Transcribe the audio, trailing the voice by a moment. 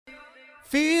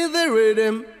Feel the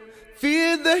rhythm,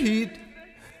 feel the heat,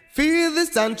 feel the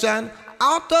sunshine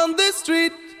out on the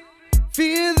street.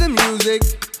 Feel the music,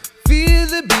 feel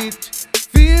the beat,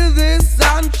 feel the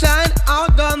sunshine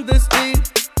out on the street.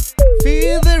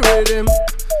 Feel the rhythm,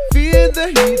 feel the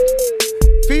heat,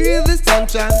 feel the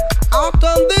sunshine out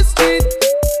on the street.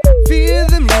 Feel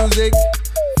the music,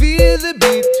 feel the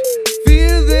beat,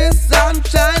 feel the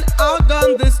sunshine out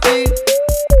on the street.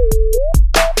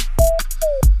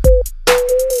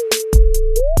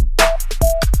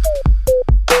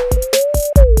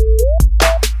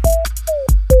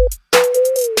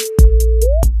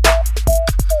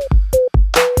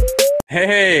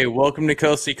 Hey, welcome to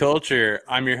Coasty Culture.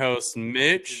 I'm your host,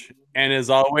 Mitch, and as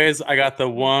always, I got the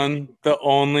one, the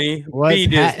only,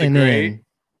 Beat is the great.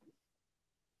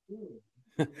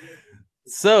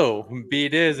 So,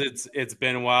 Beat is, it's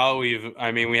been a while. We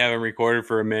haven't recorded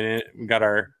for a minute. We got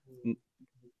our,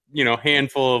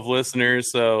 handful of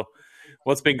listeners. So,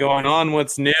 what's been going on?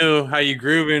 What's new? How you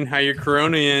grooving? How you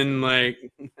coronaing? Like,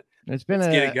 it's been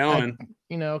let's get it going.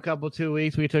 A couple 2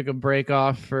 weeks. We took a break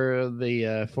off for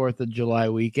the 4th of July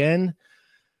weekend.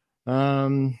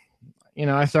 I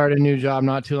started a new job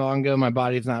not too long ago. My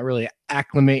body's not really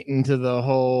acclimating to the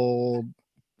whole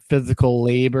physical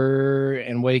labor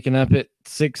and waking up at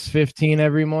 6:15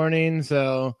 every morning.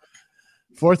 So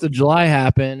 4th of July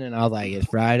happened, and I was like, it's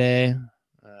Friday.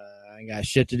 I got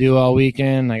shit to do all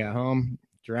weekend. I got home,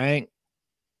 drank,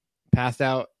 passed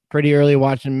out pretty early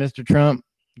watching Mr. Trump,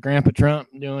 Grandpa Trump,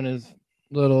 doing his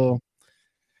little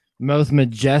most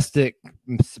majestic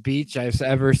speech I've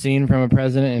ever seen from a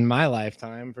president in my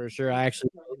lifetime, for sure. I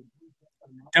actually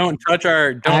don't touch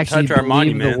our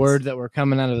monuments. The words that were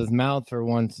coming out of his mouth for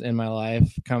once in my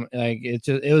life,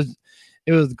 it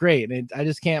was great.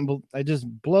 It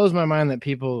just blows my mind that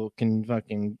people can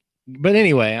fucking. But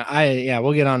anyway,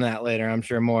 we'll get on that later. I'm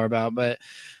sure more about, but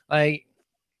like,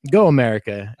 go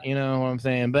America. You know what I'm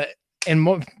saying? But.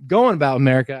 And going about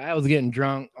America, I was getting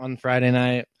drunk on Friday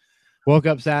night, woke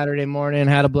up Saturday morning,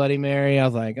 had a Bloody Mary. I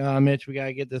was like, oh, Mitch, we got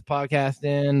to get this podcast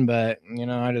in. But,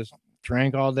 I just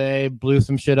drank all day, blew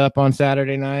some shit up on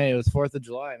Saturday night. It was 4th of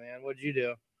July, man. What'd you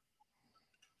do?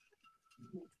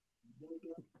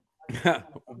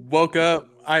 Woke up.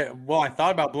 I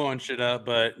thought about blowing shit up,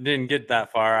 but didn't get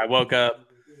that far. I woke up.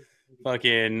 I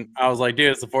was like,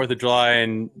 dude, it's the 4th of July,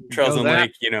 and Trails and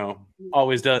Lake,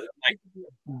 always does. Like,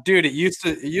 dude, it used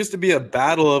to be a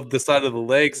battle of the side of the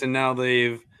lakes, and now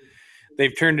they've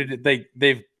turned it.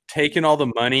 They've taken all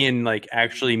the money and like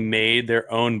actually made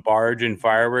their own barge and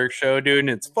fireworks show, dude.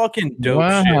 And it's fucking dope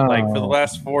shit. Like, for the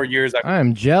last 4 years,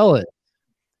 I'm jealous,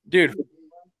 dude.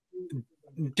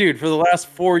 For the last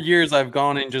 4 years, I've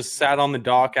gone and just sat on the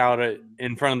dock out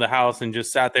in front of the house and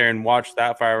just sat there and watched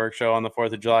that fireworks show on the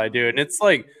 4th of July, dude. And it's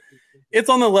like, it's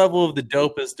on the level of the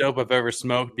dopest dope I've ever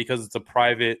smoked, because it's a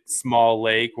private small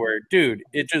lake where, dude,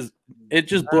 it's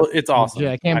awesome.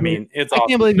 Yeah, I can't believe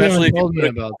you never told me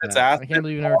about that. I can't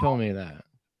believe you never told me that.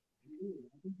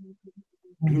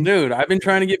 Dude, I've been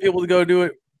trying to get people to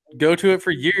go to it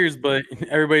for years, but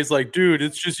everybody's like, dude,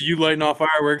 it's just you lighting off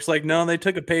fireworks. Like, no, they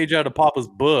took a page out of Papa's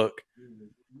book.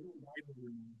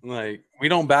 Like, we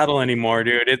don't battle anymore,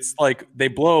 dude. It's like they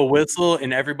blow a whistle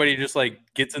and everybody just like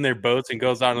gets in their boats and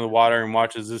goes out into the water and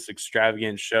watches this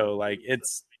extravagant show. Like,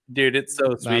 it's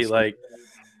so sweet. Like,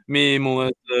 me,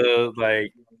 Melissa,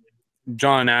 like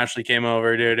John and Ashley came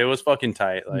over, dude. It was fucking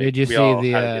tight. Like, did you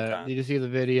see the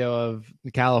video of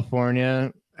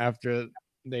California after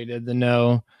they did the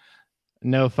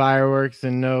no fireworks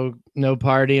and no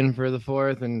partying for the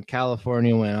 4th, and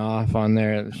California went off on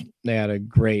there. They had a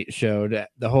great show.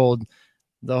 The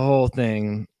whole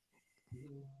thing.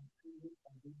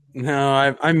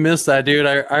 No, I missed that, dude.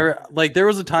 I like, there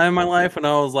was a time in my life when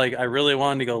I was like, I really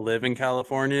wanted to go live in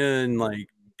California and like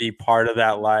be part of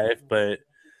that life, but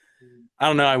I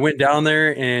don't know. I went down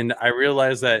there and I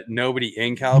realized that nobody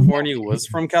in California was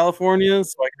from California.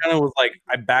 So I kind of was like,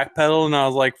 I backpedaled and I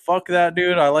was like, fuck that,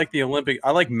 dude. I like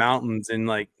I like mountains and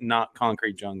like not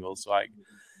concrete jungles. So I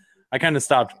kind of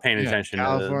stopped paying attention to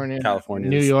California,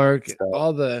 New York,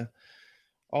 stuff.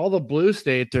 All the blue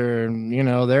states are,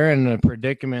 they're in a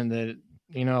predicament that,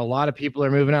 a lot of people are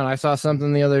moving out. I saw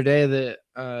something the other day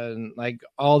that like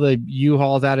all the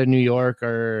U-Hauls out of New York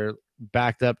are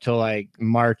backed up till like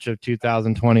March of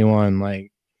 2021.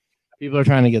 Like, people are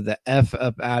trying to get the F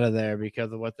up out of there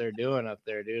because of what they're doing up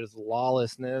there, dude. It's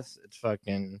lawlessness. It's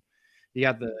fucking, you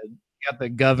got the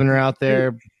governor out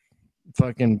there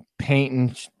fucking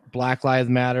painting Black Lives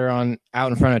Matter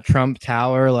out in front of Trump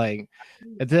Tower. Like,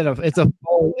 it's a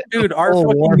full, dude, our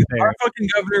fucking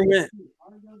governor went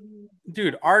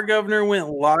dude, our governor went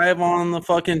live on the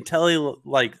fucking telly,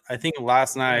 like I think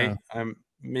last night,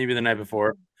 maybe the night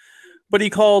before. But he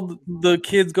called the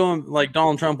kids going, like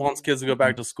Donald Trump wants kids to go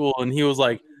back to school, and he was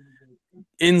like,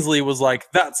 Inslee was like,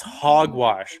 that's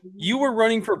hogwash. You were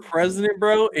running for president,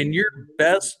 bro, and your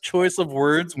best choice of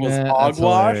words was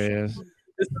hogwash.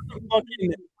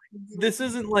 This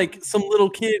isn't like some little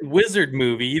kid wizard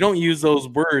movie. You don't use those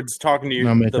words talking to you.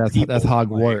 No, mate, that's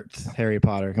Hogwarts, like, Harry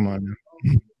Potter. Come on.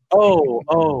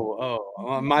 Oh,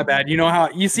 my bad. You know how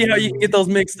you see how you can get those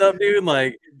mixed up, dude?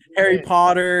 Like Harry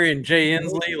Potter and Jay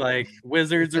Inslee, like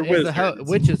wizards or wizards.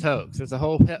 Witches hoax. It's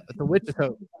a witches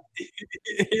hoax.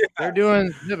 Yeah. They're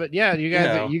doing, but yeah, you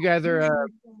guys are.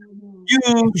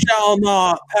 You shall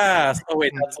not pass. Oh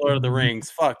wait, that's Lord of the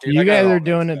Rings. Fuck, dude. You guys are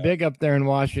doing it big up there in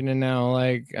Washington now.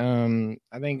 Like,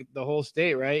 I think the whole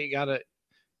state, right? You got a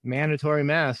mandatory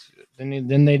mask.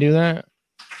 Didn't they do that?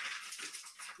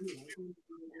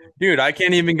 Dude, I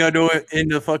can't even go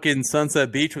into fucking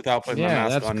Sunset Beach without putting my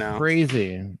mask on now.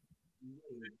 Crazy.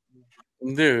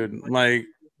 Dude, like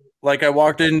I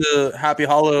walked into Happy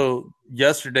Hollow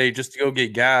yesterday just to go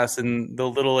get gas, and the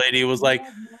little lady was like,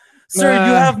 "Sir,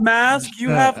 you have mask? You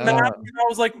have mask?" And I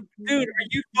was like, "Dude, are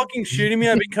you fucking shooting me?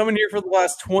 I've been coming here for the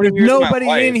last 20 years.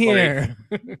 Nobody in here."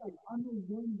 Like,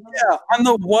 yeah, I'm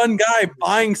the one guy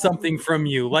buying something from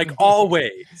you, like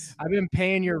always. I've been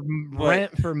paying your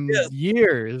rent for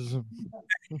years.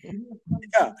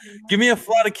 Yeah, give me a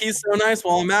flat of Keystone Ice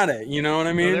while I'm at it. You know what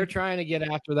I mean? So they're trying to get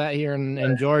after that here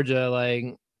in Georgia.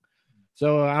 Like,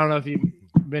 so I don't know if you've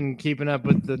been keeping up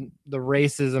with the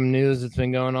racism news that's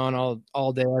been going on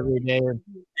all day, every day.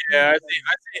 Yeah, I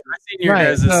seen your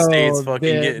guys' states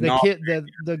fucking getting off.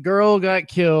 The girl got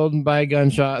killed by a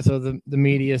gunshot. So the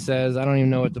media says, I don't even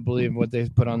know what to believe what they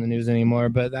put on the news anymore,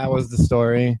 but that was the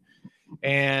story.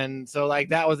 And so like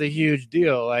that was a huge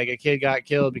deal. Like a kid got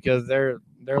killed because they're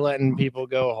letting people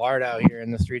go hard out here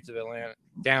in the streets of Atlanta,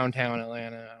 downtown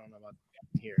Atlanta. I don't know about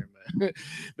here,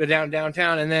 but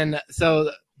downtown. And then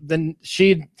then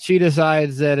she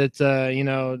decides that it's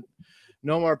no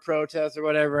more protests or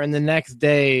whatever. And the next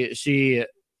day she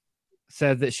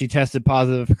said that she tested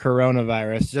positive for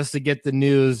coronavirus just to get the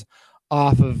news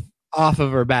off of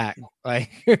her back.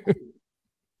 Like,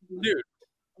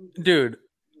 dude.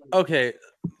 Okay.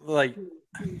 Like,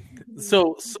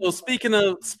 so speaking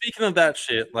of that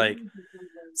shit, like,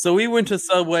 so we went to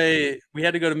Subway. We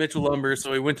had to go to Mitchell Lumber.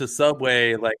 So we went to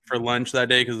Subway like for lunch that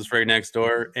day, cause it's right next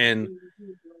door. And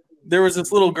there was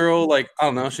this little girl, like, I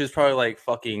don't know, she was probably like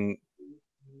fucking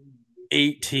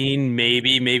 18,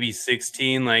 maybe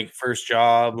 16, like first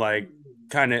job, like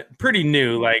kind of pretty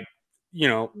new, like, you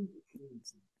know,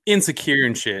 insecure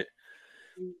and shit.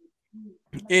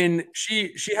 And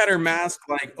she had her mask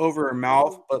like over her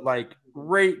mouth, but like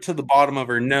right to the bottom of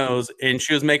her nose. And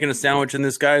she was making a sandwich, and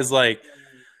this guy's like,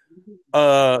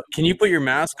 can you put your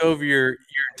mask over your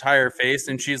entire face?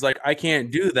 And she's like, I can't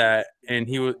do that. And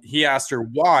he asked her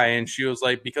why, and she was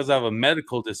like, because I have a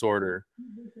medical disorder.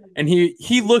 And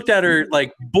he looked at her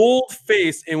like bold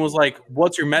face and was like,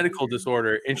 what's your medical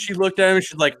disorder? And she looked at him and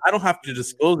she's like, I don't have to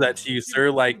disclose that to you,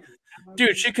 sir. Like,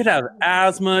 dude, she could have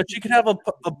asthma. She could have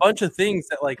a bunch of things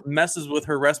that like messes with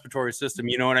her respiratory system.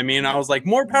 You know what I mean? I was like,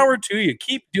 more power to you.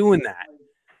 Keep doing that.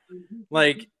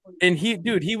 Like, and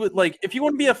he would like, if you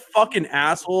want to be a fucking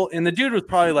asshole, and the dude was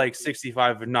probably like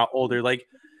 65 if not older, like,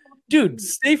 dude,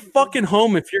 stay fucking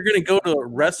home if you're gonna go to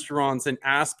restaurants and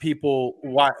ask people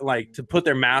why, like, to put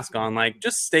their mask on. Like,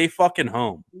 just stay fucking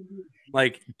home.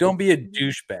 Like, don't be a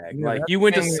douchebag. Yeah, like, you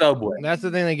went to Subway. That's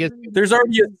the thing that gets. There's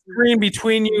already a screen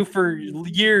between you for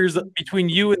years between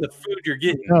you and the food you're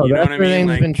getting. No, you know that's what I the mean? thing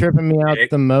Like, that's been tripping me out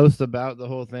the most about the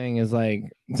whole thing is like,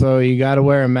 so you got to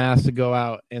wear a mask to go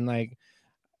out, and like,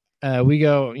 we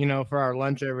go, for our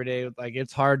lunch every day. Like,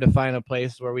 it's hard to find a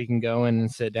place where we can go in and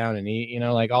sit down and eat.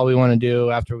 Like all we want to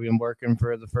do after we've been working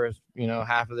for the first,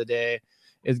 half of the day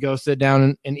is go sit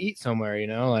down and eat somewhere.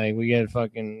 Like we get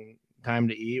fucking time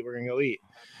to eat, we're gonna go eat.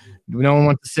 No one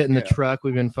wants to sit in the truck.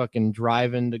 We've been fucking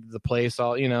driving to the place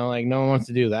all, like no one wants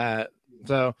to do that.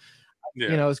 So,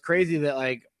 it's crazy that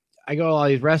like I go to all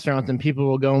these restaurants and people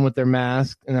will go in with their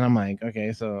mask, and then I'm like,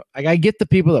 okay, so I get the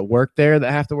people that work there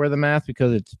that have to wear the mask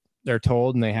because they're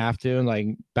told and they have to, and like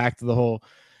back to the whole,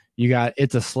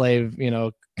 it's a slave,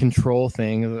 control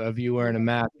thing of you wearing a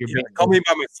mask. Call me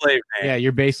by my slave name. Yeah,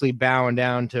 you're basically bowing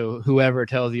down to whoever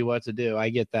tells you what to do. I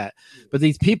get that. But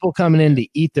these people coming in to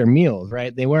eat their meals,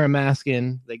 right? They wear a mask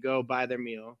in, they go buy their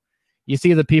meal. You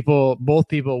see both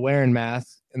people wearing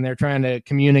masks, and they're trying to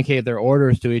communicate their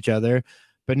orders to each other,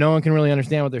 but no one can really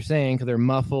understand what they're saying because they're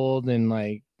muffled, and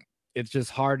like it's just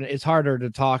hard. It's harder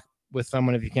to talk with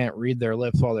someone if you can't read their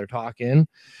lips while they're talking.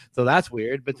 So that's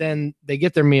weird. But then they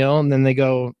get their meal and then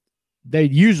they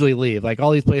usually leave. Like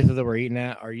all these places that we're eating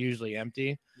at are usually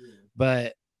empty.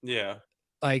 But yeah,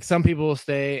 like some people will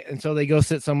stay, and so they go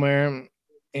sit somewhere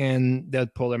and they'll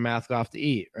pull their mask off to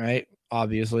eat, right?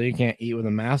 Obviously, you can't eat with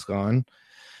a mask on.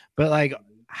 But like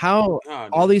how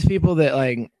all these people that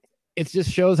like, it just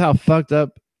shows how fucked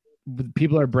up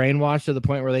people are brainwashed to the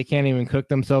point where they can't even cook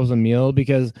themselves a meal,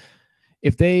 because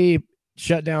if they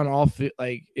shut down all food,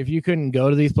 like if you couldn't go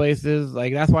to these places,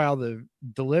 like that's why all the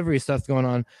delivery stuff's going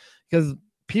on, because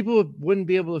people wouldn't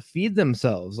be able to feed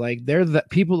themselves. Like they're the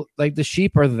people, like the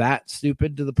sheep are that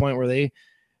stupid to the point where they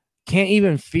can't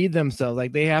even feed themselves.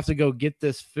 Like they have to go get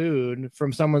this food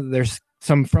from somewhere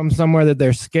that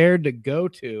they're scared to go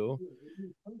to.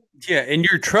 Yeah, and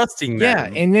you're trusting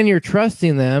them. Yeah, and then you're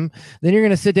trusting them. Then you're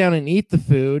going to sit down and eat the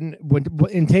food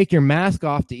and take your mask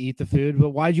off to eat the food.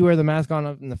 But why'd you wear the mask on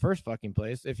in the first fucking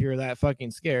place if you're that fucking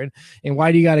scared? And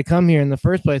why do you got to come here in the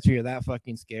first place if you're that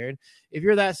fucking scared? If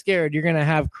you're that scared, you're going to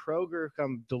have Kroger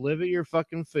come deliver your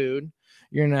fucking food.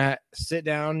 You're going to sit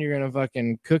down. You're going to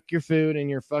fucking cook your food in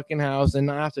your fucking house and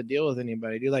not have to deal with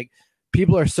anybody, dude. Like,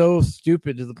 people are so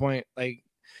stupid to the point, like,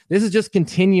 this is just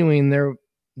continuing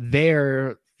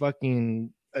their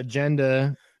fucking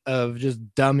agenda of just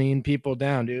dumbing people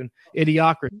down, dude.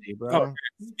 Idiocracy, bro.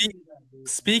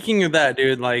 Speaking of that,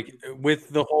 dude, like with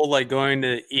the whole like going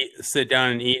to sit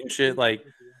down and eat and shit, like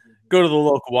go to the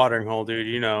local watering hole, dude.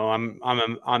 You know,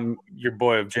 I'm your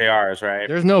boy of JR's, right?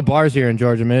 There's no bars here in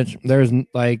Georgia, Mitch. There's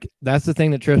like, that's the thing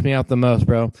that trips me out the most,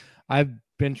 bro. I've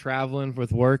been traveling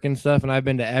with work and stuff, and I've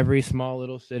been to every small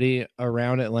little city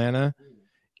around Atlanta.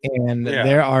 And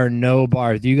there are no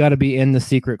bars. You got to be in the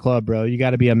secret club, bro. You got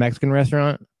to be a Mexican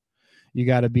restaurant. You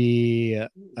got to be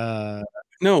no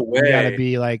way. You got to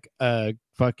be like a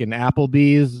fucking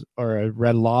Applebee's or a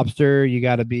Red Lobster. You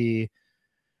got to be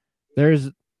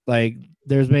there's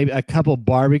maybe a couple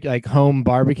home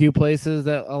barbecue places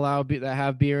that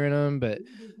have beer in them, but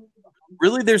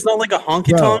really there's not like a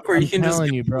honky tonk where you can just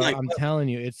I'm telling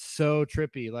you, it's so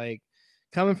trippy. Like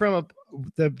coming from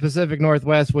the Pacific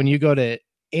Northwest, when you go to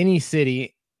any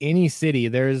city,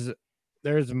 there's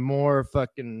more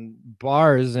fucking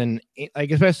bars, and like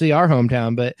especially our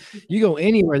hometown, but you go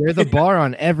anywhere, there's a bar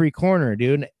on every corner,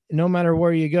 dude. No matter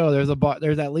where you go, there's a bar.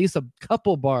 There's at least a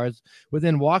couple bars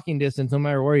within walking distance, no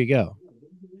matter where you go.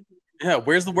 Yeah,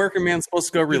 where's the working man supposed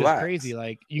to go relax? Crazy.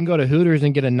 Like you can go to Hooters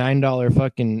and get a $9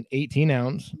 fucking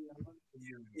 18-ounce.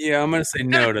 Yeah, I'm gonna say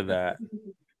no to that.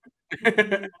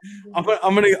 I'm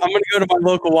gonna go to my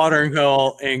local watering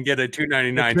hole and get a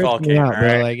 $2.99 tall can. Out, bro.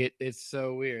 Right? Like it's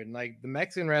so weird. Like the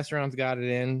Mexican restaurants got it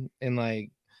in, and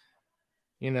like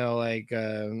like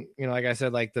I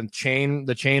said, like the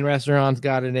chain restaurants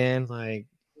got it in. Like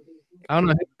I don't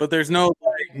know, but there's no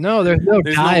there's no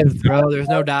dives, bro. There's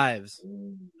no dives.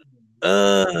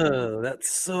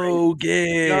 That's so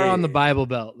gay. They're on the Bible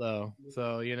Belt though,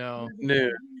 so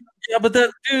Dude. Yeah, but that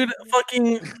dude,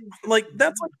 fucking like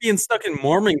that's like being stuck in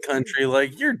Mormon country.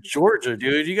 Like you're Georgia,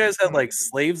 dude. You guys had like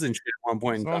slaves and shit at one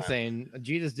point in time. I'm saying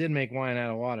Jesus did make wine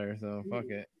out of water, so fuck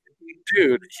it,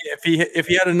 dude. If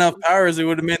he had enough powers, he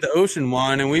would have made the ocean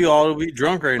wine, and we all would be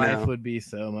drunk right now. Life would be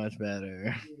so much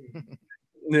better,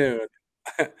 dude.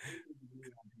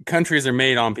 Countries are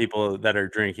made on people that are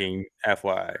drinking,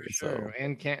 FYI. Sure.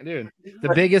 And dude. The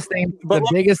biggest thing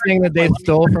that they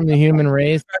stole from the human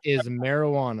race is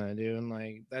marijuana, dude. And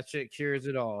like that shit cures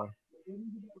it all.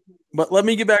 But let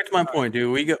me get back to my point,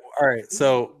 dude. All right.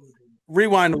 So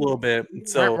rewind a little bit.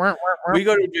 So we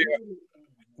go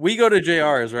to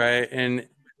JR's, right? And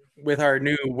with our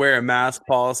new wear a mask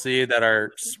policy that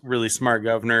our really smart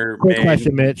governor. Quick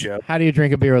question, Mitch. How do you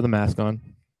drink a beer with a mask on?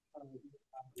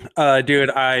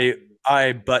 Dude, I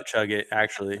butt chug it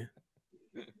actually.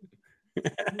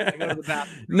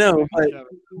 No,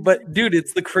 but dude,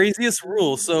 it's the craziest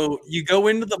rule. So you go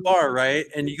into the bar, right?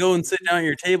 And you go and sit down at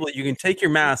your table. You can take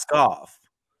your mask off.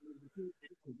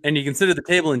 And you can sit at the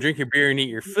table and drink your beer and eat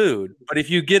your food. But if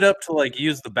you get up to like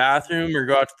use the bathroom or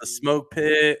go out to the smoke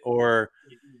pit or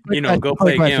go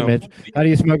play a game. Mitch. How do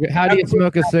you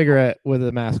smoke a cigarette with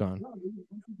a mask on?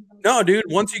 No, dude.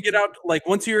 Once you get out, like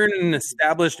once you're in an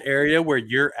established area where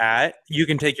you're at, you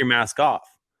can take your mask off.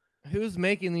 Who's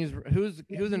making these? Who's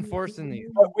enforcing these?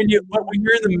 When you're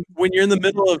in the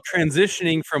middle of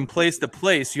transitioning from place to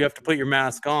place, you have to put your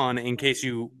mask on in case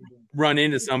you run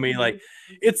into somebody. Like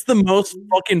it's the most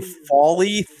fucking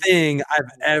folly thing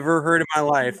I've ever heard in my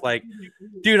life. Like,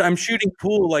 dude, I'm shooting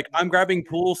pool. Like I'm grabbing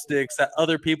pool sticks that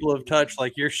other people have touched.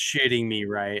 Like you're shitting me,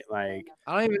 right? Like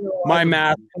I don't even know my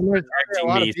mask.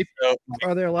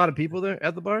 Are there a lot of people there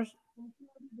at the bars?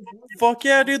 Fuck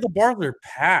yeah, dude. The bars are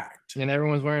packed. And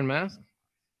everyone's wearing masks.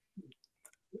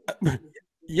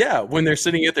 Yeah, when they're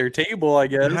sitting at their table, I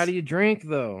guess. How do you drink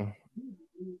though?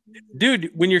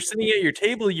 Dude, when you're sitting at your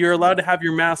table, you're allowed to have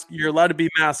your mask. You're allowed to be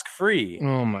mask free.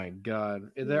 Oh my god!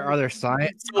 Are there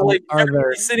signs? So like Are there?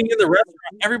 everybody's sitting in the restaurant.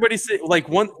 Everybody's like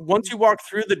once you walk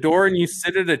through the door and you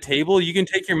sit at a table, you can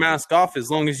take your mask off as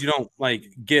long as you don't like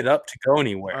get up to go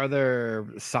anywhere. Are there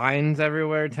signs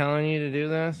everywhere telling you to do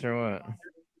this or what?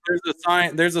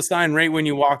 There's a sign right when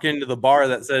you walk into the bar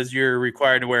that says you're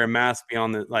required to wear a mask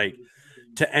beyond the like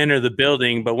to enter the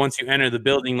building. But once you enter the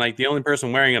building, like the only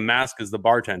person wearing a mask is the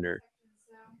bartender.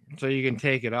 So you can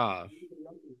take it off.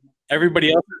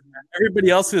 Everybody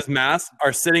else's masks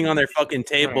are sitting on their fucking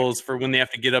tables for when they have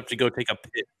to get up to go take a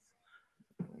piss.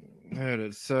 Dude,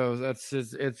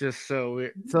 it's just so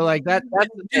weird. So like that's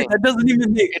the thing. That doesn't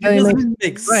even make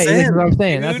sense. Right, that's what I'm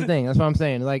saying. Dude. That's the thing. That's what I'm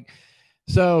saying. Like,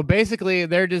 so basically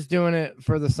they're just doing it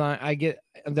for the sign. I get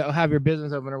they'll have your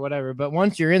business open or whatever, but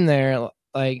once you're in there,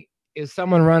 like, is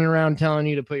someone running around telling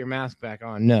you to put your mask back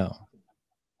on? No.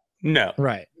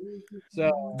 Right.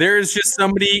 So there's just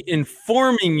somebody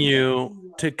informing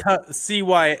you to cut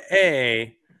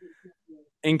CYA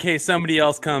in case somebody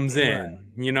else comes in. Right.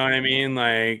 You know what I mean?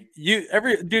 Like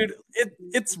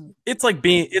it's like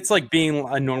being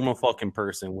a normal fucking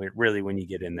person really when you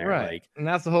get in there. Right. Like, and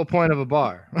that's the whole point of a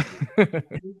bar.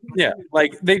 Yeah.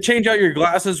 Like they change out your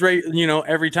glasses right, you know,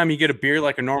 every time you get a beer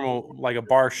like a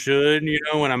bar should, you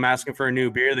know, when I'm asking for a new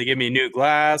beer, they give me a new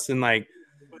glass and like,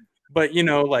 but you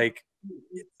know, like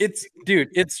it's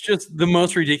just the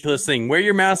most ridiculous thing. Wear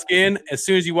your mask in as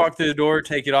soon as you walk through the door,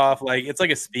 take it off. Like it's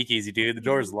like a speakeasy, dude. The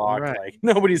door's locked. Right. Like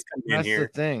nobody's coming in here.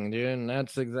 That's the thing, dude. And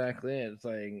that's exactly it. It's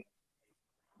like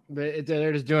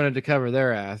they're just doing it to cover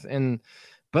their ass.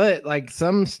 But like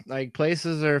some like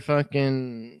places are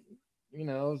fucking, you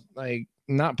know, like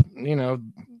not, you know,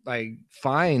 like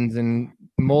fines and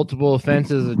multiple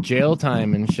offenses of jail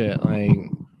time and shit. Like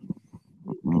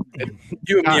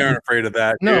you and me aren't afraid of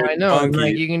that. No, dude. I know.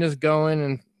 Like you can just go in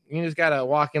and you just gotta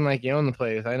walk in like you own the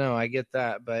place. I know, I get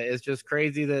that, but it's just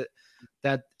crazy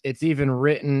that it's even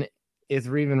written. It's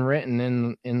even written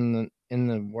in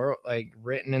the world, like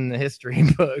written in the history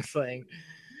books. Like,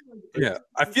 yeah,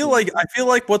 I feel like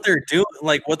what they're doing,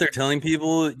 like what they're telling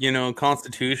people, you know,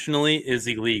 constitutionally is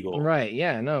illegal. Right?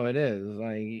 Yeah, no, it is.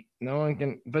 Like no one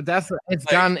can. But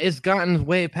it's gotten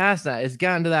way past that. It's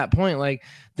gotten to that point. Like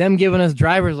them giving us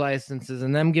driver's licenses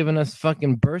and them giving us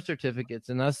fucking birth certificates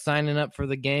and us signing up for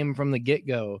the game from the get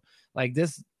go. Like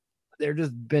this, they're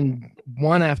just been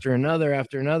one after another,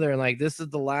 and like this is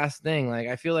the last thing. Like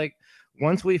I feel like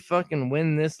once we fucking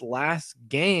win this last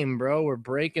game, bro, we're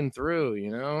breaking through, you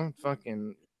know?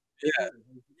 Fucking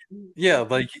yeah,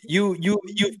 like you've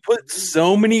put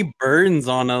so many burdens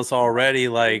on us already.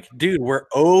 Like, dude, we're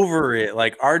over it.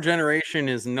 Like our generation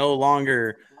is no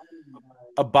longer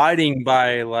abiding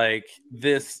by like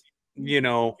this, you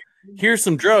know, here's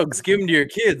some drugs, give them to your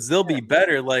kids, they'll be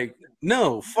better. Like,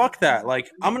 no, fuck that. Like,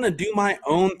 I'm gonna do my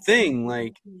own thing.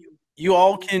 Like, you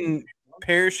all can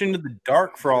perish into the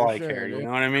dark for all I care. You know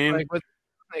what I mean?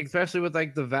 Like especially with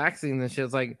like the vaccine and shit.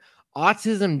 It's like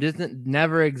autism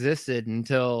never existed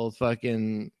until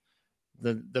fucking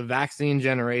the vaccine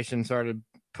generation started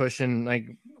pushing,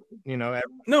 like, you know.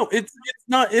 No, it's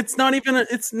not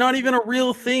even a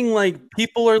real thing. Like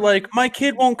people are like, my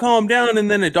kid won't calm down, and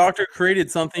then a doctor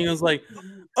created something. It was like,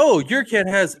 oh, your kid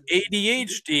has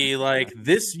ADHD. Like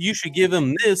this, you should give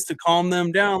him this to calm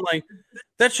them down. Like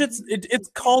that shit's it's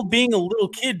called being a little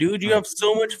kid, dude. You have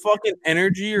so much fucking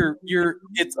energy, or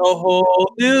it's a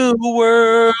whole new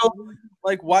world.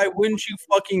 Like, why wouldn't you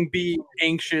fucking be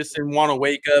anxious and want to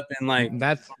wake up and like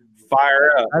that's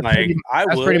fire up? That's like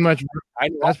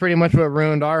that's pretty much what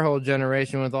ruined our whole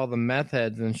generation with all the meth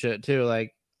heads and shit too.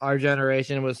 Like our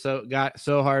generation got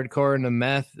so hardcore into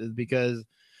meth is because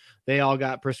they all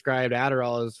got prescribed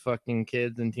Adderall as fucking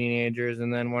kids and teenagers,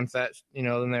 and then once that, you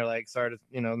know, then they're like started,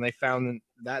 you know, and they found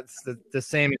that's the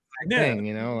same thing,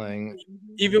 you know, like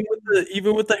even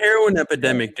with the heroin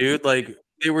epidemic, dude. Like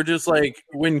they were just like,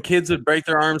 when kids would break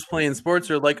their arms playing sports,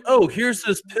 they're like, oh, here's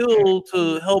this pill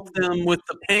to help them with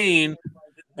the pain,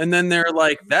 and then they're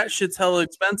like, that shit's hella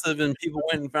expensive, and people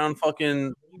went and found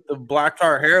fucking the black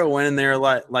tar heroin, and they're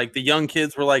like the young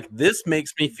kids were like, this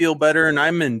makes me feel better and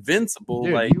I'm invincible.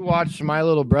 Dude, like you watched my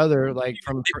little brother,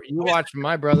 you watched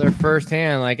my brother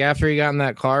firsthand, like after he got in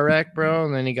that car wreck, bro,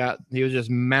 and then he was just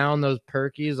mounting those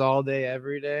perkies all day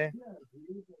every day.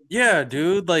 Yeah,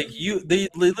 dude, like they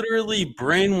literally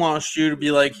brainwashed you to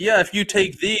be like, yeah, if you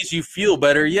take these you feel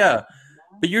better. Yeah,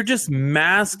 but you're just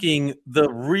masking the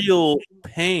real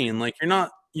pain. Like you're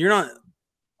not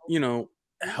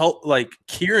help like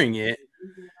curing it.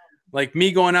 Like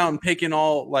me going out and picking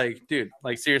all like, dude,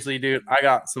 like seriously, dude, I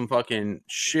got some fucking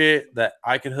shit that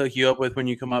I could hook you up with when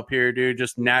you come up here, dude.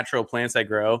 Just natural plants that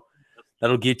grow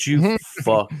that'll get you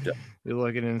fucked up. You're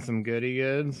looking in some goody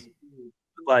goods.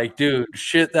 Like, dude,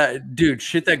 shit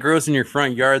that grows in your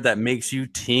front yard that makes you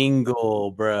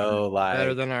tingle, bro. Like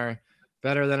better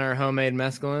than our homemade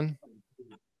mescaline.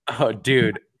 Oh,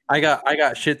 dude. I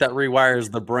got shit that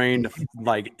rewires the brain to,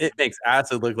 like, it makes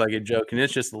acid look like a joke, and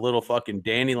it's just a little fucking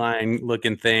dandelion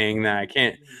looking thing that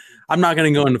I'm not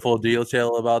gonna go into full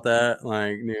detail about that.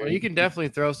 Like, dude. Well, you can definitely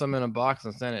throw some in a box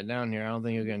and send it down here. I don't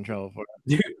think you'll get in trouble for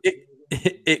it. Dude,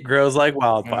 it grows like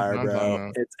wildfire,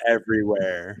 bro. It's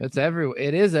everywhere.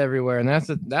 It is everywhere, and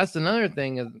that's another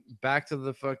thing is back to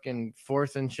the fucking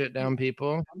forcing shit down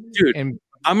people, dude. And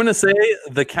I'm gonna say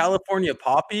the California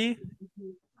poppy.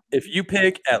 If you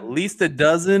pick at least a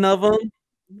dozen of them,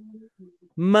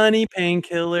 money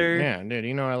painkiller. Yeah, dude,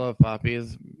 you know I love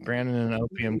poppies. Brandon and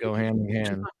opium go hand in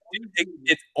hand.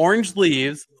 It's orange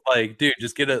leaves. Like, dude,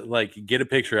 just get a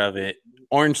picture of it.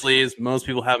 Orange leaves. Most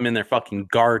people have them in their fucking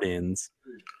gardens.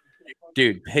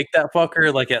 Dude, pick that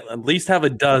fucker. Like, at least have a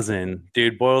dozen.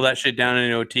 Dude, boil that shit down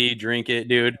in an OT. Drink it,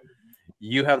 dude.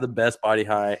 You have the best body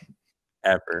high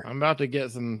ever. I'm about to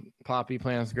get some poppy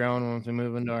plants growing once we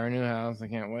move into our new house. I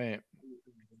can't wait.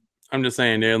 I'm just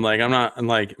saying, dude, like, I'm not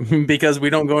like, because we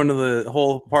don't go into the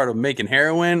whole part of making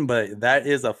heroin, but that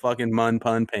is a fucking mun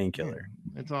pun painkiller.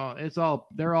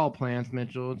 They're all plants,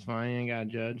 Mitchell. It's fine. You ain't gotta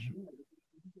judge.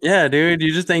 Yeah, dude,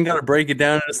 you just ain't gotta break it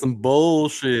down into some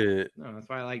bullshit. No, that's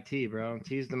why I like tea, bro.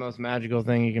 Tea's the most magical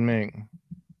thing you can make.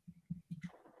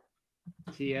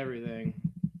 Tea everything.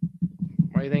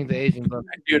 Why do you think the Asians love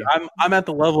tea? Dude, I'm at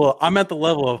the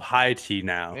level of high tea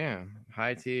now. Yeah,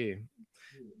 high tea.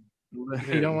 If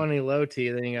you don't want any low tea,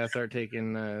 then you gotta start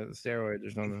taking steroids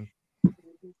or something.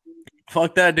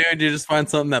 Fuck that, dude. You just find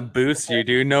something that boosts you,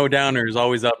 dude. No downers,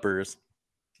 always uppers.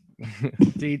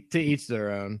 to each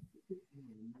their own.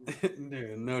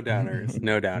 Dude, no downers.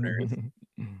 No downers.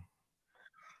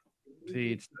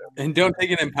 And don't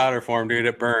take it in powder form, dude.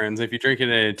 It burns. If you drink it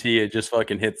in a tea, it just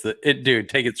fucking hits it. Dude,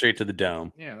 take it straight to the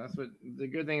dome. Yeah, that's what the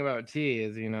good thing about tea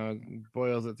is,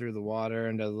 boils it through the water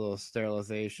and does a little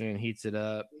sterilization, heats it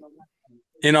up.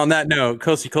 And on that note,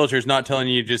 Coastal Culture is not telling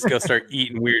you to just go start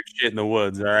eating weird shit in the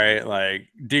woods, all right? Like,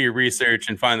 do your research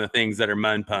and find the things that are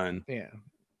mun pun. Yeah.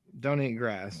 Don't eat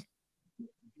grass.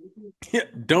 Yeah,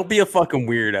 don't be a fucking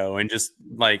weirdo and just,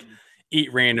 like,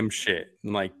 eat random shit.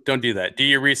 Like, don't do that. Do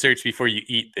your research before you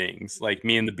eat things, like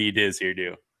me and the B Diz here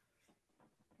do.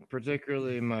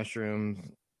 Particularly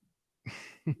mushrooms.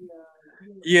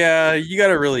 Yeah, you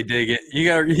gotta really dig it. You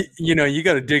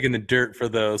gotta dig in the dirt for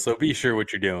those. So be sure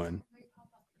what you're doing.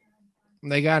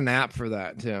 They got an app for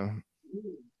that too.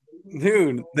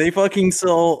 Dude, they fucking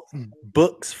sell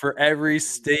books for every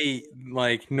state,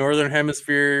 like Northern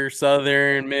Hemisphere,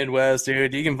 Southern, Midwest,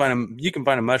 dude. You can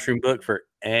find a mushroom book for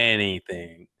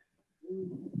anything.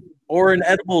 Or an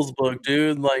edibles book,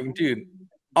 dude. Like, dude,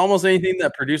 almost anything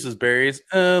that produces berries.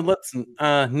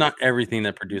 Not everything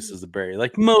that produces a berry.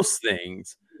 Like most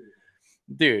things.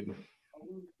 Dude,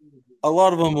 a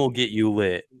lot of them will get you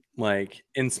lit. Like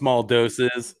in small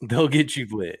doses, they'll get you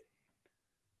lit.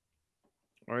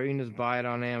 Or you can just buy it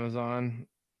on Amazon.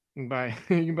 You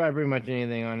can buy pretty much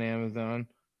anything on Amazon.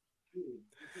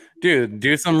 Dude,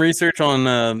 do some research on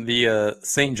the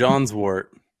St. John's wort.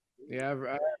 Yeah,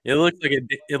 it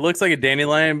looks like a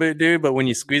dandelion, but when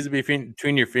you squeeze it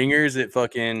between your fingers, it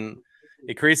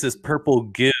creates this purple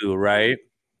goo, right?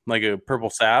 Like a purple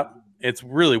sap. It's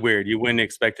really weird. You wouldn't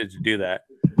expect it to do that.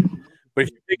 But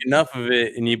if you pick enough of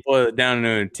it and you boil it down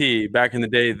into a tea, back in the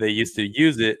day, they used to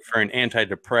use it for an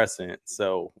antidepressant.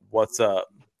 So what's up?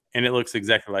 And it looks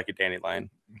exactly like a dandelion.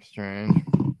 Strange.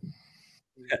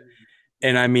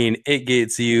 And I mean, it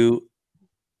gets you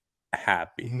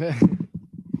happy.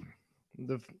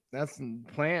 That's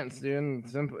plants, dude.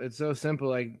 Simple. It's so simple.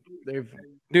 Like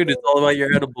dude, it's all about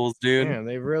your edibles, dude. Yeah,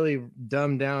 they've really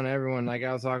dumbed down everyone. Like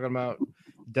I was talking about,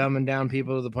 dumbing down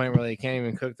people to the point where they can't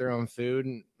even cook their own food,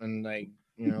 and like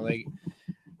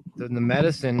the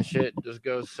medicine shit just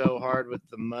goes so hard with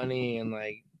the money and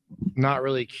like not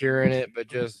really curing it, but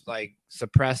just like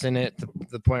suppressing it to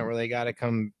the point where they got to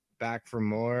come back for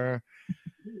more.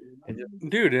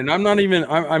 Dude, and I'm not even.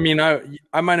 I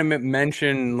might have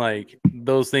mentioned like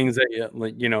those things that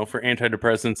for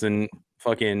antidepressants and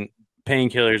fucking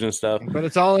painkillers and stuff. But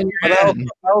it's all in your head.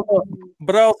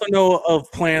 But I also know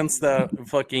of plants that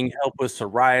fucking help with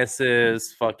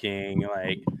psoriasis, fucking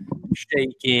like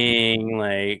shaking,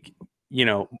 like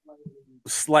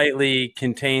slightly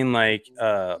contain like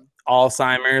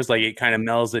Alzheimer's, like it kind of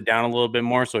mellows it down a little bit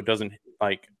more so it doesn't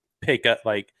like pick up,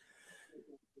 like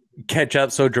catch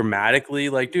up so dramatically.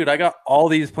 Like, dude, I got all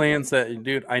these plants that,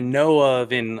 dude, I know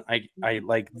of, and I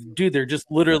like, dude, they're just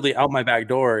literally out my back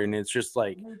door, and it's just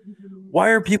like, why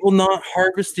are people not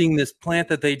harvesting this plant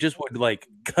that they just would like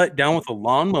cut down with a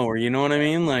lawnmower? You know what I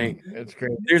mean? Like, It's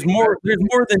great. there's more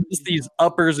than just these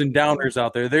uppers and downers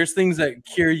out there. There's things that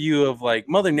cure you of, like,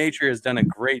 Mother Nature has done a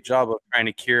great job of trying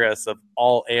to cure us of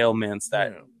all ailments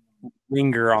that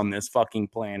linger on this fucking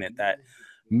planet that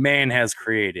man has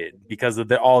created because of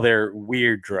all their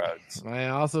weird drugs. I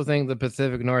also think the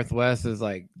Pacific Northwest is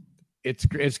like,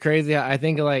 it's crazy. I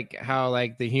think like how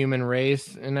like the human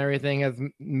race and everything has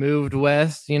moved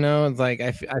west. You know, it's like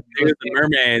I feel the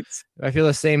mermaids. I feel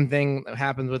the same thing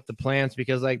happens with the plants,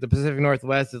 because like the Pacific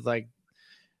Northwest is like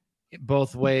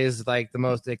both ways, like the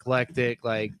most eclectic.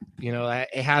 Like, you know,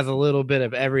 it has a little bit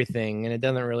of everything, and it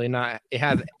doesn't really not. It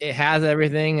has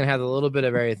everything and has a little bit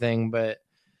of everything, but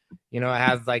you know, it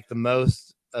has like the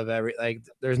most of every, like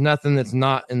there's nothing that's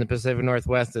not in the Pacific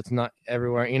Northwest that's not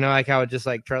everywhere. You know, like how it just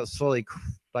like slowly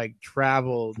like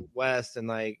traveled west, and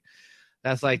like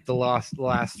that's like the last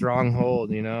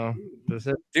stronghold, you know.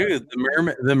 Dude,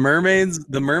 the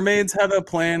mermaids had a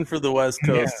plan for the West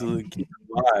Coast to keep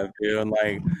it alive, dude. And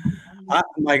I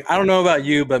don't know about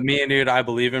you, but me and dude, I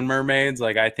believe in mermaids.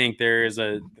 Like, I think there is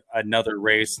another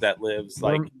race that lives,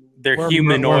 like they're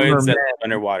humanoids that live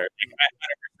underwater.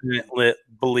 I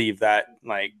believe that.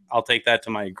 Like, I'll take that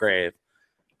to my grave.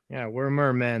 Yeah, we're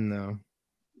mermen though.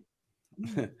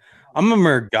 I'm a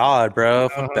mer god, bro.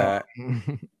 Fuck that.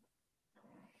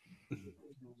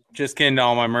 Just kidding to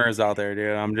all my mers out there,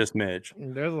 dude. I'm just Mitch.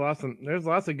 There's lots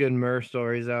of good mer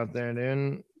stories out there,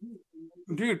 dude.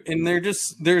 And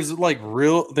there's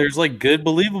like good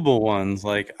believable ones.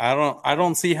 Like, I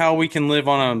don't see how we can live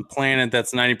on a planet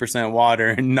that's 90% water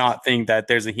and not think that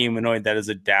there's a humanoid that is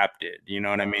adapted. You know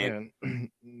what I mean?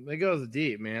 It goes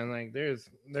deep, man. Like there's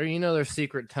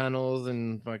secret tunnels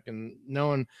and fucking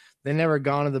they never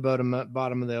gone to the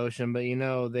bottom of the ocean, but you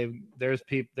know there's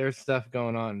stuff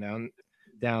going on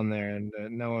down there, and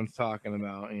no one's talking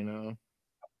about, you know.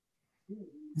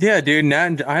 Yeah, dude.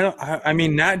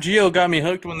 Nat Geo got me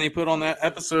hooked when they put on that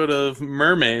episode of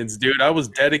mermaids, dude. I was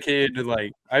dedicated to,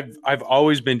 like, I've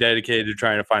always been dedicated to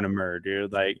trying to find a mer,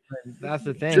 dude. Like, that's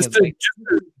the thing.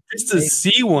 Just to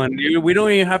see one, dude. We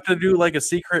don't even have to do like a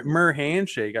secret mer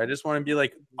handshake. I just want to be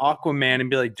like Aquaman and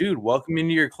be like, dude, welcome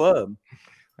into your club.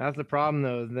 That's the problem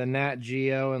though. The Nat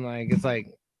Geo, and like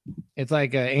it's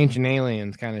like Ancient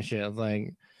Aliens kind of shit. It's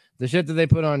like the shit that they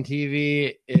put on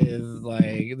TV is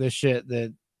like the shit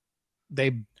that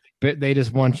they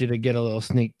just want you to get a little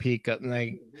sneak peek of,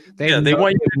 like they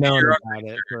want you to know about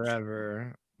it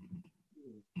forever.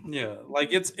 Yeah, like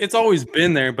it's always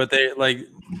been there, but they're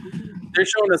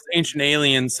showing us Ancient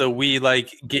Aliens, so we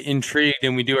like get intrigued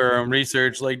and we do our own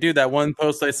research. Like, dude, that one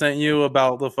post I sent you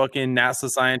about the fucking NASA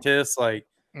scientists, like,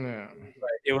 yeah,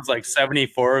 it was like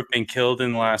 74 have been killed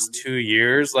in the last 2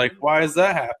 years. Like, why is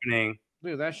that happening?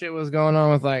 Dude, that shit was going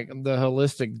on with like the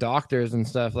holistic doctors and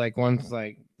stuff. Like, once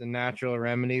like the natural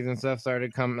remedies and stuff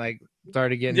started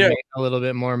getting a little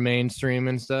bit more mainstream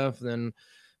and stuff, then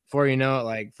before you know it,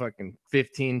 like fucking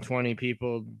 15-20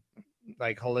 people,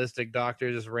 like holistic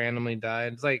doctors, just randomly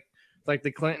died. It's like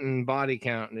the Clinton body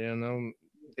count, dude.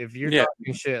 If you're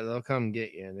talking shit, they'll come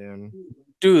get you, dude.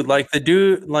 Dude,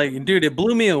 it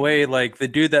blew me away. Like, the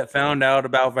dude that found out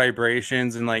about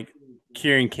vibrations and like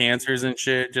curing cancers and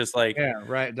shit, just like, yeah,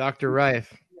 right, Dr.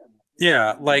 Rife.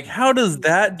 Yeah, like, how does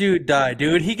that dude die,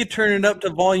 dude? He could turn it up to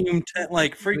volume 10,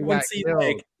 like frequency,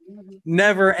 like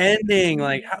never ending.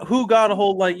 Like, who got a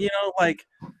hold, like, you know, like,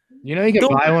 you know, you can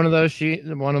buy one of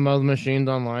those machines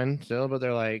online still, but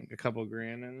they're like a couple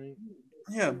grand, I think.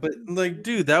 Yeah, but like,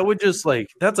 dude, that would just like,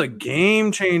 that's a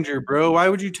game changer, bro. Why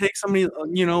would you take somebody,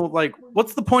 you know, like,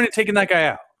 what's the point of taking that guy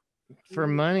out? For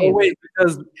money. Oh, wait,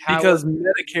 because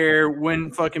Medicare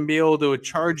wouldn't fucking be able to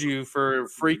charge you for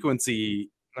frequency.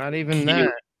 Not even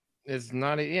that. It's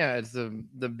not. Yeah, it's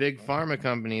the big pharma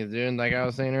companies, dude. Like I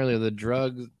was saying earlier, the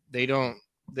drugs, they don't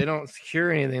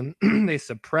cure anything. They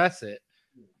suppress it.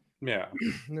 Yeah.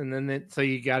 And then so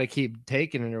you got to keep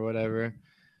taking it or whatever.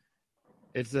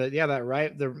 It's that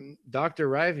Rife, the Dr.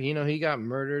 Rife, you know, he got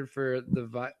murdered for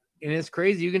and it's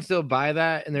crazy. You can still buy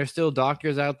that, and there's still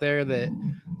doctors out there that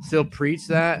still preach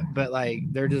that, but like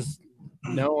they're just,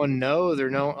 no one knows, or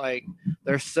no, like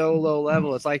they're so low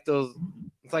level. It's like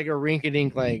it's like a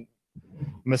rinky-dink like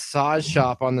massage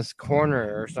shop on this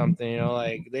corner or something, you know,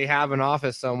 like they have an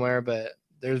office somewhere, but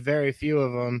there's very few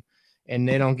of them, and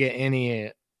they don't get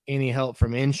any help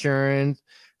from insurance,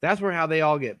 that's where how they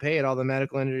all get paid. All the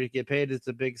medical industry get paid. It's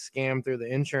a big scam through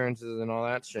the insurances and all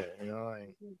that shit. You know,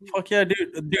 like fuck yeah,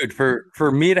 dude.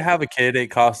 For me to have a kid, it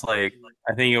costs like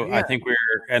I think we're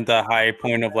at the high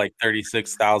point of like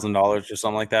 $36,000 or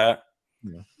something like that.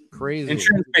 Yeah. Crazy.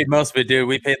 Insurance paid most of it, dude.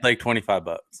 We paid like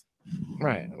 $25.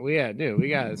 Right. We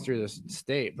got it through the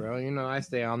state, bro. You know, I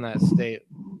stay on that state.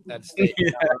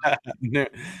 Yeah.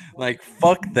 Like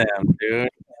fuck them, dude.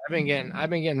 I've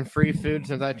been getting free food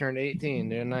since I turned 18,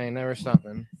 dude, and I ain't never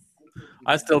stopping.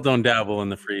 I still don't dabble in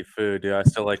the free food, dude. I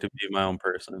still like to be my own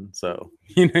person. So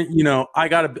you know, I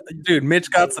gotta, dude. Mitch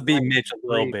got to be Mitch a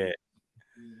little bit,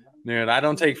 dude. I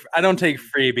don't take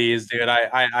freebies, dude.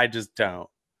 I just don't.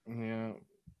 Yeah,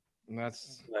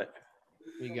 that's.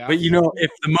 But you know,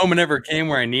 if the moment ever came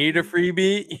where I needed a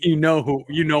freebie, you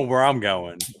know where I'm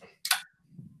going.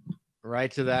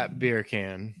 Right to that beer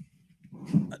can.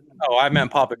 Oh, I meant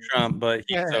Papa Trump, but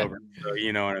he's sober, so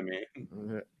you know what I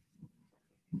mean.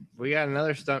 We got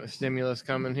another stimulus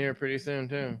coming here pretty soon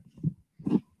too.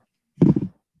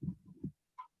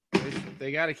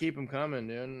 They got to keep them coming,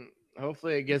 dude.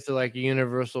 Hopefully, it gets to like a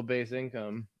universal base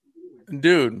income.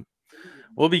 Dude,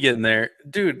 we'll be getting there,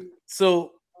 dude.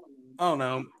 So, I don't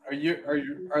know.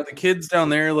 Are the kids down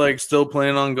there like still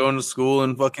planning on going to school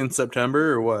in fucking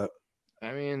September or what?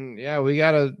 I mean, yeah, we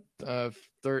got a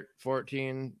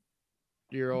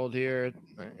 14-year-old here,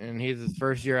 and he's his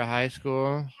first year of high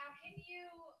school.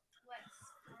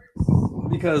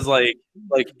 Because like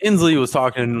Inslee was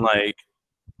talking like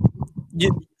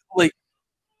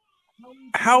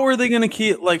how are they gonna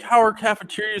keep like how are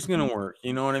cafeterias gonna work?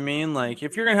 You know what I mean? Like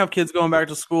if you're gonna have kids going back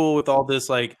to school with all this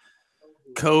like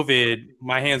COVID,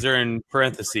 my hands are in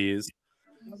parentheses.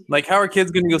 Like, how are kids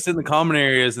going to go sit in the common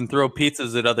areas and throw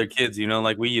pizzas at other kids, you know,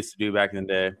 like we used to do back in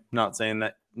the day? Not saying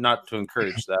that, not to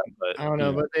encourage that, but I don't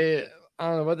know. But I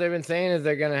don't know what they've been saying is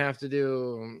they're going to have to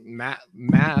do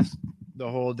mask the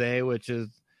whole day, which is,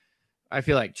 I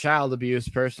feel like child abuse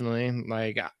personally.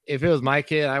 Like, if it was my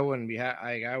kid, I wouldn't be.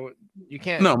 I would. You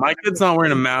can't. No, my kid's not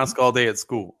wearing a mask all day at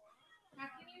school. How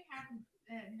can you have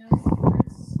no sports?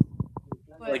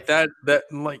 Like that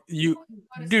like you,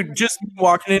 dude, just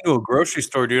walking into a grocery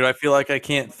store, dude, I feel like I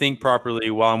can't think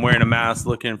properly while I'm wearing a mask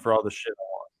looking for all the shit I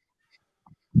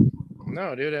want.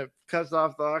 No, dude, it cuts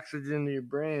off the oxygen to your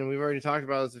brain. We've already talked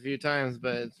about this a few times,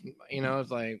 but it's, you know, it's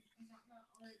like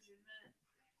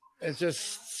it's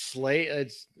just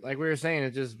it's like we were saying,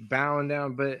 it's just bowing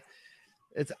down. But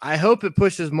I hope it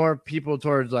pushes more people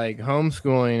towards like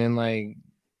homeschooling and like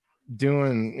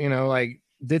doing, you know, like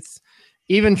this.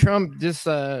 Even Trump just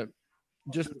oh,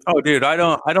 dude, I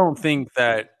don't think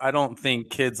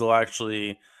kids will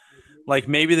actually, like,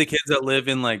 maybe the kids that live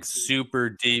in like super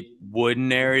deep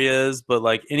wooden areas, but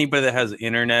like anybody that has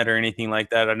internet or anything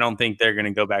like that, I don't think they're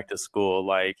gonna go back to school.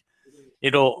 Like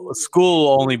school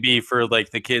will only be for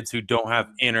like the kids who don't have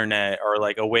internet or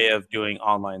like a way of doing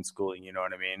online schooling, you know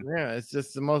what I mean? Yeah, it's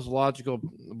just the most logical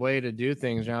way to do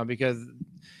things now because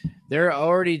they're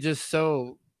already just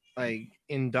so like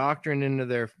indoctrinated into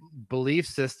their belief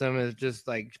system is just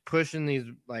like pushing these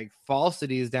like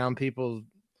falsities down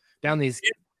these.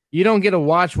 You don't get to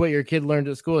watch what your kid learned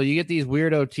at school. You get these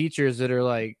weirdo teachers that are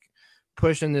like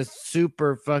pushing this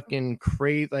super fucking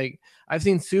crazy. Like I've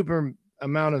seen super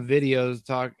amount of videos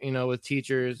talk, you know, with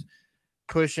teachers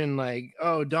pushing like,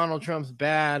 oh, Donald Trump's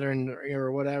bad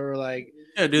or whatever. Like,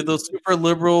 yeah, dude, those super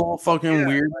liberal fucking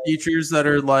weird teachers that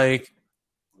are like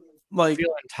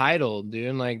feel entitled,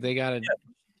 dude. Like they gotta. Yeah.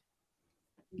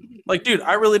 Like, dude,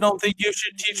 I really don't think you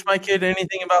should teach my kid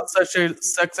anything about sex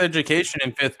education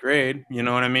in 5th grade. You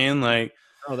know what I mean? Like,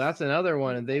 oh, that's another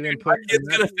one. And they've been my kid's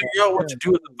gonna figure out what to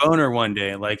do with the boner one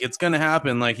day. Like, it's gonna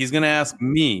happen. Like, he's gonna ask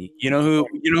me. You know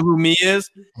who me is?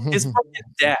 His fucking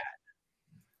dad.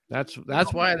 That's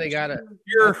why they gotta.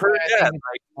 You're her dad.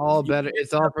 Like, all better.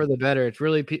 It's all for the better. It's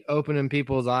really opening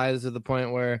people's eyes to the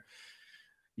point where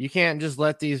you can't just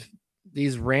let these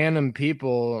random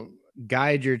people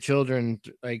guide your children,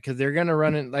 like, because they're gonna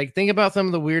run it. Like, think about some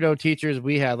of the weirdo teachers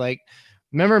we had. Like,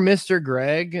 remember Mr.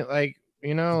 Greg? Like,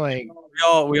 you know, like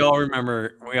we all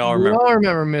remember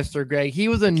Mr. Greg. He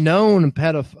was a known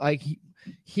pedophile. Like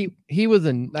he was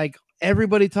like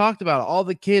everybody talked about it. All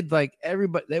the kids, like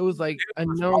everybody. It was like a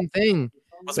known thing.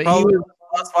 But he was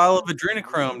last vial of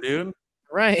adrenochrome, dude.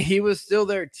 Right, he was still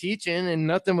there teaching, and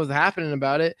nothing was happening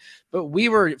about it. But we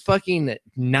were fucking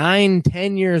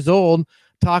 9-10 years old,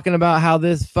 talking about how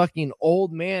this fucking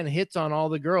old man hits on all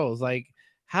the girls. Like,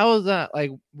 how is that?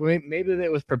 Like, maybe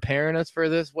it was preparing us for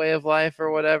this way of life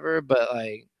or whatever, but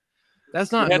like,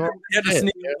 that's not normal. You had to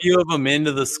sneak a few of them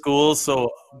into the school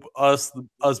so us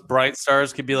bright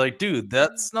stars could be like, dude,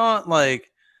 that's not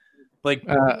like Like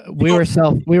we were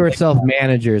self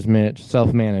managers, Mitch.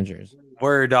 Self managers.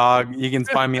 word dog. You can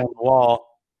find me on the wall.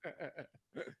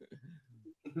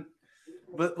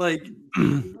 But like,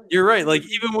 you're right. Like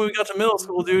even when we got to middle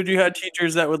school, dude, you had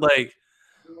teachers that would like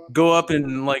go up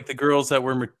and like the girls that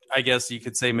were, I guess you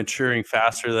could say, maturing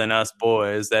faster than us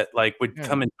boys that like would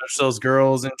come and touch those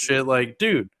girls and shit. Like,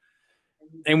 dude.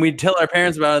 And we'd tell our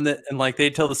parents about it, and like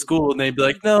they'd tell the school, and they'd be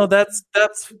like, "No, that's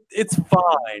it's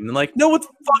fine." And like, no, it's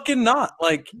fucking not.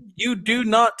 Like, you do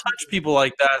not touch people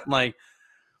like that. And like,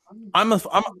 I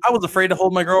was afraid to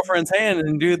hold my girlfriend's hand,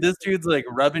 and dude, this dude's like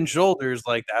rubbing shoulders.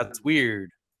 Like, that's weird.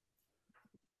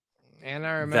 And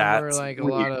I remember That's like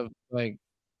weird.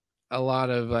 a lot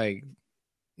of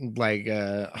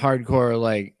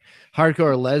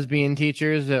hardcore lesbian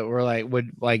teachers that were like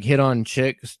would like hit on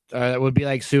chicks would be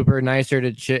like super nicer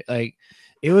to chick. Like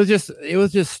it was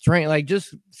just strange. Like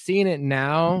just seeing it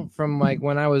now from like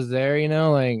when I was there, you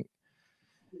know, like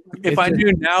if I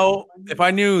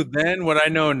knew then what I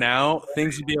know now,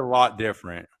 things would be a lot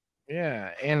different.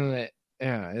 Yeah, and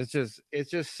it's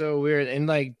just so weird. And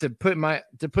like to put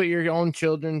your own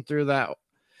children through that,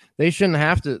 they shouldn't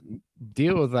have to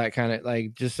deal with that kind of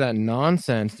like just that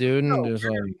nonsense, dude. And just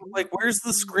like where's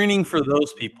the screening for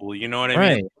those people? You know what I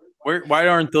right. mean? Why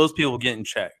aren't those people getting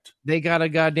checked? They got a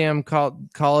goddamn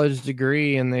college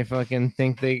degree and they fucking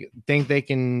think they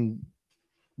can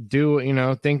do, you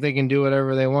know, think they can do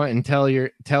whatever they want and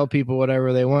tell people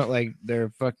whatever they want, like they're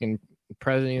fucking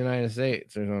president of the United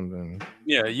States or something.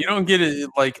 Yeah, you don't get it.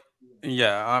 Like,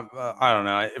 yeah, I don't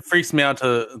know. It freaks me out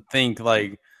to think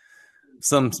like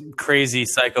some crazy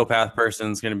psychopath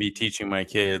person's going to be teaching my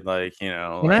kid, like, you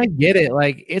know. And I get it.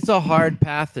 Like, it's a hard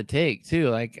path to take too.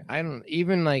 Like, I don't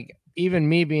even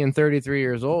me being 33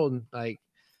 years old, like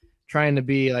trying to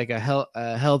be like a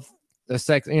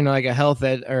sex, you know, like a health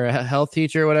ed or a health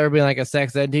teacher or whatever, being like a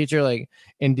sex ed teacher, like,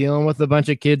 and dealing with a bunch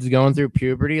of kids going through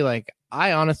puberty. Like,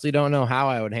 I honestly don't know how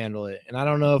I would handle it. And I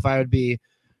don't know if I would be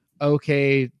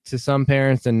okay to some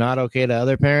parents and not okay to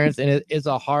other parents. And it's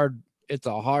a hard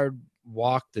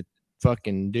walk to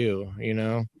fucking do, you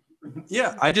know?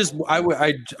 Yeah, I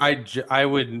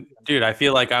would, dude, I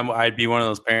feel like I'd be one of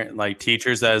those parent, like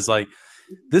teachers that is like,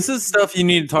 this is stuff you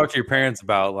need to talk to your parents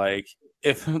about. Like,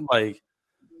 if like,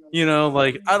 you know,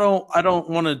 like I don't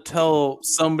want to tell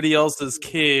somebody else's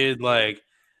kid like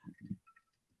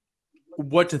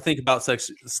what to think about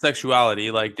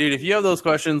sexuality. Like, dude, if you have those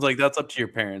questions, like that's up to your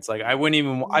parents. Like, I wouldn't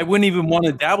even want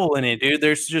to dabble in it, dude.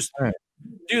 There's just,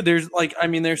 dude, there's like, I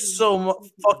mean, there's so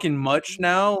fucking much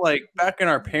now. Like back in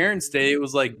our parents' day, it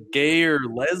was like gay or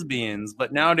lesbians,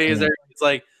 but nowadays it's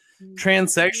like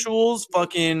transsexuals,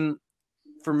 fucking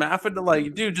hermaphrodite.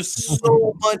 Like, dude, just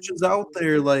so much is out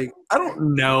there. Like, I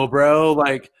don't know, bro.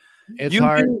 Like, it's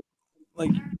hard. Like,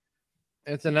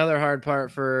 it's another hard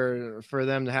part for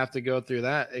them to have to go through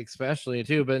that, especially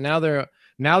too. But now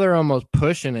they're almost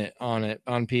pushing it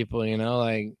on people, you know,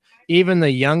 like even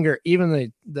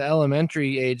the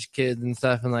elementary age kids and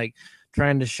stuff, and like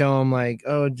trying to show them like,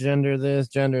 oh, gender this,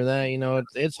 gender that, you know,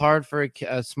 it's hard for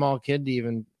a small kid to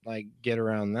even like get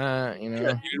around that, you know.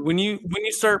 Yeah, dude, when you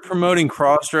start promoting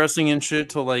cross-dressing and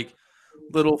shit to like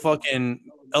little fucking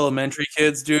elementary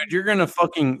kids, dude, you're gonna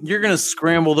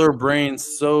scramble their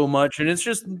brains so much, and it's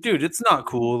just, dude, it's not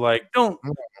cool. Like, don't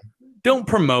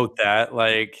promote that.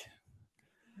 Like,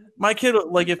 my kid,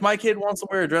 like, if my kid wants to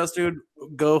wear a dress, dude,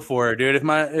 go for it, dude. If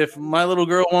my little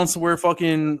girl wants to wear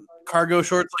fucking cargo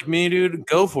shorts like me, dude,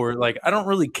 go for it. Like, I don't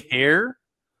really care.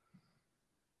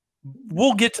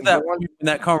 We'll get to that point, and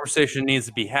that conversation needs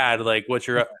to be had. Like, what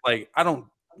you're like, I don't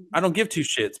give two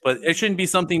shits, but it shouldn't be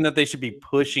something that they should be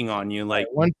pushing on you. Like,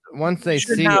 once they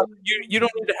see you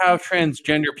don't need to have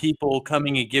transgender people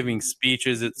coming and giving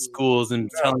speeches at schools and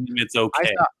telling them it's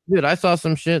okay. I saw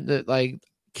some shit that like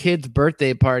kids'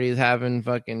 birthday parties having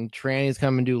fucking trannies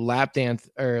come and do lap dance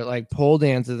or like pole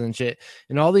dances and shit,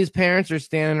 and all these parents are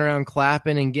standing around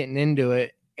clapping and getting into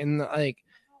it, and like,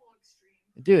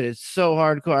 dude, it's so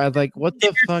hardcore. I was like, what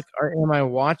the fuck am I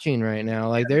watching right now?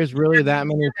 Like, there's really that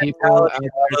many people out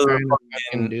there trying to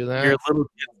fucking do that. Your little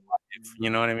kid's life, you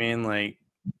know what I mean? Like,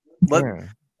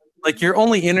 like you're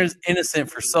only innocent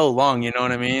for so long, you know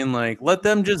what I mean? Like, let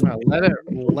them just let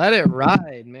it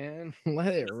ride, man.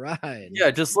 Let it ride. Yeah,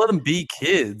 just let them be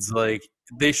kids. Like,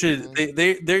 they should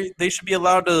they should be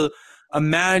allowed to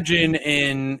imagine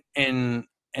and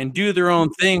do their own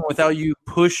thing without you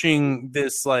pushing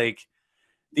this like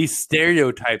these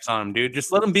stereotypes on them, dude. Just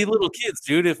let them be little kids,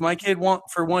 dude. If my kid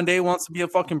for one day wants to be a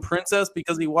fucking princess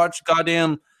because he watched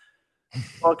goddamn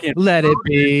fucking Let it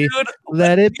be. dude.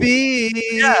 Let it be.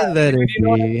 Yeah, Let it you know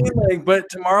what I be. mean? Like, but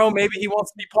tomorrow maybe he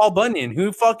wants to be Paul Bunyan.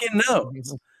 Who fucking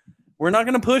knows? We're not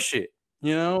gonna push it.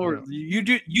 You know, or you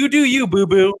do you, boo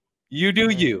boo. You do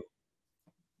you.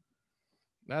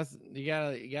 That's you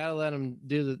gotta let them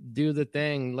do the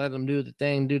thing. Let them do the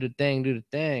thing. Do the thing. Do the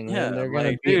thing. Yeah, Man. They're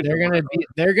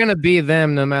like, gonna be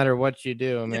them no matter what you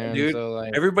do, Yeah, man. dude. So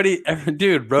like,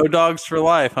 Dude, road dogs for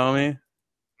life, homie.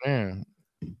 man,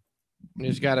 you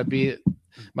just gotta be.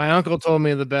 My uncle told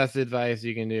me the best advice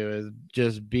you can do is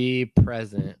just be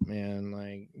present, man.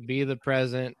 Like be the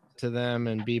present to them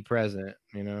and be present.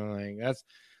 You know, like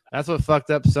that's what fucked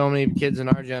up so many kids in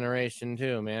our generation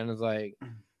too, man. It's like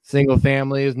single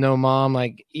families, no mom.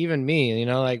 Like even me, you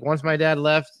know, like once my dad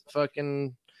left,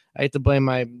 fucking, I hate to blame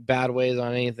my bad ways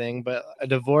on anything, but a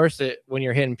divorce when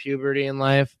you're hitting puberty in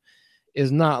life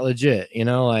is not legit. You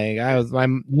know, like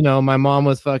my mom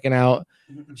was fucking out.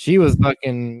 She was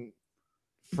fucking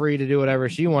free to do whatever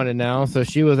she wanted now. So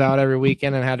she was out every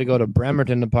weekend and had to go to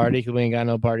Bremerton to party because we ain't got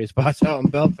no party spots out in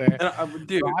Belfair.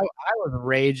 Dude, so I was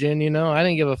raging, you know. I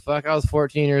didn't give a fuck. I was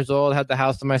 14 years old, had the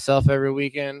house to myself every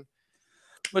weekend.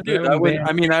 but dude, I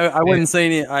wouldn't say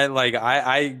any.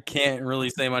 I can't really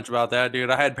say much about that, dude.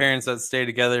 I had parents that stayed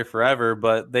together forever,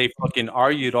 but they fucking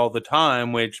argued all the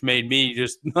time, which made me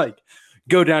just like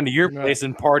go down to your place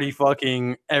and party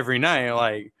fucking every night,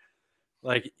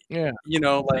 like yeah, you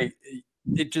know, like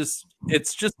it's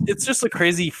just a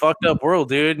crazy fucked up world,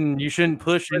 dude, and you shouldn't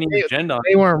push any agenda on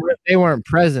they weren't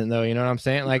present though, you know what I'm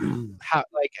saying? Like how,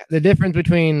 like the difference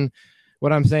between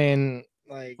what I'm saying,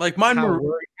 like mine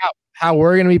how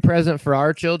we're gonna be present for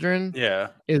our children, yeah,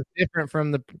 is different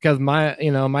from because my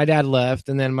dad left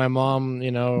and then my mom,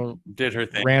 you know, did her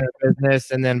thing, ran her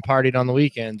business and then partied on the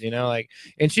weekends, you know, like,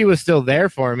 and she was still there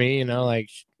for me, you know,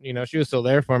 like, you know, she was still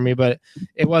there for me, but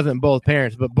it wasn't both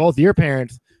parents, but both your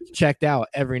parents checked out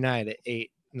every night at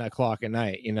 8 o'clock at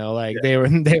night, you know, like they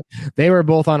were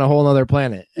both on a whole other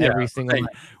planet every single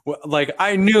night. Like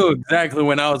I knew exactly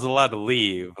when I was allowed to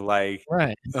leave, like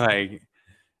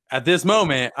at this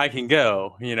moment I can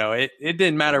go, you know, it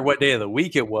didn't matter what day of the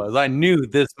week it was. I knew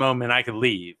this moment I could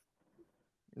leave.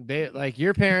 They like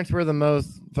your parents were the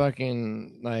most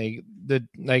fucking like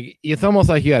it's almost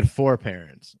like you had four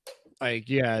parents. Like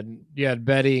you had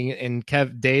Betty and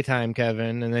daytime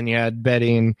Kevin, and then you had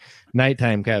Betty and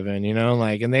nighttime Kevin, you know,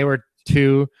 like, and they were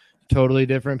two totally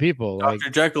different people. Dr.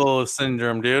 Like Jekyll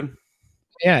syndrome, dude.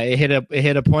 Yeah, it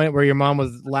hit a point where your mom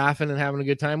was laughing and having a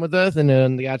good time with us, and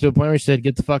then it got to a point where she said,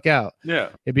 "Get the fuck out." Yeah,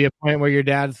 it'd be a point where your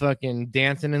dad's fucking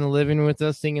dancing in the living room with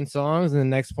us, singing songs, and the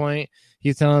next point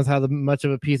he's telling us how much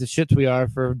of a piece of shit we are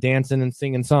for dancing and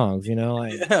singing songs. You know,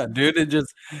 like yeah, dude.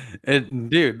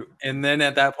 Dude. And then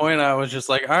at that point, I was just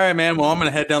like, "All right, man. Well, I'm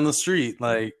gonna head down the street."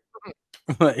 Like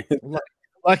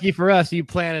lucky for us, you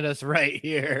planted us right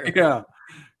here. Yeah,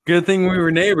 good thing we were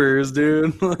neighbors,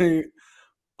 dude. Like.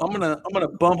 I'm gonna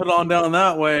bump it on down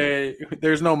that way.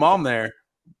 There's no mom there.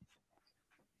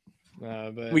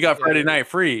 But we got Friday night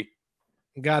free.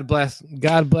 God bless.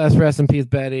 Rest in peace,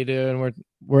 Betty, dude. And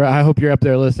we're. I hope you're up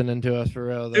there listening to us for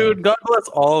real, though. Dude. God bless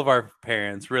all of our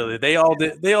parents. Really, they all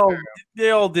did. They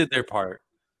all did their part.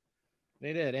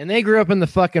 They did, and they grew up in the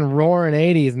fucking roaring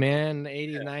 80s, man.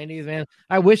 80s, 90s, man.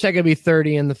 I wish I could be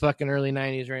 30 in the fucking early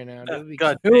 90s right now. Dude,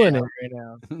 God doing it right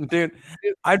now, dude.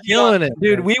 I'd be killing it,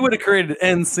 dude. Man. We would have created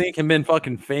NSYNC and been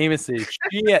fucking famous as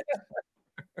shit.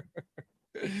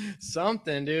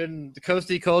 Something, dude. The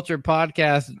Coasty Culture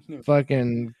podcast,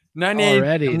 fucking 98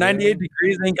 already. 98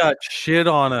 degrees ain't got shit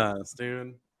on us,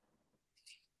 dude.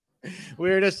 We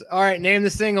were just all right. Name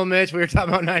the single, Mitch. We were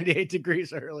talking about 98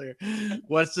 degrees earlier.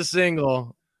 What's the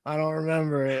single? I don't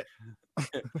remember it.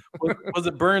 Was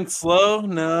it Burn Slow?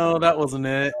 No, that wasn't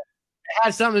it. It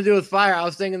had something to do with fire. I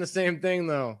was thinking the same thing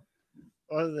though.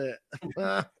 What was it?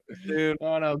 Dude.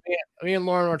 Oh no, me and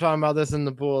Lauren were talking about this in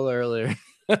the pool earlier.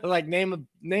 Like name a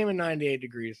 98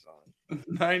 degrees song.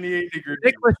 98 degrees.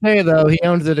 Nick Lachey, though, he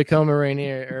owns the Tacoma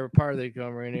Rainier, or part of the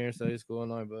Tacoma Rainier, so he's cool in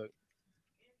my book.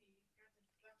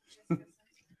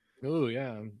 Ooh,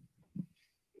 yeah.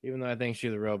 Even though I think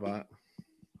she's a robot.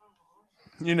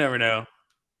 You never know.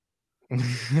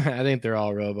 I think they're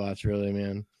all robots, really,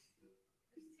 man.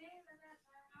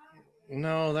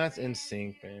 No, that's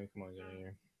NSYNC, man. Come on, get in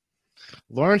here.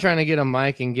 Lauren trying to get a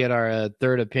mic and get our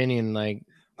third opinion, like.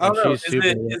 I don't know. Is it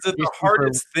the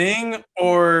hardest thing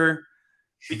or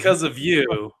Because of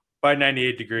You by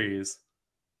 98 Degrees?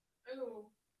 Ooh,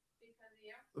 because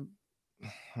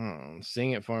of you.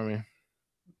 Sing it for me.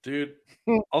 Dude,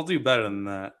 I'll do better than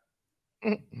that.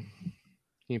 Can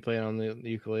you play it on the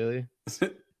ukulele?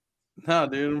 No,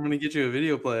 dude, I'm going to get you a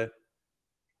video play.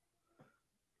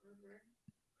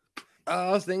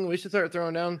 I was thinking we should start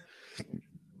throwing down.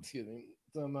 Excuse me.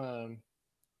 Some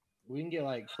we can get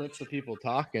like clips of people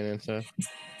talking and stuff.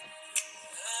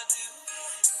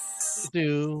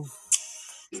 Do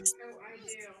Oh, I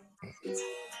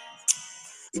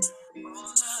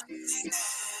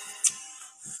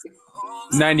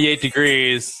do. 98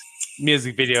 Degrees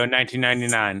music video in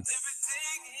 1999.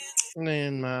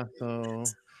 in my soul.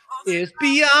 It's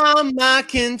beyond my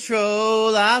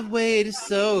control. I've waited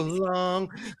so long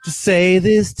to say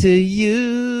this to you.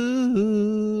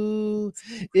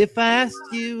 If I asked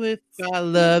you if I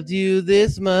loved you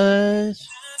this much,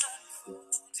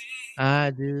 I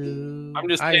do. I'm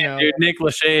just I saying, know. dude. Nick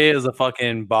Lachey is a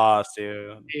fucking boss,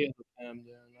 dude. He is a damn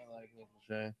dude. I like Nick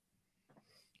Lachey.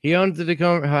 He owns the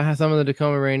Tacoma, some of the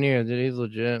Tacoma Rainier. Dude, he's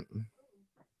legit.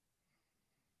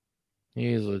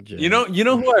 He's legit. You know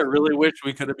who I really wish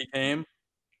we could have became?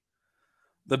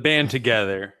 The band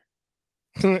Together.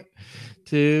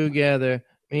 Together,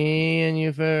 me and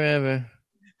you forever.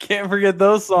 Can't forget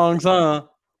those songs, huh?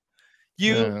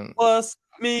 You Um, plus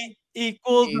me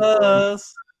equals equals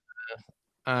us.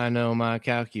 I know my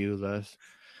calculus.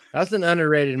 That's an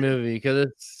underrated movie because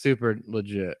it's super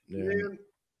legit. Dude.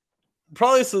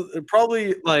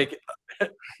 Probably like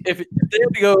if they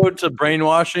had to go to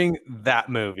brainwashing, that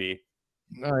movie.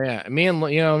 Oh yeah, me and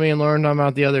Lauren talking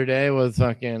about the other day was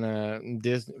fucking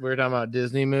Disney. We were talking about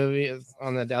Disney movies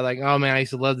on the like. Oh man, I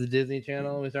used to love the Disney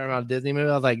Channel. We started about Disney movie.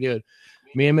 I was like, dude,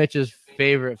 me and Mitch's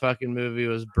favorite fucking movie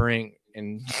was Brink.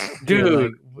 And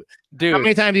Dude, how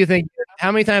many times do you think?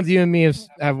 How many times you and me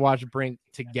have watched Brink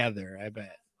together? I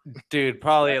bet. Dude,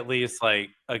 probably at least like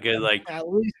a good like At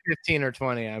least 15 or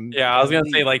 20. I was gonna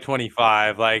say like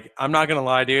 25. Like I'm not gonna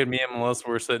lie, dude. Me and Melissa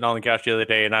were sitting on the couch the other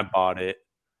day, and I bought it.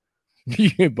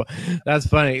 That's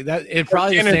funny. That it's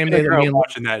probably the same day that me and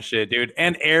watching that shit, dude.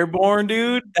 And Airborne,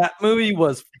 dude. That movie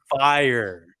was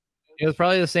fire. It was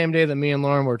probably the same day that me and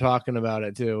Lauren were talking about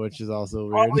it too, which is also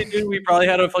weird. Probably, dude. We probably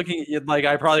had a fucking like.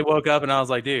 I probably woke up and I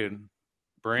was like, dude,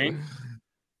 Brink,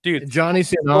 dude. Johnny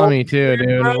Tsunami too,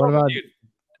 dude.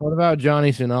 What about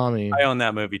Johnny Tsunami? I own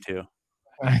that movie too.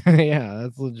 Yeah,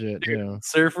 that's legit too.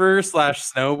 Surfer /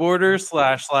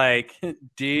 snowboarder / like,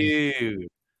 dude.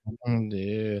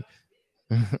 Dude.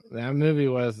 That movie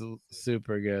was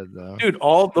super good though. Dude,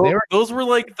 all those were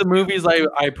like the movies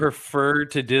I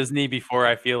preferred to Disney before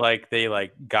I feel like they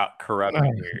like got corrupted.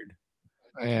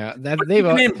 Yeah, they've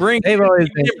always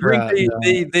been corrupt,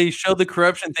 they show the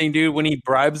corruption thing, dude. When he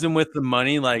bribes him with the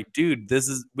money, like, dude, this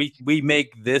is we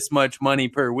make this much money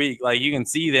per week. Like, you can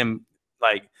see them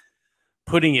like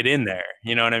putting it in there.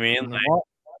 You know what I mean? Like,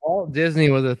 Walt Disney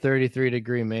was a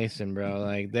 33-degree Mason, bro.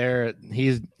 Like they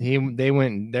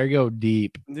go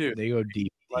deep, dude. They go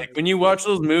deep. Like when you watch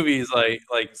those movies, like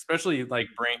especially like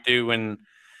Brink, dude, when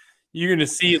you're gonna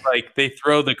see like they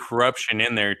throw the corruption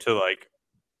in there to like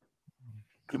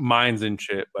minds and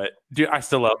shit. But dude, I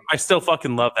still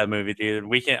fucking love that movie, dude.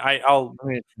 You can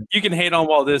hate on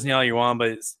Walt Disney all you want, but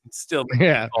it's still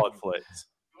solid flicks.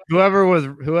 Whoever was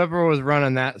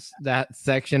running that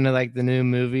section of like the new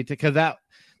movie, because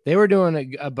they were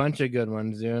doing a bunch of good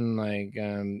ones, doing like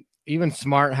even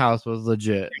Smart House was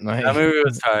legit. Like, that movie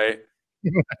was tight.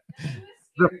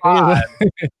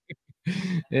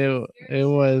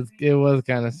 it was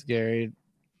kind of scary.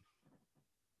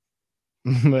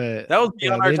 But that was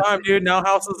beyond our time, dude. Now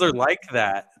houses are like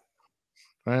that.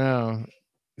 I know,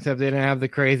 except they didn't have the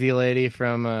crazy lady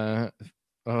from oh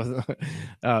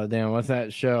damn, what's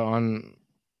that show on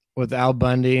with Al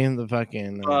Bundy? The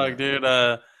fucking fuck, dude.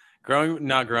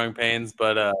 Not growing pains,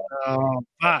 but oh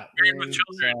fuck, Married with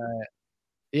Children.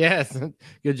 Yes,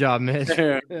 good job, Mitch.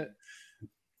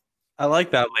 I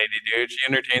like that lady, dude. She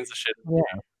entertains the shit.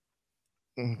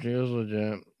 Yeah, she was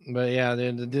legit. But yeah,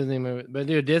 dude, the Disney movie. But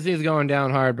dude, Disney's going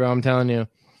down hard, bro. I'm telling you,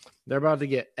 they're about to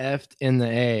get effed in the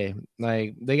A.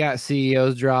 Like they got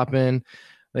CEOs dropping.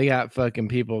 They got fucking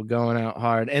people going out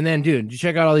hard. And then, dude, did you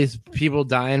check out all these people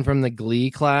dying from the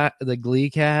Glee cast,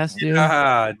 dude?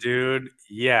 Yeah, dude.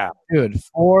 Yeah. Dude,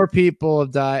 4 people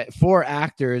have died, 4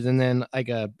 actors, and then like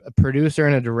a producer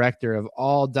and a director have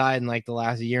all died in like the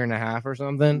last year and a half or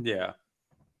something. Yeah.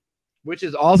 Which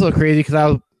is also crazy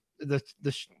because the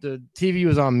TV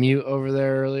was on mute over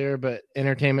there earlier, but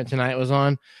Entertainment Tonight was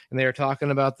on, and they were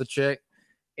talking about the chick,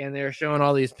 and they were showing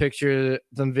all these pictures,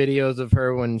 some videos of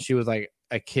her when she was like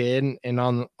a kid, and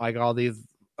on like all these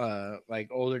like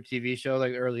older TV shows,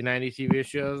 like early 90s TV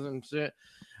shows and shit.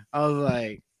 I was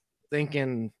like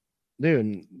thinking,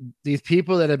 dude, these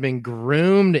people that have been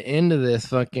groomed into this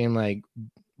fucking like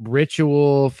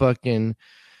ritual, fucking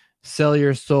sell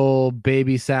your soul,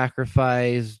 baby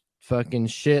sacrifice, fucking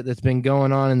shit that's been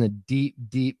going on in the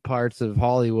deep parts of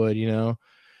Hollywood.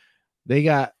 They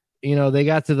got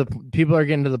to the people are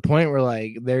getting to the point where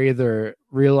like they're either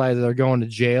realize they're going to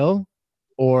jail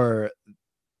or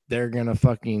they're gonna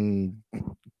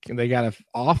they gotta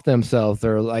off themselves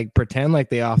or like pretend like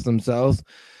they off themselves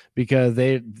because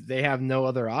they have no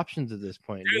other options at this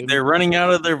point. Dude, they're running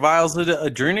out of their vials of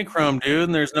adrenochrome, dude,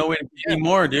 and there's no way to get any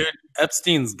more, dude.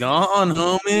 Epstein's gone,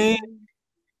 homie.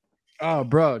 Oh,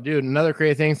 bro, dude, another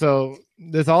crazy thing. So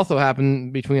this also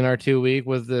happened between our 2 week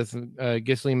was this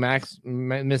Ghislaine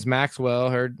Miss Maxwell,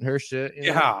 her shit.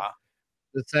 Yeah.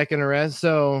 The second arrest.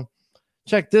 So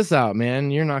check this out,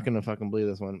 man. You're not gonna fucking believe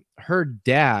this one. Her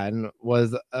dad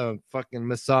was a fucking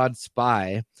Mossad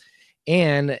spy,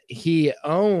 and he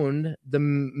owned the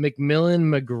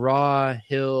Macmillan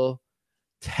McGraw-Hill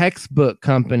textbook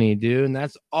company, dude. And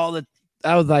that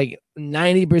was like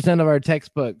 90% of our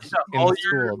textbooks all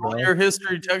your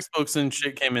history textbooks and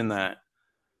shit came in that.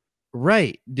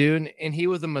 Right, dude. And he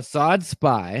was a Mossad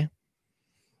spy.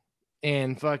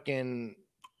 And fucking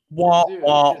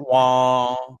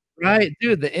wah. Right,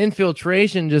 dude. The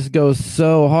infiltration just goes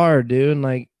so hard, dude. And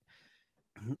like,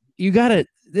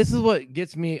 this is what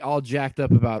gets me all jacked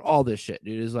up about all this shit,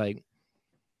 dude. Is like,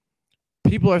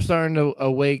 people are starting to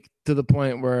awake to the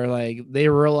point where like they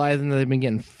realizing that they've been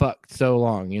getting fucked so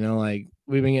long, like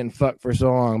we've been getting fucked for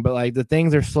so long, but like the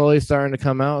things are slowly starting to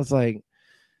come out. It's like,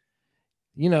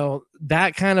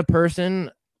 that kind of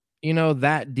person,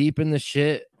 that deep in the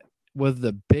shit was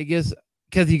the biggest,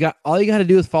 because all you got to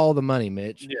do is follow the money,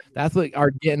 Mitch. Yeah. That's what are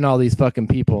getting all these fucking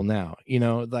people now,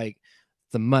 like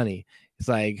the money. It's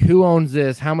like, who owns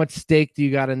this? How much stake do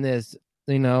you got in this?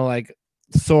 Like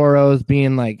Soros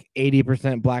being like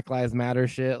 80% Black Lives Matter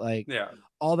shit, like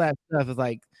all that stuff is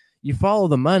like you follow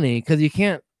the money because you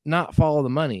can't not follow the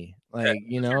money. Like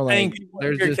like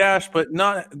there's your cash, but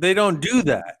they don't do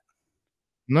that.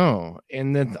 No,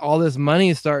 and then all this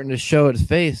money is starting to show its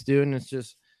face, dude, and it's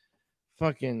just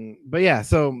fucking. But yeah,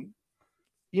 so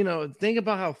think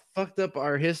about how fucked up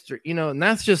our history, and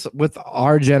that's just with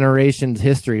our generation's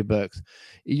history books.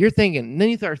 Then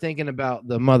you start thinking about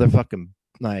the motherfucking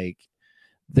like.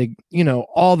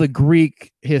 All the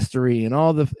Greek history and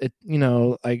all the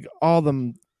like all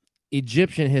the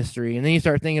Egyptian history, and then you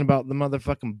start thinking about the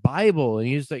motherfucking Bible, and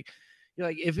you're like,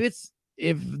 if this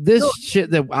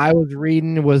shit that I was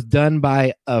reading was done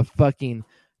by a fucking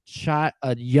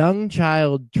a young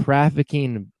child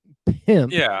trafficking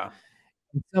pimp,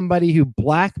 somebody who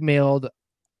blackmailed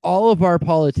all of our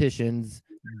politicians'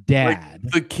 dad,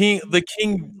 like the king,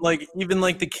 like even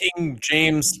like the King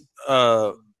James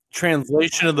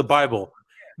translation of the Bible,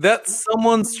 that's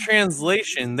someone's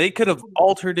translation. They could have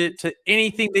altered it to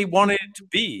anything they wanted it to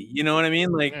be. You know what I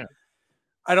mean? Like,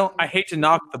 I hate to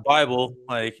knock the Bible.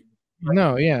 Like,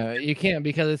 no, yeah, you can't,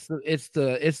 because it's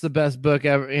the best book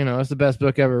ever. It's the best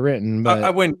book ever written. But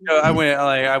I wouldn't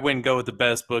go with the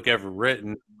best book ever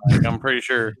written. Like, I'm pretty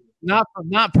sure. Not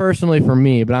personally for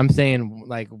me, but I'm saying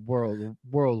like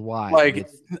worldwide. Like,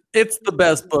 it's the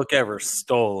best book ever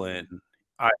stolen.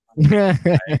 I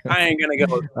ain't gonna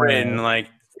go written. Like,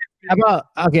 how about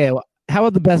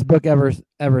the best book ever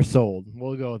sold?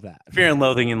 We'll go with that. Fear and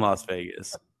Loathing in Las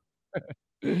Vegas.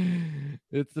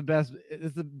 It's the best.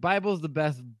 The Bible's the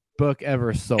best book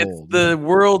ever sold. It's the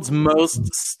world's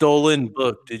most stolen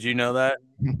book. Did you know that?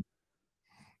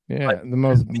 Yeah, like, the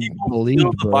most believed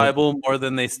steal the book. Bible more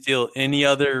than they steal any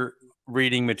other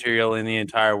reading material in the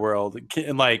entire world.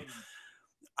 Like,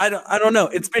 I don't know.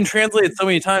 It's been translated so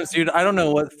many times, dude. I don't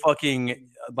know what fucking,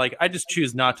 like, I just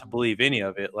choose not to believe any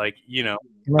of it. Like,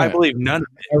 Right. I believe none of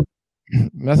it.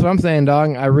 That's what I'm saying,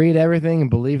 dog. I read everything and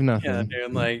believe nothing. Yeah,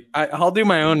 dude. Like, I'll do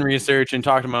my own research and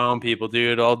talk to my own people,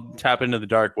 dude. I'll tap into the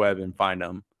dark web and find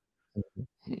them.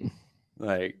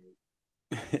 Like,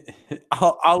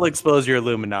 I'll expose your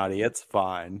Illuminati. It's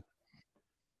fine.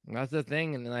 That's the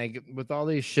thing. And like, with all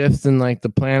these shifts in like the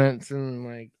planets and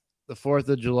like the 4th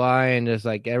of July and just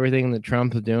like everything that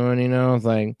Trump's doing, it's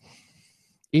like,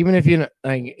 even if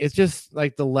like, it's just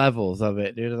like the levels of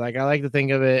it, dude. Like, I like to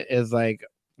think of it as like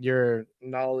your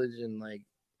knowledge and like,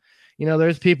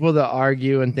 there's people that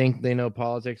argue and think they know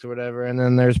politics or whatever, and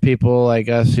then there's people like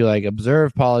us who like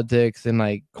observe politics and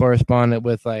like correspond it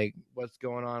with like what's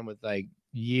going on with like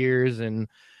years and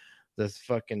this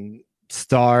fucking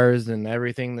stars and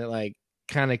everything that like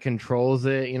kind of controls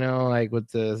it, like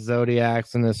with the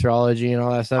zodiacs and astrology and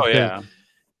all that stuff. Oh yeah,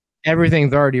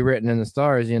 everything's already written in the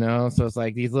stars, so it's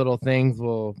like these little things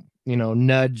will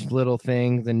nudge little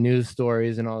things and news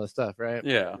stories and all this stuff, right?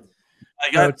 Yeah.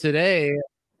 So today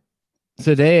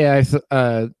I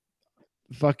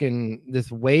fucking this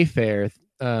Wayfair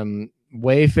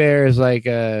Wayfair is like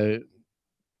a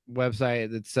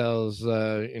website that sells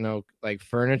like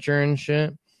furniture and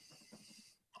shit,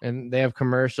 and they have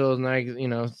commercials and like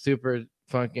super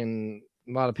fucking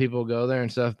a lot of people go there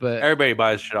and stuff, but Everybody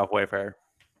buys shit off Wayfair.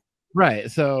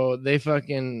 right, so they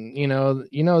fucking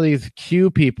these Q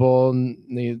people,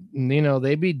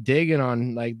 they be digging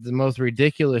on like the most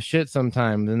ridiculous shit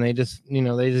sometimes, and they just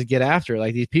get after it.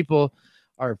 Like these people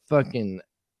are fucking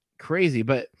crazy.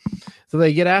 But so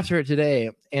they get after it today,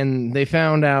 and they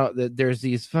found out that there's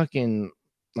these fucking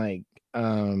like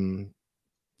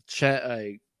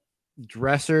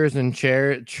dressers and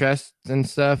chests and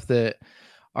stuff that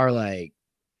are like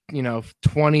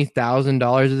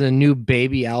 $20,000. Is a new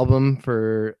Baby album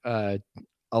for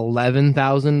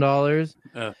 $11,000,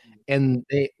 and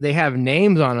they have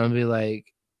names on them, be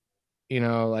like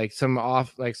like some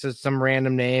off, like some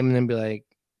random name, and then be like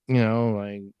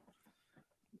like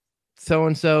so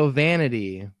and so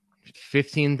vanity,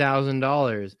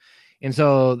 $15,000. And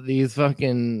so these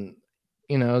fucking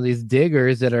these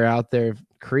diggers that are out there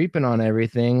creeping on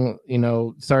everything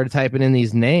started typing in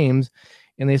these names,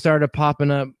 and they started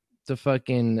popping up to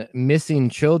fucking missing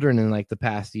children in like the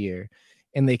past year,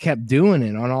 and they kept doing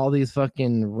it on all these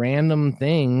fucking random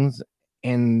things,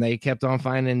 and they kept on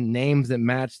finding names that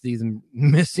matched these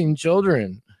missing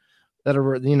children that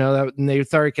are and they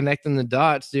started connecting the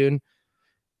dots, dude.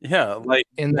 Yeah, like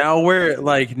now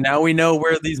we know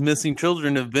where these missing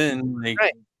children have been, like,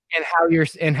 right. And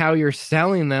how you're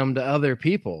selling them to other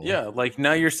people. Yeah, like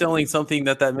now you're selling something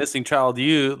that missing child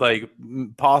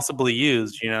possibly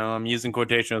used. I'm using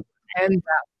quotation.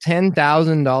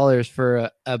 $10,000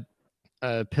 for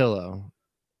a pillow.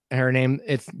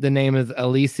 The name is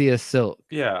Alicia Silk.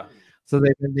 Yeah. So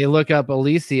they look up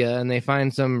Alicia, and they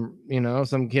find some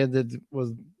kid that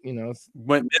was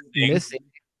went missing.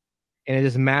 And it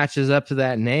just matches up to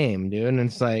that name, dude. And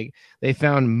it's like they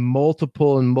found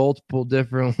multiple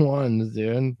different ones,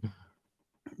 dude.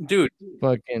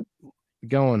 Fucking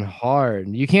going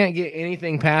hard. You can't get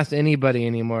anything past anybody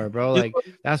anymore, bro. Like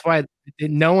that's why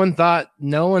no one thought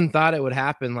it would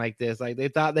happen like this. Like they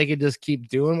thought they could just keep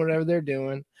doing whatever they're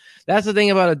doing. That's the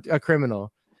thing about a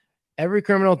criminal. Every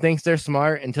criminal thinks they're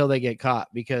smart until they get caught,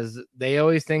 because they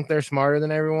always think they're smarter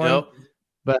than everyone. Yep.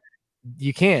 But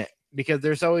you can't, because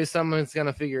there's always someone that's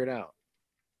gonna figure it out.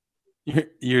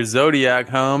 Your Zodiac,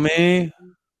 homie.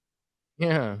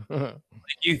 Yeah.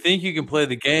 You think you can play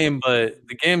the game, but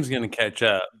the game's gonna catch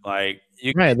up. Like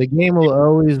the game will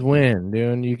always win,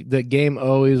 dude. The game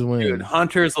always wins. Dude,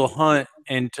 hunters will hunt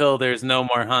until there's no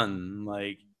more hunting.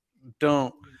 Like,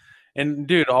 don't. And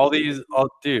dude,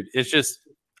 it's just,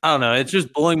 I don't know. It's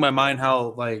just blowing my mind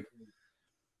how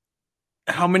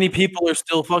many people are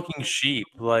still fucking sheep.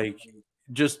 Like,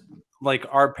 just like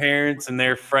our parents and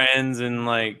their friends and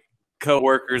like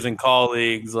coworkers and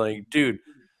colleagues. Like, dude,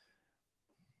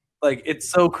 like it's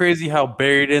so crazy how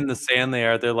buried in the sand they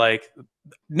are. They're like,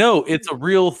 no, it's a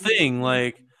real thing.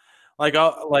 Like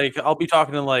I'll be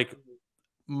talking to like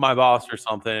my boss or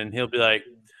something, and he'll be like,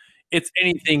 it's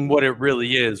anything what it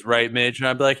really is, right, Mitch? And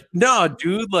I'd be like, no,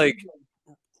 dude, like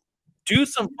do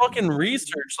some fucking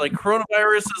research. Like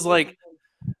coronavirus is like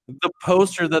the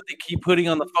poster that they keep putting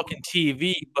on the fucking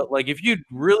TV, but like if you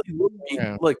really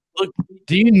look,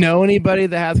 do you know anybody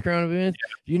that has coronavirus?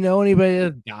 Do you know anybody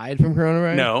that died from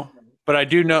coronavirus? No, but I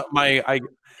do know I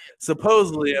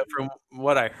supposedly, from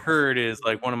what I heard, is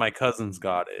like one of my cousins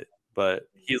got it, but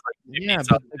he's like,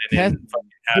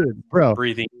 dude, bro,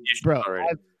 breathing issues already.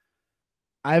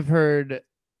 I've heard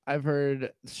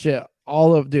shit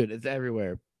all of, dude, it's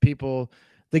everywhere. People,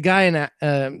 the guy in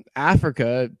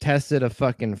Africa tested a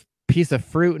fucking piece of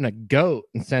fruit and a goat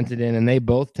and sent it in, and they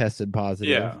both tested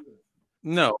positive. Yeah.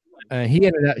 No. He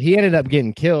ended up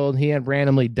getting killed. He had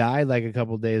randomly died like a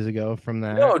couple days ago from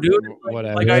that. No, dude.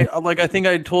 Whatever. I think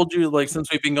I told you, like,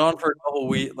 since we've been gone for a couple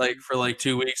weeks, like for like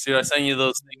 2 weeks, dude, I sent you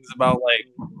those things about like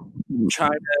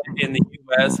China and the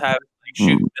US having like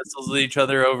shooting missiles at each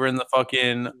other over in the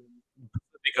fucking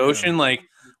Pacific Ocean. Like,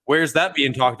 where's that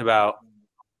being talked about?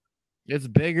 It's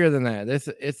bigger than that.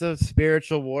 It's a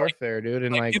spiritual warfare, dude.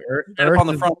 And like Earth on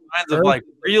the front lines of like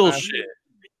real shit.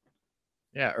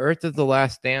 Yeah, Earth is the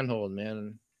last stand-hold,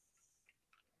 man.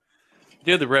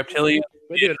 Dude, the reptilian.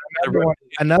 Dude,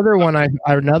 another one I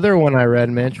read,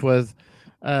 Mitch, was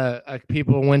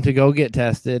people went to go get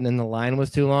tested, and the line was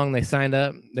too long. They signed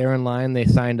up. They were in line. They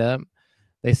signed up,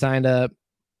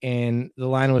 and the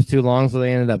line was too long, so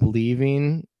they ended up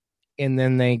leaving. And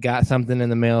then they got something in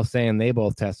the mail saying they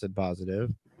both tested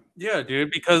positive. Yeah,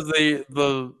 dude, because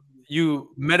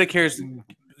Medicare's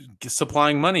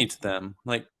supplying money to them,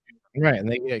 like. Right,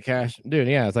 and they get cash, dude.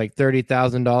 Yeah, it's like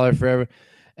 $30,000 for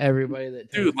everybody that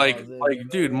Dude, tests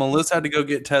positive. Melissa had to go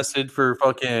get tested for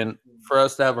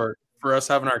us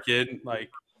having our kid, like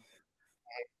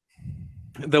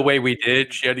the way we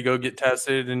did. She had to go get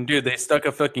tested, and dude, they stuck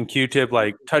a fucking Q-tip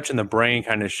like touching the brain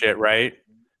kind of shit, right?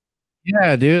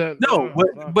 Yeah, dude. No,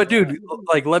 but dude,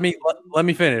 like let me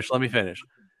finish.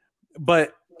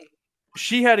 But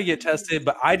she had to get tested,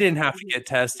 but I didn't have to get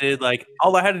tested. Like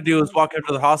all I had to do was walk up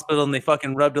to the hospital, and they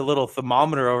fucking rubbed a little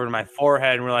thermometer over my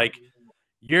forehead, and we're like,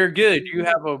 "You're good. You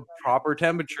have a proper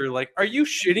temperature." Like, are you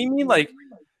shitting me? Like,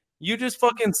 you just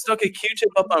fucking stuck a Q-tip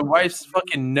up my wife's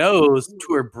fucking nose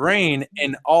to her brain,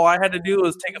 and all I had to do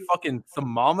was take a fucking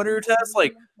thermometer test.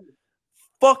 Like,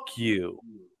 fuck you.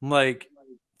 Like,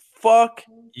 fuck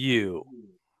you.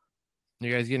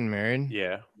 You guys getting married?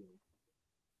 Yeah.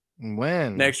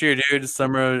 When? Next year, dude.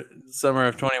 Summer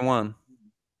of 21.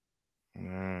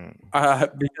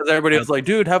 Because everybody was like,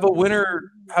 dude, have a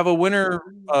winter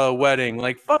wedding.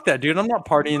 Like, fuck that, dude. I'm not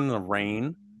partying in the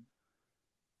rain.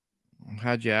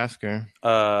 How'd you ask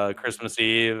her? Christmas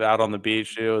Eve out on the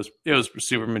beach. It was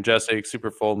super majestic, super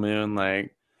full moon.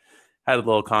 Like, had a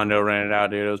little condo rented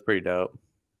out, dude. It was pretty dope.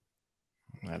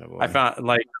 I found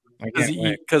like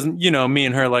because me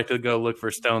and her like to go look for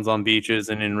stones on beaches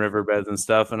and in riverbeds and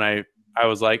stuff. And I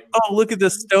was like, oh, look at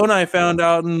this stone I found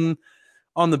out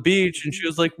on the beach. And she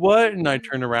was like, what? And I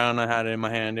turned around, and I had it in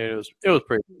my hand. Dude, it was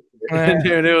pretty.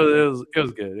 Dude, it was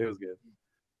good. It was good.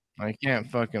 I can't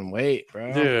fucking wait,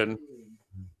 bro. Dude,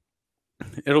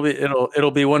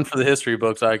 it'll be one for the history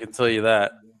books. I can tell you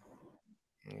that.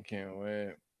 I can't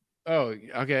wait. Oh,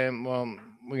 okay. Well,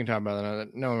 we can talk about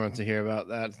that. No one wants to hear about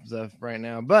that stuff right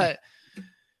now. But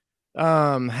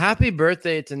happy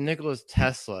birthday to Nikola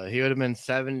Tesla. He would have been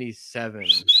 77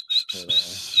 today.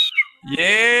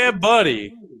 Yeah,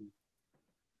 buddy.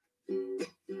 He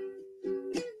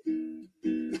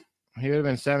would have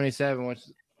been 77, which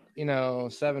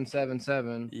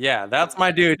 777. Yeah, that's my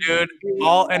dude.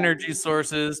 All energy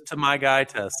sources to my guy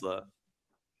Tesla.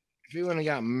 If he wouldn't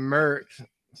have got murked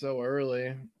so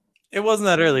early. It wasn't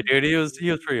that early, dude. He was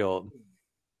pretty old.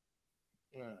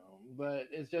 No, but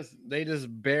it's just they just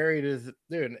buried his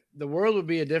dude. The world would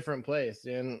be a different place,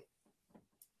 dude.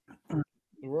 The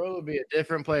world would be a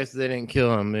different place if they didn't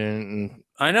kill him, man.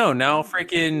 I know. Now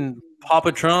freaking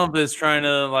Papa Trump is trying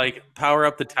to like power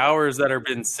up the towers that have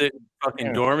been sitting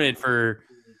fucking dormant for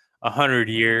 100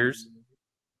 years.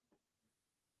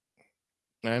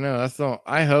 I know. That's all.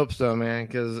 I hope so, man,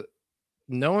 because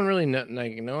no one really no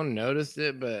one noticed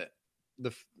it, but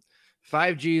the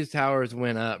 5G's towers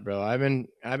went up, bro. I've been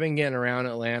getting around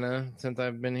Atlanta since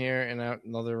I've been here and out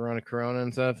another run of Corona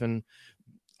and stuff, and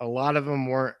a lot of them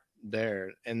weren't there,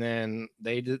 and then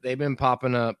they've been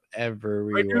popping up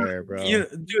everywhere, bro.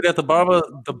 Dude, at the bottom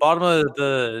of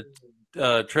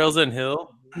the Trails End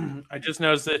Hill, I just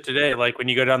noticed it today. Like when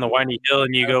you go down the windy hill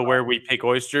and you go where we pick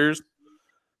oysters.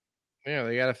 Yeah,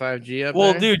 they got a 5G up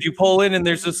well, there? Dude, you pull in and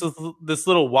there's this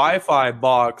little Wi-Fi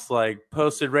box like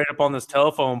posted right up on this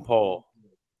telephone pole.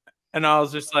 And I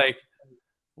was just like,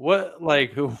 what?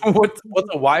 Like, what's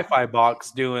a Wi-Fi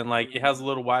box doing? Like, it has a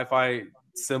little Wi-Fi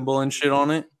symbol and shit on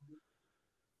it.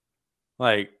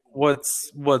 Like,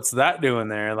 what's that doing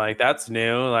there? Like, that's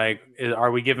new. Like, are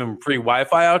we giving free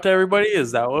Wi-Fi out to everybody?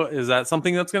 Is that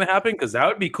something that's going to happen? Because that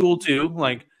would be cool too.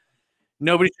 Like,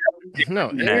 nobody.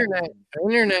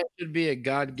 Internet should be a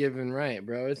God-given right,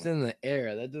 bro. It's in the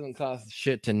air. That doesn't cost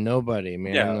shit to nobody,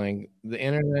 man. Yeah. Like the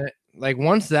internet, like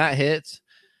once that hits,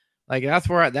 like that's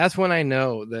when I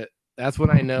know that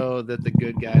the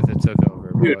good guys that took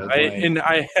over, bro. Dude,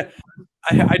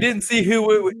 I didn't see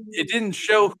who it didn't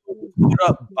show who put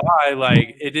up by.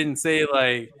 Like, it didn't say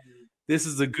like this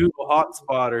is a Google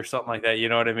hotspot or something like that. You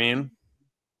know what I mean?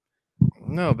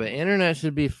 No, but internet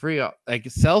should be free. Like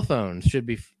cell phones should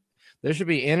be. There should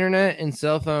be internet and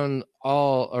cell phone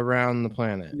all around the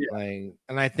planet. Yeah. Like,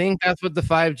 and I think that's what the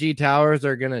 5G towers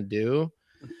are gonna do.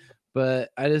 But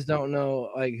I just don't know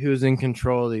like who's in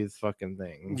control of these fucking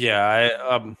things. Yeah,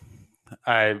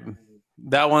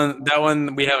 that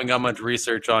one we haven't got much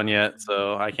research on yet,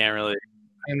 so I can't really.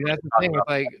 And that's the thing,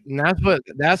 like, and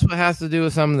that's what has to do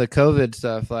with some of the COVID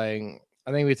stuff. Like,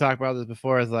 I think we talked about this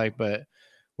before. Is like, but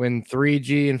when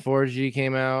 3G and 4G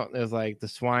came out, there's like the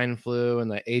swine flu and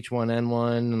the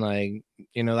H1N1, and like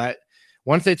that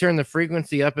once they turn the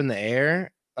frequency up in the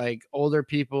air, like older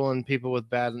people and people with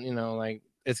bad, like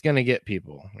it's gonna get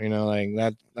people, like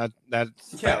that's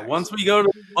yeah. Once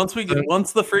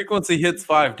the frequency hits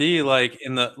 5D, like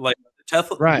in the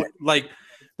Tesla, right? Like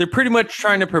they're pretty much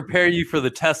trying to prepare you for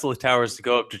the Tesla towers to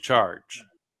go up to charge.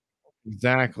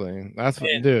 Exactly. That's what,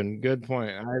 dude. Good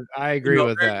point. I agree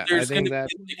with that. I think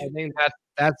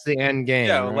that's the end game.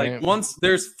 Yeah, right? like once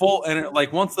there's full and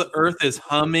like once the earth is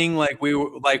humming,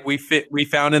 we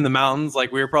found in the mountains,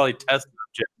 like we were probably testing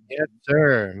shit. Yes,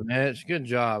 sir, Mitch. Good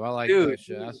job. I like Dude, that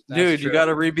shit. That's Dude, you true. got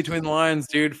to read between the lines,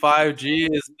 dude.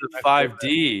 5G is the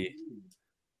 5D.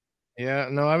 Yeah,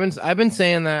 no, I've been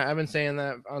saying that. I've been saying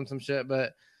that on some shit,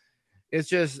 but it's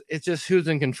just who's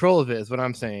in control of it is what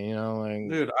I'm saying. You know, like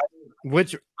Dude,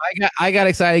 which I got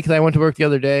excited because I went to work the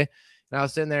other day and I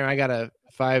was sitting there and I got a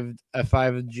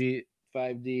 5D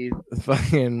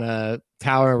fucking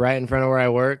tower right in front of where I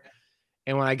work,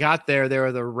 and when I got there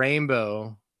was a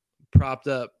rainbow propped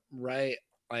up right,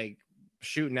 like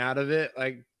shooting out of it,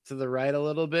 like to the right a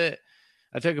little bit.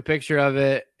 I took a picture of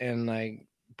it and like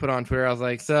put on Twitter. I was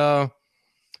like, so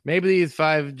maybe these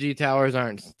 5G towers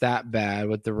aren't that bad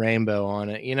with the rainbow on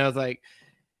it. You know, it's like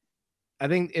I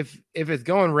think if it's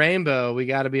going rainbow, we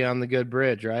got to be on the good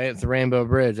bridge, right? It's the Rainbow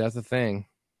Bridge. That's the thing.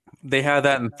 they had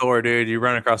that in Thor, dude. You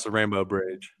run across the Rainbow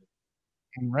Bridge.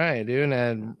 Right, dude.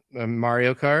 And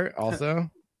Mario Kart also.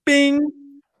 Bing.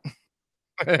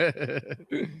 And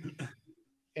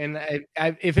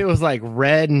if it was like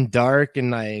red and dark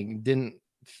and like didn't.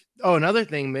 Oh, another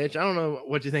thing, Mitch. I don't know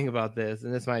what you think about this,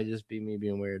 and this might just be me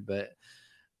being weird, but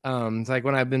it's like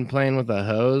when I've been playing with a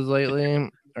hose lately,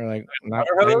 or like not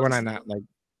like when I not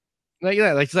like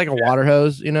yeah, like it's like a water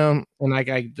hose, you know, and like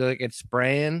it's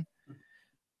spraying.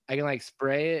 I can like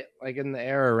spray it like in the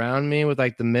air around me with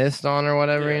like the mist on or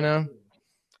whatever, you know.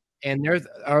 And there's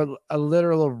a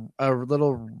little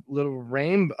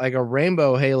rainbow, like a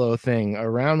rainbow halo thing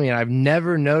around me, and I've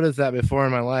never noticed that before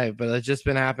in my life, but it's just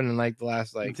been happening like the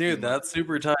last like. Dude, that's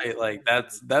super tight. Like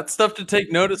that's stuff to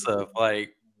take notice of.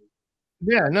 Like,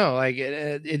 yeah, no, like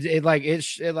it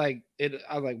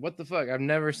I was like, what the fuck? I've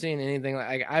never seen anything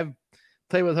like I've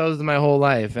played with hoses my whole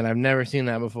life, and I've never seen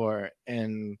that before.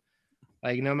 And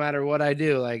like no matter what I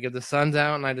do, like if the sun's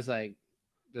out and I just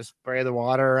spray the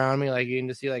water around me, like you can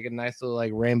just see like a nice little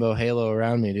like rainbow halo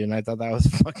around me, dude. And I thought that was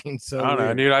fucking so I don't know,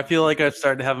 weird. dude. I feel like I've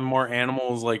started having more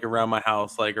animals like around my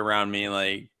house, like around me,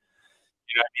 like you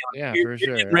know what I mean? Like, Yeah, for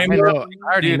sure. rainbow, I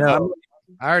already know.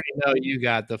 I already know you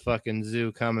got the fucking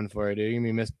zoo coming for you, dude. You're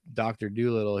gonna miss Dr.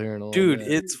 Doolittle here in a little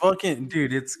bit. It's fucking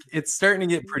dude, it's starting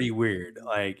to get pretty weird.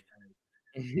 Like,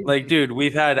 dude,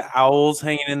 we've had owls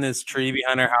hanging in this tree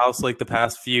behind our house like the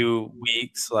past few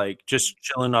weeks, like just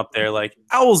chilling up there. Like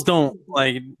owls don't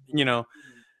like, you know,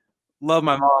 love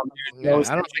my mom. Dude. Yeah,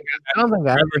 I don't think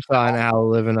I ever saw an owl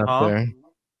living up there.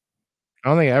 I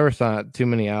don't think I ever saw too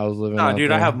many owls living. No, out dude,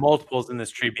 there. I have multiples in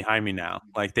this tree behind me now.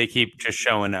 Like they keep just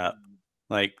showing up,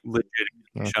 like legit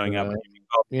showing up.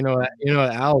 You know what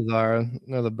owls are?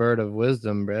 They're the bird of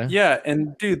wisdom, bro. Yeah,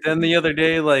 and dude, then the other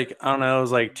day, like I don't know, it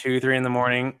was like 2-3 in the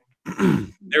morning.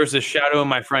 There was a shadow in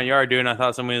my front yard, dude, and I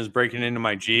thought somebody was breaking into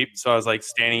my Jeep. So I was like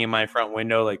standing in my front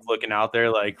window, like looking out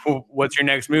there, like, what's your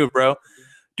next move, bro?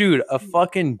 Dude, a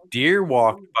fucking deer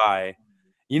walked by.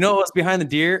 You know what was behind the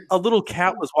deer? A little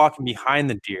cat was walking behind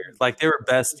the deer, like they were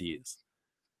besties.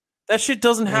 That shit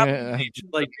doesn't happen. Yeah.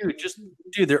 Like,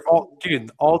 dude,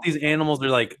 all these animals are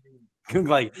like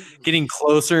getting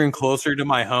closer and closer to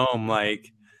my home.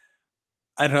 Like,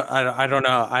 I don't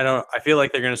know. I feel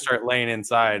like they're gonna start laying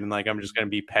inside, and like I'm just gonna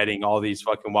be petting all these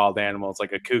fucking wild animals.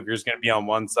 Like a cougar's gonna be on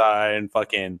one side and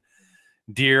fucking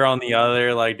deer on the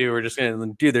other. Like, they're just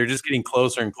getting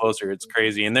closer and closer. It's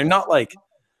crazy, and they're not like,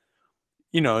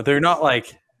 they're not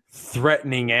like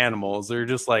threatening animals. They're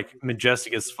just like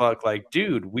majestic as fuck. Like,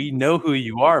 dude, we know who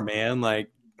you are, man. Like,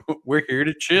 we're here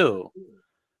to chill.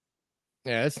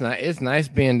 Yeah, it's nice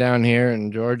being down here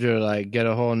in Georgia. Like, get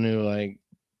a whole new like.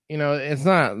 It's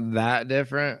not that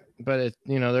different, but it's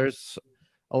there's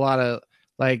a lot of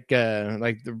like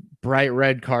the bright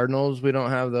red cardinals. We don't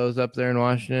have those up there in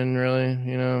Washington, really.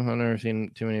 I've never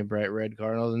seen too many bright red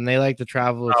cardinals, and they like to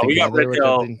travel together.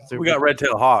 We got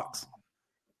red-tailed hawks.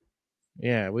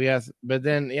 Yeah, but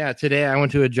then today I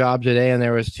went to a job today, and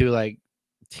there was two like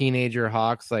teenager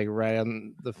hawks like right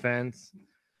on the fence.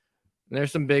 And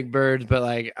there's some big birds, but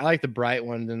like I like the bright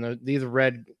ones, and these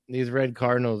red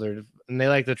cardinals are. And they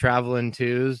like to travel in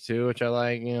twos too, which I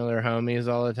like. They're homies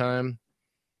all the time.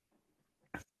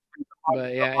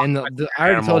 But yeah, and I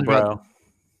already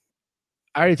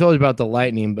told you about the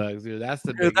lightning bugs, dude. That's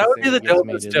the dude. That would be the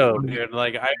dopest dope, dude.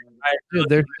 Like dude,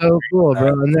 they're so cool,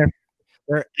 bro. And they're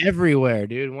everywhere,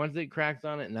 dude. Once it cracks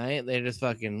on at night, they just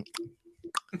fucking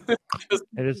they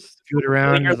just scoot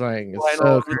around. It's like it's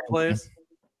so cool. Place.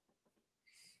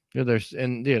 Dude,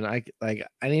 I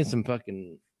need some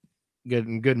fucking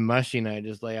good mushy night.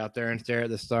 Just lay out there and stare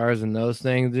at the stars and those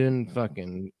things, dude. And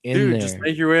fucking dude, just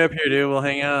make your way up here, dude. We'll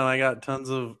hang out. I got tons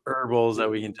of herbals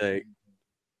that we can take.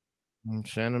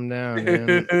 Shut them down,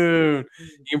 man. Dude,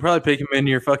 you can probably pick him into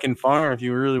your fucking farm if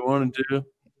you really wanted to.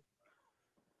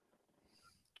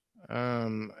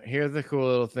 Here's a cool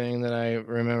little thing that I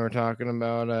remember talking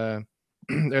about.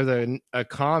 There's a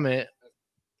comet.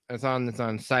 It's on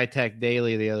SciTech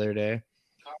Daily the other day.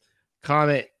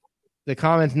 The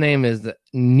comet's name is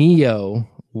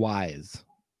Neowise.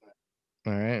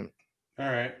 All right.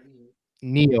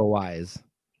 Neowise.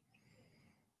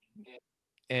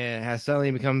 And it has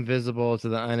suddenly become visible to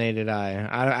the unaided eye.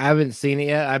 I haven't seen it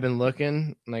yet. I've been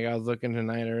looking. Like I was looking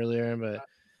tonight earlier, but I'm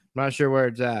not sure where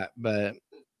it's at. But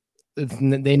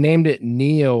they named it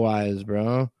Neowise,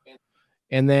 bro.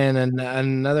 And then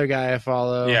another guy I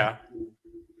follow,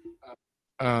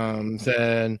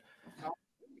 said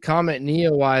Comet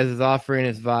Neowise is offering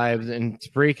its vibes and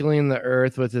sprinkling the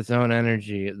Earth with its own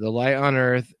energy. The light on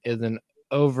Earth is in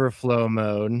overflow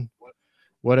mode.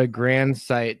 What a grand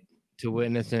sight to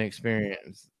witness and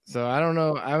experience. So I don't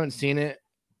know. I haven't seen it,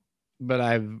 but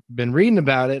I've been reading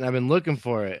about it and I've been looking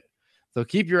for it. So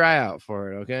keep your eye out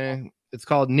for it, okay? It's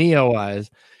called Neowise.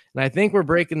 And I think we're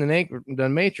breaking the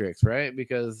matrix, right?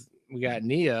 Because we got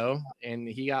Neo and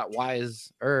he got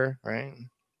wiser, right?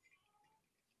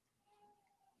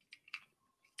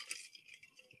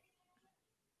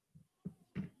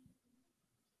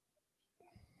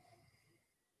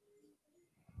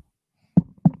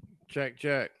 Check.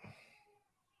 Check.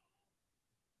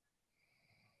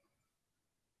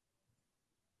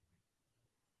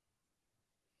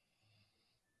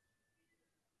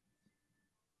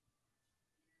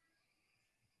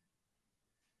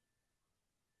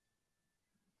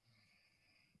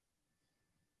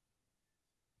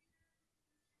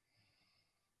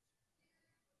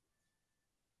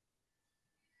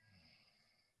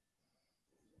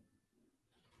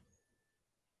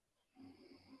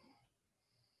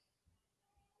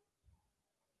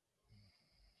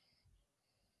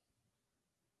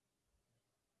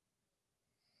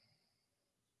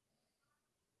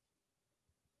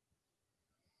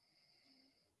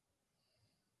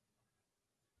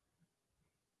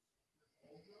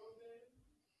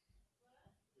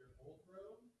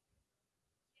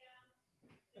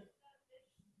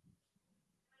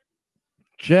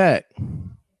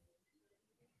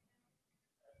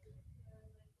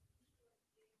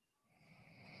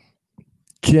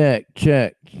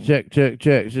 Check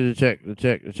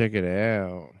it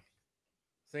out.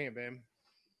 Sing it, babe.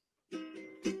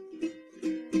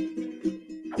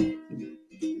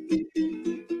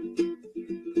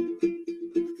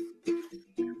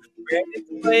 Brandon's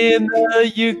playing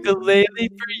the ukulele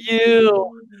for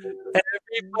you.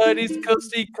 Everybody's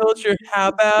coasty culture. How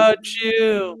about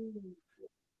you?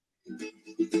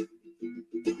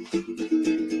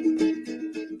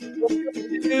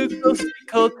 Coasty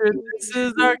culture. This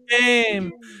is our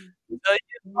game. Tell you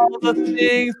all the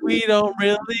things we don't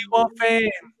really want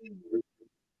fame.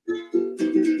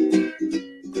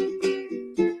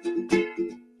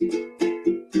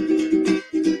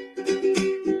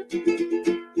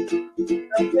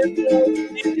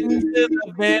 Into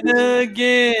the van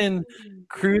again,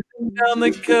 cruising down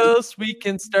the coast, we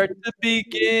can start to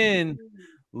begin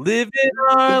living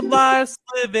our lives,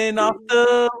 living off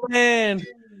the land.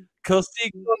 Coasty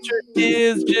culture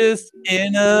is just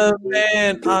in a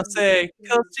van. I say,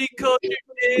 coasty culture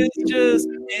is just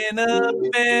in a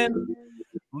van.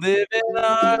 Living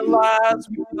our lives,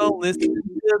 we don't listen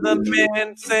to the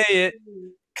man. Say it,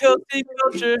 coasty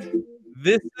culture,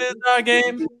 this is our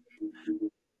game.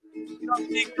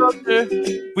 Coasty culture,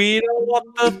 we don't want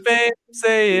the fame.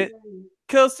 Say it,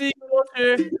 coasty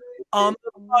culture on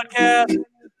the podcast.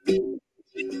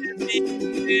 Coasty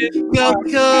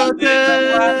culture,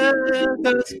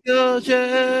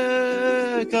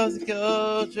 coasty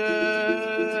culture,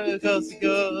 coasty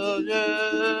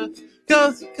culture,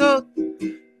 coasty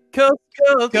culture,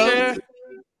 Coasty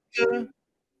culture.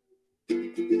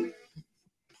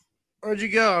 Where'd you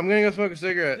go? I'm gonna go smoke a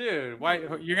cigarette. Dude, why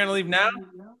you're gonna leave now?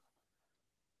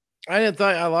 I didn't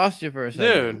thought I lost you for a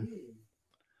second. Dude.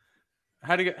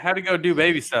 How to go do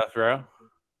baby stuff, bro?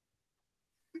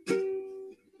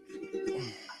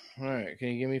 All right, can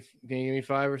you give me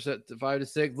 5 to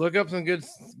 6? Look up some good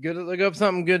look up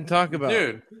something good to talk about.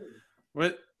 Dude,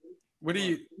 what are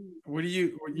you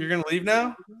you're gonna leave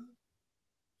now?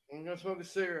 I'm gonna smoke a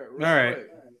cigarette. All right. Quick.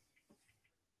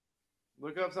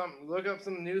 Look up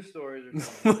some news stories or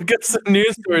something. Look up some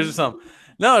news stories or something.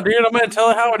 No, dude, I'm gonna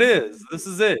tell it how it is. This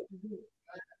is it.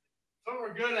 What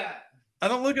we're good at. I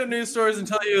don't look up news stories and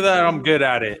tell you that I'm good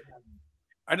at it.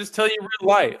 I just tell you real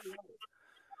life.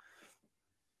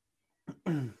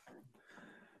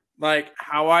 Like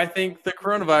how I think the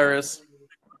coronavirus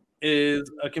is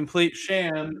a complete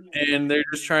sham, and they're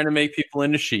just trying to make people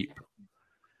into sheep.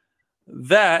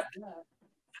 That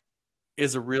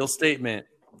is a real statement.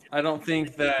 I don't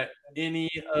think that any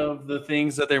of the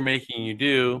things that they're making you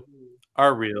do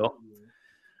are real.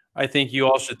 I think you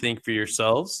all should think for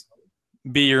yourselves.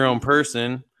 Be your own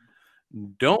person.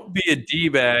 Don't be a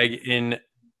D-bag and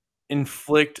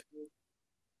inflict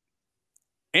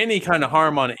any kind of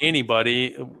harm on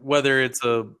anybody, whether it's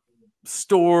a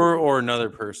store or another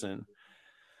person.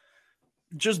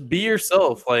 Just be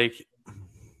yourself. Like,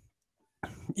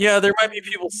 yeah, there might be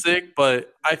people sick,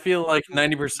 but I feel like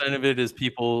 90% of it is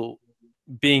people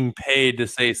being paid to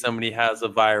say somebody has a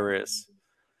virus.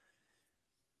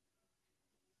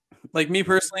 Like me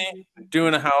personally,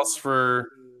 doing a house for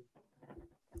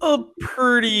a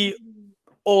pretty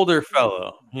older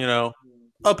fellow, you know,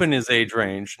 up in his age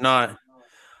range, not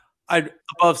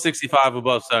above 65,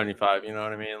 above 75, you know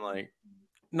what I mean? Like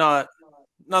not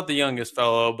the youngest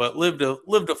fellow, but lived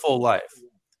a full life.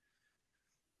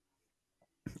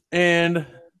 And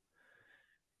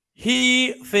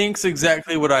he thinks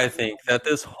exactly what I think, that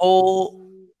this whole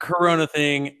corona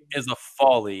thing is a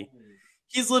folly.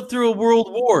 He's lived through a world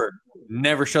war,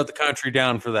 never shut the country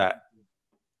down for that.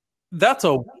 That's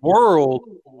a world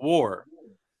war.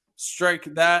 Strike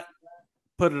that,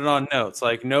 put it on notes.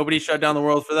 Like, nobody shut down the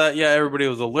world for that. Yeah, everybody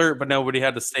was alert, but nobody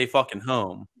had to stay fucking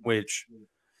home, which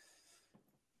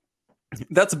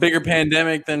that's a bigger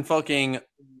pandemic than fucking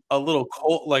a little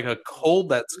cold, like a cold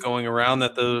that's going around,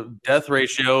 that the death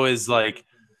ratio is like,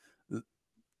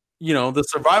 you know, the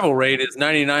survival rate is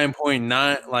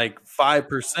 99.9, like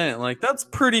 5%. Like, that's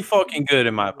pretty fucking good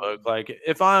in my book. Like,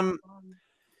 if I'm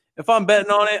betting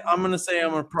on it, I'm gonna say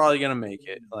I'm probably gonna make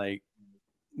it. Like,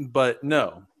 but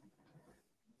no.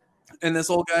 And this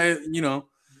old guy, you know,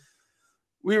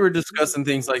 we were discussing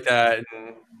things like that,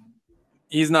 and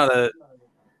he's not a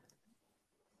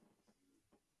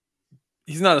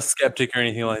skeptic or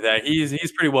anything like that.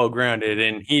 He's pretty well grounded,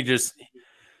 and he just,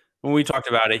 when we talked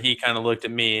about it, he kind of looked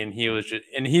at me, and he was just,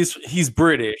 and he's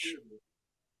British,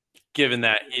 given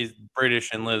that he's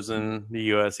British and lives in the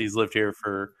U.S. He's lived here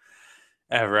for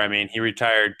ever. I mean, he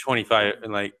retired 25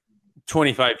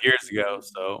 years ago,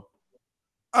 so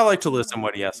I like to listen to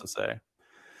what he has to say.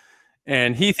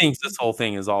 And he thinks this whole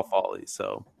thing is all folly.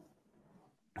 So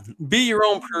be your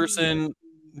own person.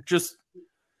 Just,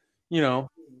 you know,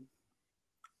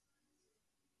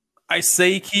 I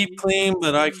say keep clean,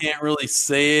 but I can't really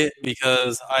say it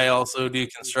because I also do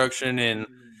construction, and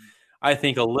I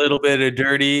think a little bit of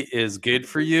dirty is good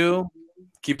for you.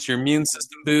 Keeps your immune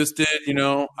system boosted. You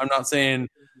know, I'm not saying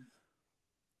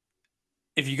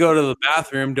if you go to the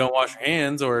bathroom, don't wash your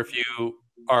hands, or if you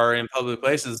are in public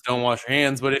places, don't wash your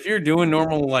hands. But if you're doing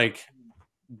normal, like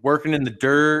working in the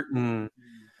dirt and,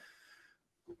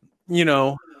 you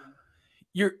know,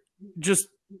 you're just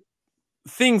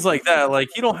things like that,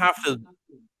 like you don't have to,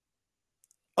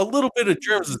 a little bit of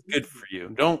germs is good for you.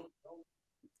 Don't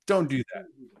do that.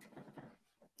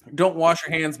 Don't wash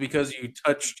your hands because you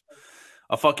touched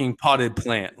a fucking potted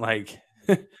plant. Like,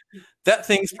 that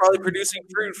thing's probably producing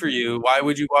fruit for you. Why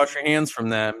would you wash your hands from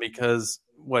that? Because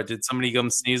what, did somebody come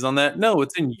sneeze on that? No,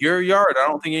 it's in your yard. I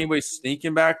don't think anybody's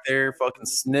sneaking back there, fucking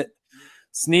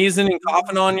sneezing and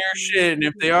coughing on your shit. And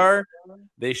if they are,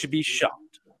 they should be shot.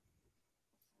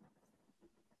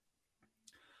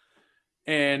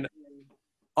 And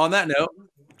on that note,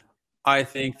 I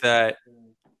think that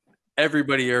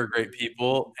everybody are great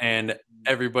people and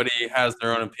everybody has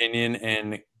their own opinion,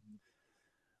 and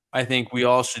I think we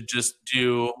all should just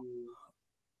do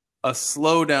a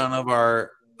slowdown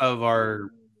of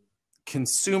our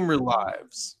consumer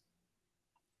lives.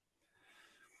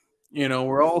 You know,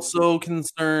 we're all so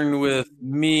concerned with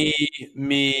me,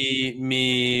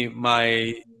 my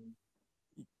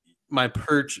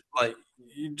perch, like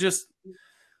just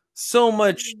so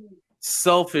much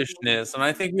selfishness. And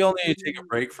I think we all need to take a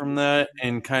break from that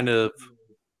and kind of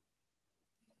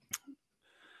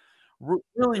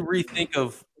really rethink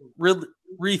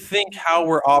how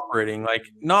we're operating. Like,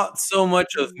 not so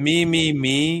much of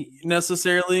me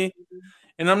necessarily.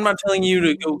 And I'm not telling you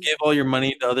to go give all your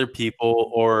money to other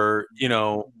people, or, you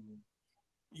know,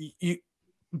 you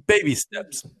baby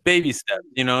steps,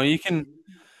 you know, you can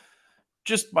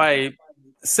just by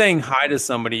saying hi to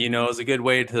somebody, you know, is a good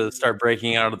way to start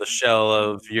breaking out of the shell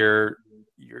of your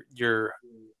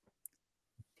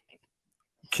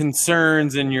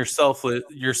concerns and your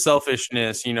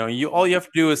selfishness. You know, all you have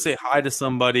to do is say hi to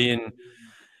somebody and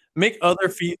make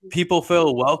other people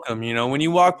feel welcome. You know, when you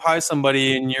walk by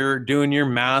somebody and you're doing your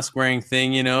mask wearing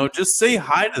thing, you know, just say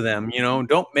hi to them. You know,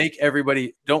 don't make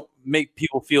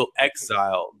people feel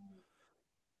exiled.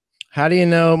 How do you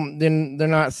know then they're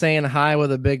not saying hi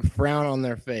with a big frown on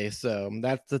their face? So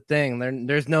that's the thing.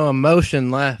 There's no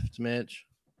emotion left, Mitch.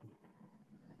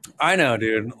 I know,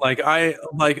 dude.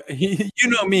 You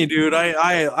know me, dude.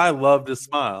 I love to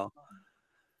smile.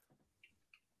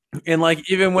 And like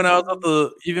even when I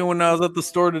was at the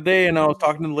store today and I was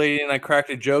talking to the lady and I cracked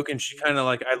a joke and she kind of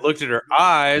like I looked at her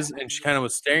eyes and she kind of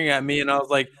was staring at me and I was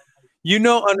like, you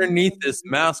know, underneath this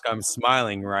mask I'm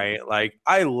smiling, right? Like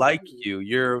I like you.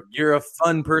 You're a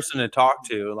fun person to talk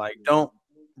to. Like don't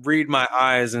read my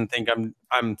eyes and think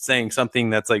I'm saying something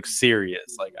that's like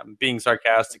serious. Like I'm being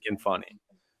sarcastic and funny.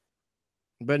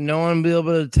 But no one will be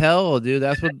able to tell, dude.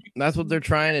 That's what they're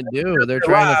trying to do. They're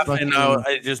trying to fucking. And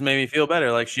it just made me feel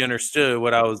better. Like she understood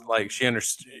what I was like. She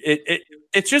understood it.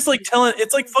 It's just like telling.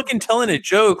 It's like fucking telling a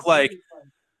joke. Like,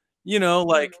 you know,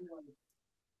 like,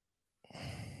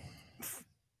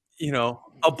 you know,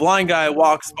 a blind guy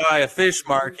walks by a fish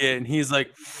market and he's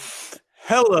like,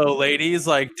 "Hello, ladies."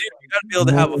 Like, dude, you gotta be able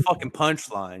to have a fucking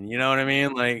punchline. You know what I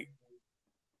mean? Like.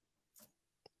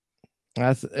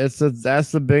 That's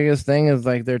the biggest thing is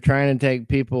like they're trying to take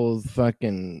people's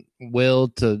fucking will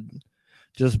to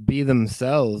just be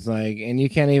themselves, like, and you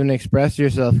can't even express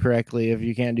yourself correctly if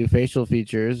you can't do facial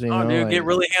features. You know, dude, like, get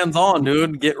really hands on,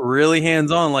 dude. Get really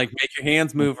hands on. Like, make your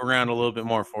hands move around a little bit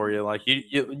more for you. Like,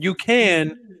 you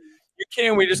can.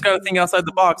 We just got to think outside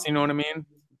the box. You know what I mean?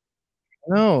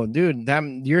 No, dude, that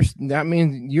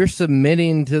means you're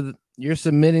submitting to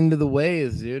the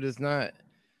ways, dude. It's not.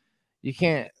 You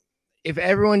can't. If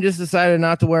everyone just decided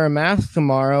not to wear a mask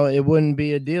tomorrow, it wouldn't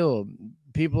be a deal.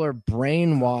 People are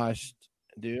brainwashed,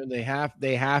 dude. They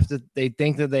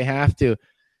think that they have to.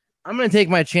 I'm going to take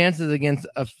my chances against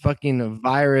a fucking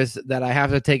virus that I have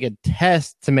to take a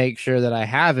test to make sure that I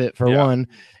have it for one,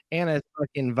 and a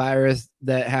fucking virus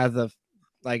that has a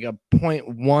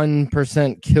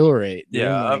 0.1% kill rate. Dude.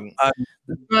 Yeah,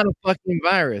 it's not a fucking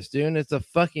virus, dude. It's a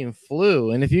fucking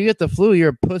flu. And if you get the flu, you're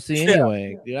a pussy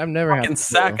anyway. Dude, I've never had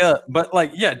sack up. But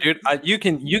like, yeah, dude, you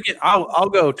can. I'll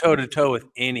go toe to toe with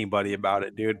anybody about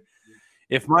it, dude.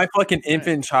 If my fucking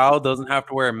infant child doesn't have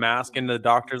to wear a mask in the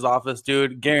doctor's office,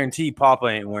 dude, guarantee Papa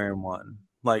ain't wearing one.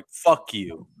 Like, fuck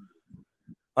you.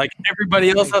 Like everybody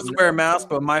else has to wear a mask,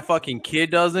 but my fucking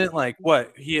kid doesn't. Like,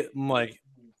 what? His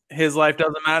life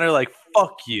doesn't matter. Like,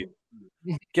 fuck you.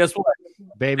 Guess what,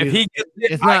 baby? If he gets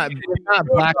it, it's not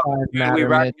Black Lives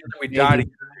Matter. We die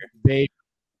together. Baby.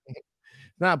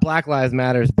 It's not Black Lives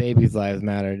Matter. It's babies' lives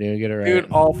matter, dude. Get it right. Dude,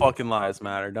 all fucking lives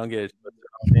matter. Don't get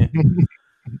it.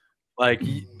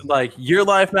 Like your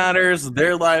life matters,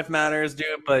 their life matters,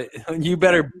 dude. But you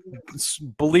better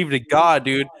believe to God,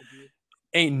 dude.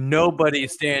 Ain't nobody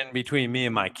standing between me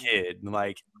and my kid.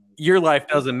 Like your life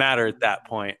doesn't matter at that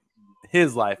point.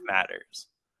 His life matters.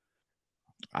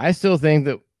 I still think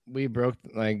that we broke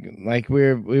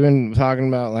we've been talking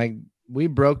about, like, we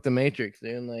broke the matrix,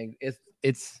 dude. Like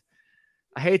it's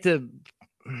I hate to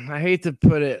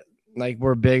put it like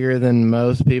we're bigger than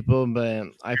most people, but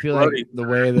I feel like the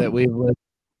way that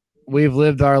we've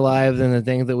lived our lives and the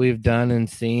things that we've done and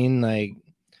seen, like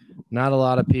not a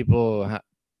lot of people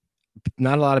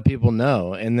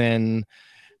know. And then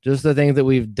just the things that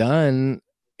we've done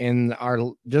in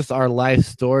our life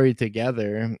story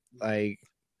together, like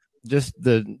just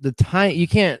the time, you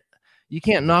can't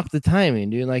knock the timing,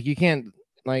 dude. Like you can't,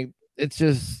 like, it's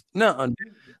just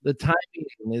the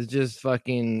timing is just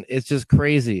fucking, it's just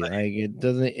crazy. Like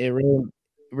it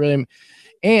really.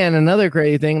 And another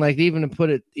crazy thing, like even to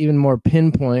put it even more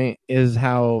pinpoint, is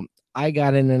how I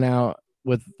got in and out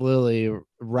with Lily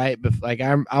right before. Like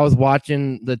I was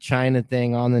watching the China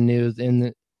thing on the news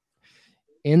in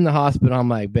the hospital. I'm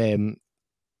like, babe,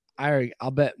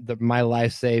 I'll bet my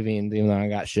life saving, even though I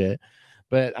got shit,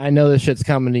 but I know this shit's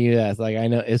coming to you. That's like, I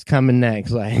know it's coming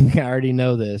next. Like I already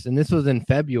know this. And this was in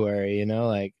February, you know,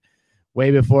 like way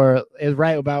before, it was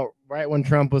right when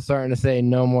Trump was starting to say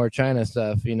no more China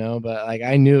stuff, you know, but like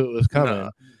I knew it was coming.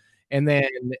 No. And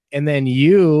then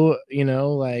you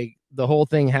know, like the whole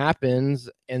thing happens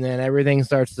and then everything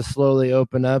starts to slowly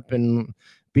open up and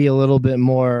be a little bit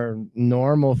more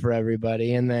normal for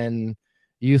everybody. And then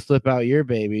you slip out your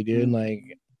baby, dude.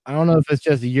 Like, I don't know if it's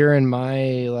just you're in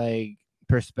my like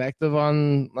perspective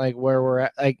on like where we're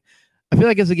at. Like, I feel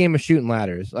like it's a game of shooting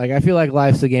ladders. Like, I feel like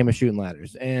life's a game of shooting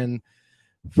ladders. And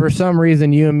for some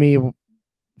reason, you and me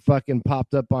fucking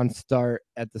popped up on start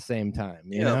at the same time.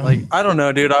 You know? Like, I don't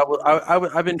know, dude.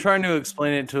 I've been trying to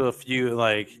explain it to a few,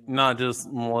 like, not just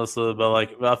Melissa, but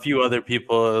like a few other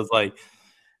people. It was like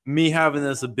me having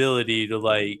this ability to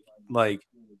like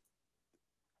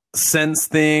sense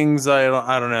things. I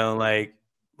don't know, like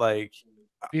before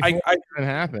it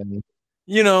happened.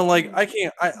 you know, like I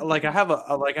can't, I have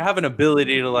I have an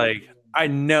ability to like, I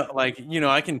know, like, you know,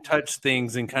 I can touch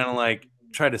things and kind of like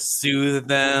try to soothe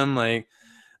them. Like,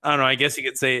 I don't know, I guess you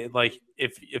could say like,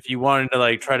 if you wanted to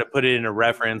like try to put it in a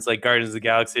reference, like Guardians of the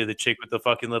Galaxy, the chick with the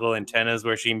fucking little antennas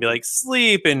where she can be like,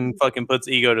 sleep, and fucking puts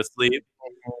Ego to sleep.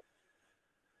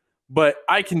 But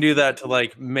I can do that to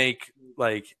like make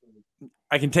like,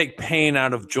 I can take pain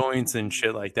out of joints and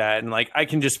shit like that. And like, I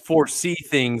can just foresee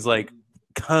things like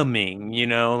coming, you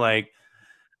know, like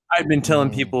I've been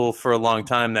telling people for a long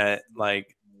time that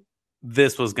like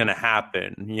this was going to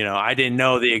happen. You know, I didn't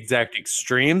know the exact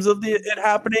extremes of it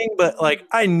happening, but like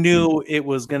I knew it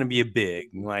was going to be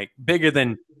like bigger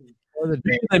than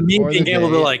me being able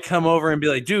to like come over and be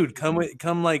like, dude,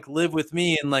 come like live with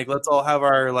me and like let's all have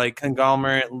our like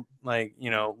conglomerate like, you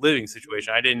know, living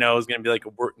situation. I didn't know it was going to be like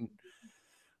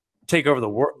take over the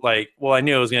world. Like, well, I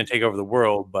knew it was going to take over the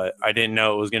world, but I didn't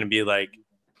know it was going to be like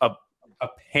a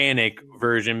panic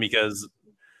version because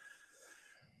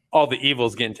all the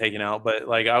evil's getting taken out. But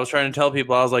like, I was trying to tell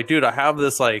people, I was like, dude, I have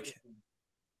this like,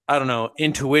 I don't know,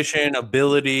 intuition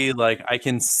ability. Like I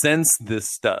can sense this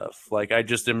stuff. Like I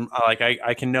just am like,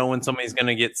 I can know when somebody's going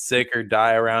to get sick or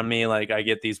die around me. Like I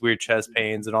get these weird chest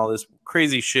pains and all this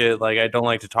crazy shit. Like I don't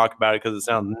like to talk about it because it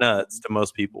sounds nuts to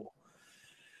most people.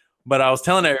 But I was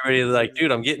telling everybody like,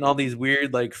 dude, I'm getting all these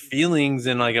weird like feelings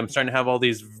and like I'm starting to have all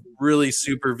these really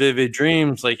super vivid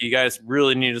dreams. Like you guys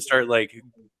really need to start like,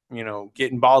 you know,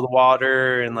 getting bottled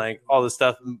water and like all this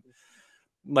stuff.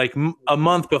 Like a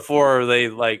month before they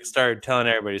like started telling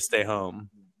everybody to stay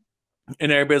home,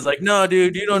 and everybody's like, "No,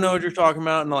 dude, you don't know what you're talking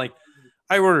about." And like,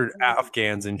 I ordered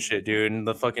Afghans and shit, dude, and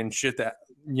the fucking shit that,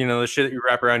 you know, the shit that you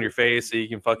wrap around your face so you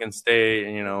can fucking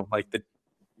stay, you know, like the,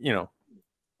 you know,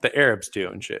 the Arabs do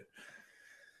and shit.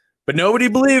 But nobody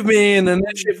believed me, and then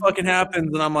that shit fucking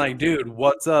happens, and I'm like, dude,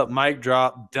 what's up? Mic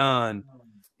drop, done.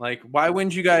 Like, why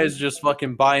wouldn't you guys just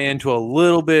fucking buy into a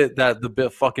little bit that the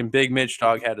fucking Big Mitch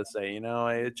dog had to say? You know,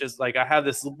 it's just like I have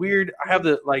this weird, I have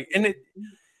the like, and it,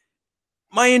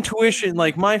 my intuition,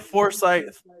 like my foresight,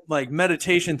 like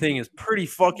meditation thing is pretty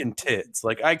fucking tits.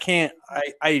 Like I can't,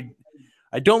 I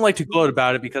don't like to gloat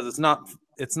about it because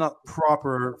it's not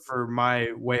proper for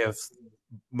my way of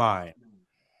mind.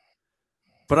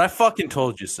 But I fucking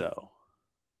told you so.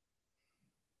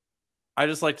 I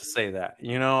just like to say that,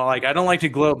 you know, like I don't like to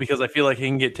gloat because I feel like it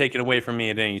can get taken away from me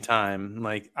at any time.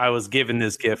 Like I was given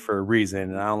this gift for a reason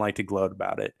and I don't like to gloat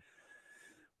about it.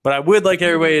 But I would like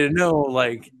everybody to know,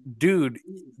 like, dude,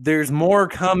 there's more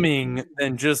coming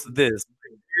than just this.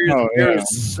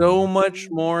 There's so much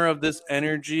more of this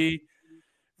energy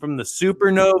from the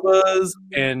supernovas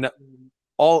and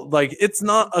all. Like, it's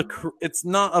not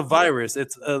a virus.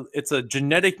 It's a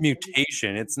genetic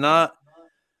mutation. It's not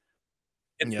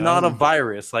a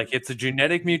virus. Like it's a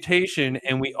genetic mutation,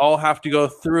 and we all have to go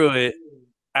through it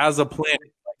as a planet.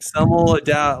 Like some will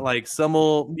adapt, like some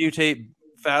will mutate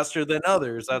faster than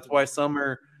others. That's why some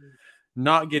are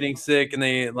not getting sick, and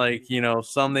they like, you know,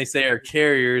 some they say are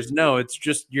carriers. No, it's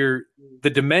just the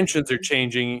dimensions are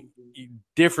changing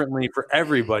differently for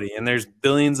everybody, and there's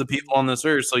billions of people on this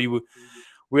earth. So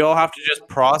we all have to just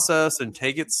process and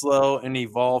take it slow and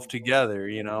evolve together.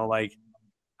 You know, like.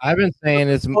 I've been saying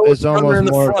it's almost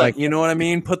more front, like, you know what I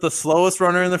mean? Put the slowest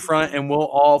runner in the front, and we'll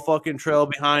all fucking trail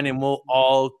behind, and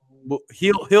they'll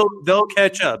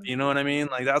catch up. You know what I mean?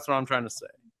 Like that's what I'm trying to say.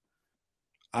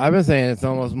 I've been saying it's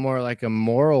almost more like a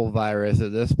moral virus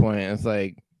at this point. It's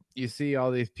like you see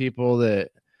all these people that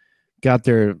got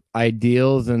their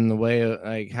ideals and the way of,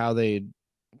 like how they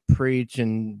preach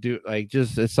and do, like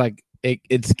just it's like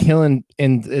it's killing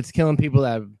people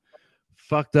that have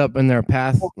fucked up in their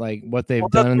past, like what they've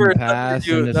done in the past.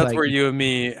 That's where you and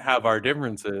me have our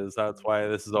differences. That's why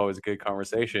this is always a good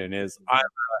conversation. Is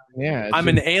I'm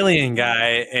an alien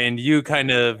guy, and you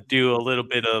kind of do a little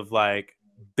bit of like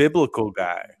biblical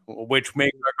guy, which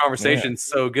makes our conversation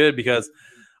so good because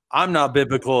I'm not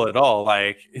biblical at all.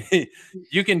 Like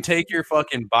you can take your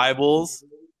fucking Bibles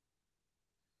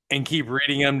and keep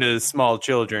reading them to small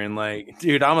children. Like,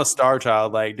 dude, I'm a star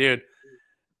child. Like, dude.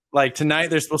 Like tonight,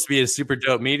 there's supposed to be a super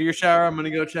dope meteor shower. I'm gonna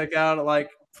go check out at like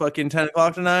fucking 10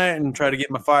 o'clock tonight and try to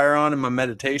get my fire on and my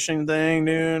meditation thing,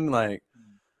 dude. Like,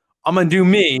 I'm gonna do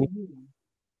me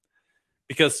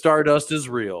because Stardust is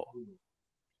real.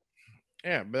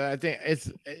 Yeah, but I think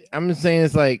I'm just saying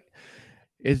it's like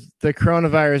the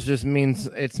coronavirus just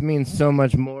means so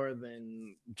much more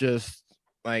than just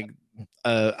like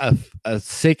a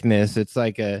sickness. It's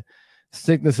like a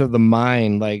sickness of the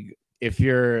mind, like. If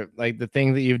you're like the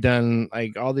thing that you've done,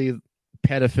 like all these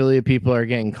pedophilia people are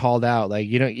getting called out. Like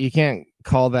you can't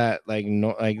call that like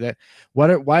no like that?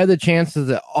 Why are the chances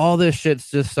that all this shit's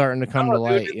just starting to come to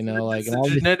light? Dude, You know, like it's and a all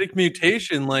these, genetic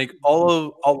mutation. Like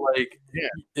Yeah.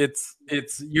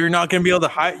 it's you're not gonna be able to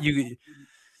hide you.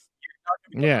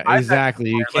 yeah, hide that exactly.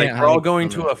 You Like can't we're all hide going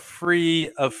from to it.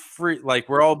 a free like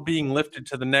we're all being lifted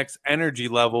to the next energy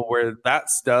level where that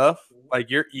stuff, like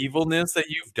your evilness that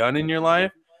you've done in your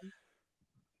life,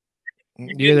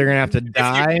 You're either gonna have to if you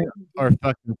die or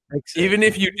fucking fix it. even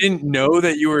if you didn't know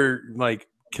that you were like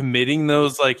committing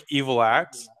those like evil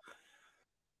acts,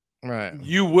 Right.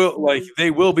 you will like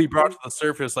they will be brought to the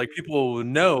surface. Like people will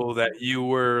know that you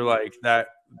were like that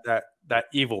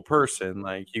evil person.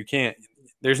 Like you can't.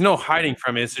 There's no hiding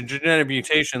from it. It's a genetic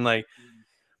mutation. Like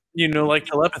like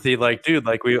telepathy. Like dude,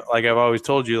 like I've always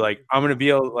told you. Like I'm gonna be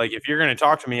able. Like if you're gonna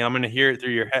talk to me, I'm gonna hear it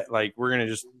through your head. Like we're gonna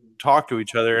just talk to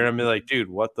each other, and I'm gonna be like, dude,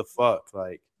 what the fuck?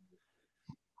 Like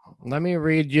Let me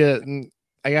read you.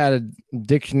 I got a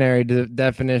dictionary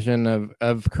definition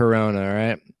of corona. All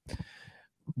right.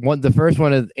 The first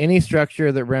one is any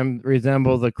structure that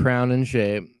resembles a crown in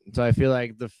shape. So I feel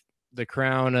like the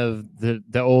crown of the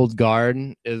old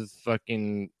guard is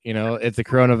fucking. It's a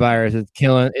coronavirus.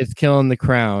 It's killing the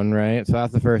crown. Right. So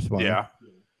that's the first one. yeah,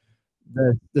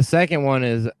 The second one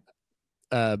is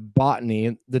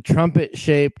botany, the trumpet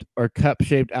shaped or cup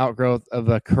shaped outgrowth of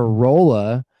a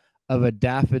corolla of a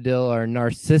daffodil or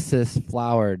narcissus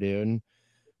flower, dude.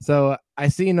 So I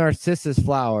see narcissus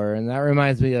flower, and that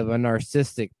reminds me of a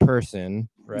narcissistic person,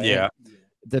 right? yeah.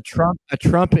 A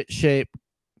trumpet shape,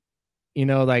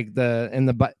 like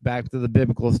back to the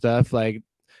biblical stuff, like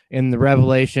in the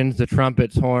Revelations, the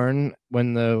trumpet's horn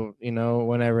when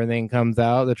when everything comes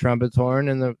out, the trumpet's horn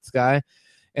in the sky,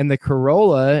 and the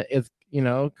corolla is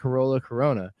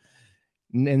corona.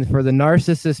 And for the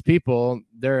narcissist people,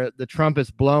 the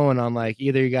trumpet's blowing on like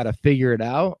either you got to figure it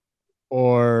out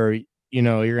or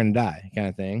you're gonna die kind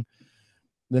of thing.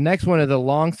 The next one is a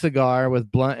long cigar with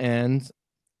blunt ends,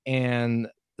 and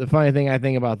the funny thing I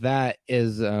think about that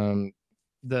is the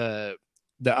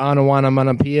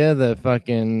Anawanamanampia, the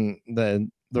fucking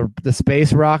the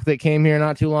space rock that came here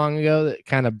not too long ago that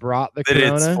kind of brought the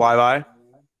corona. It's flyby.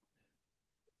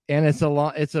 And it's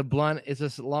a blunt. It's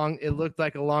just long. It looked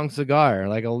like a long cigar,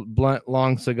 like a blunt,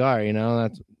 long cigar.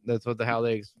 That's how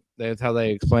they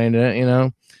explained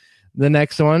it. The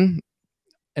next one,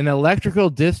 an electrical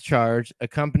discharge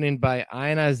accompanied by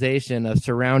ionization of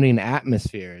surrounding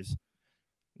atmospheres.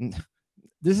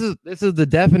 This is the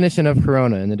definition of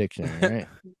corona in the dictionary, right?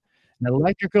 An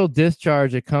electrical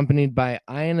discharge accompanied by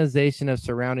ionization of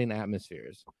surrounding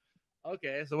atmospheres.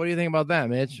 Okay, so what do you think about that,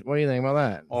 Mitch? What do you think about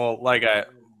that? Well,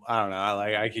 I don't know.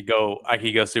 Like I could go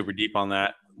super deep on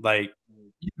that. Like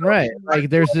right, like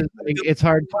it's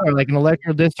hardcore. Like an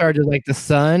electrical discharge is like the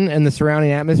sun and the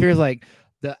surrounding atmosphere is like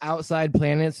the outside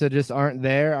planets that just aren't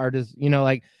there are just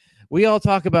like we all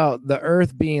talk about the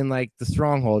Earth being like the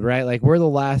stronghold, right? Like we're the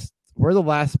last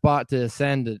spot to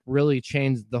ascend to really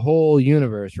change the whole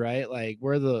universe, right? Like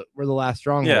we're the last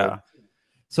stronghold. Yeah.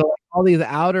 So like,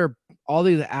 all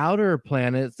these outer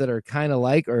planets that are kind of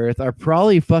like Earth are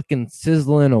probably fucking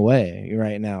sizzling away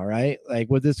right now, right? Like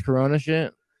with this corona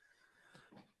shit.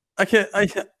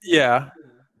 Yeah.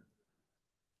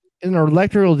 An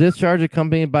electrical discharge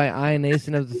accompanied by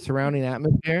ionization of the surrounding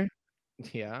atmosphere.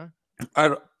 Yeah.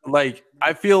 I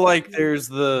feel like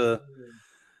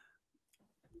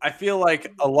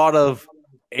a lot of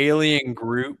alien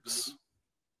groups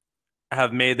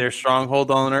have made their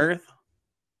stronghold on Earth.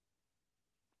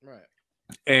 Right.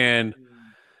 And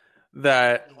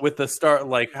that with the start,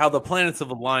 like how the planets have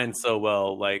aligned so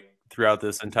well, like throughout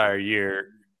this entire year,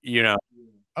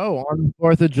 Oh, on the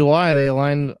 4th of July, they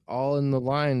aligned all in the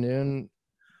line, dude.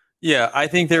 Yeah, I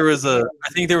think there was a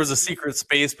secret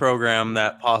space program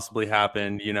that possibly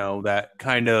happened, that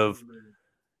kind of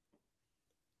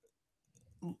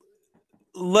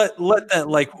let that,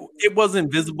 like, it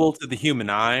wasn't visible to the human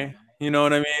eye, you know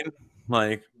what I mean?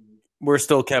 Like we're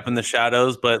still kept in the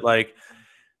shadows, but like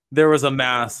there was a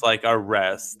mass like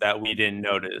arrest that we didn't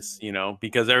notice,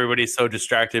 because everybody's so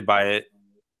distracted by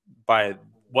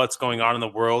what's going on in the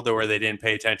world, or where they didn't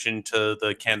pay attention to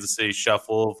the Kansas City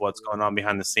shuffle of what's going on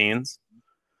behind the scenes.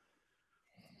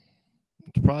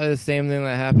 It's probably the same thing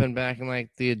that happened back in like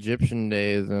the Egyptian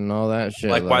days and all that shit.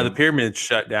 Like why the pyramids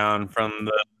shut down from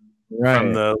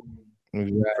the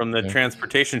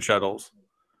transportation shuttles.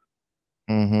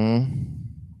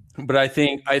 Mm-hmm. But I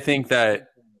think that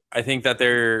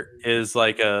there is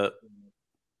like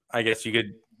I guess you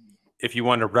could, if you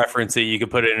want to reference it, you could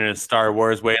put it in a Star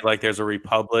Wars way. Like there's a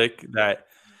republic that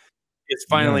is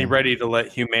finally ready to let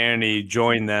humanity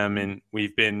join them, and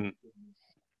we've been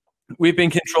we've been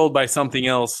controlled by something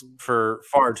else for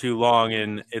far too long,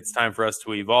 and it's time for us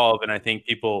to evolve. And I think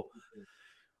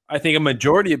a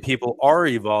majority of people are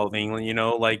evolving. You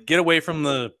know, like get away from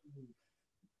the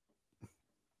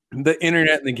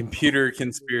internet and the computer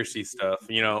conspiracy stuff.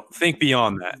 You know, think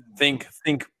beyond that. Think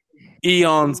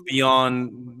eons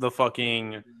beyond the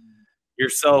fucking your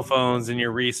cell phones and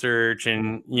your research,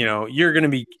 and you know you're going to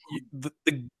be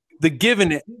the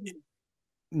given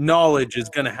knowledge is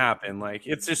going to happen. Like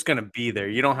it's just going to be there.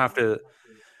 You don't have to.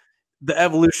 The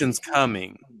evolution's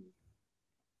coming,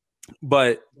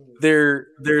 but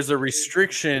there's a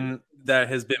restriction that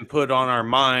has been put on our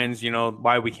minds. You know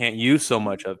why we can't use so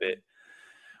much of it,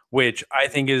 which I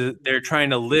think is they're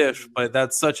trying to lift. But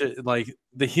that's such a like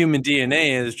the human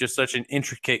DNA is just such an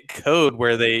intricate code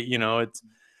where they, you know,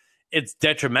 it's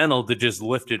detrimental to just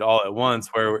lift it all at once,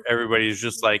 where everybody's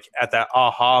just like at that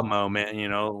aha moment, you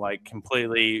know, like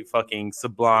completely fucking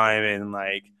sublime and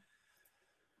like.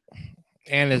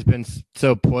 And it's been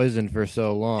so poisoned for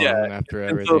so long after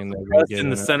everything so in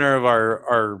the center of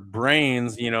our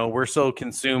brains, you know,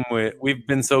 we've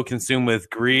been so consumed with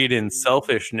greed and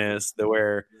selfishness that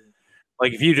where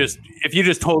like if you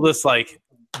just told us like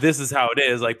this is how it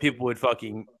is, like people would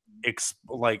fucking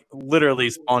like literally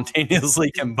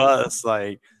spontaneously combust,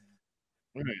 like.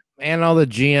 And all the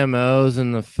GMOs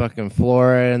and the fucking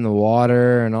flora and the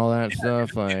water and all that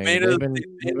stuff. Like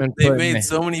they've made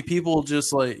so many people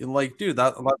just like dude,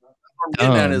 that what I'm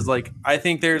getting at is like I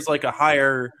think there's like a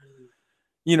higher,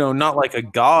 you know, not like a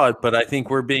god, but I think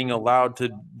we're being allowed to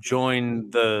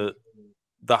join the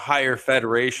higher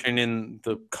federation in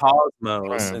the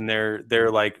cosmos, and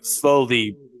they're like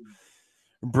slowly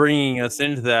bringing us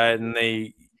into that, and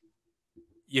they,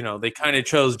 you know, they kind of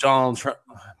chose Donald Trump.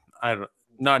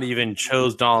 Not even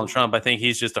chose Donald Trump. I think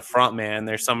he's just a front man.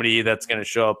 There's somebody that's going to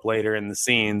show up later in the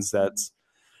scenes that's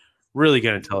really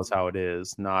going to tell us how it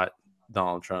is, not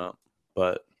Donald Trump.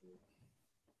 But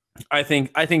I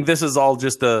think this is all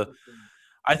just the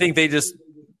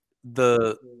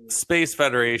Space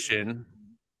Federation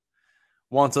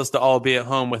wants us to all be at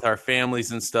home with our families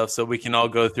and stuff so we can all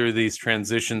go through these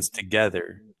transitions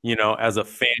together, you know, as a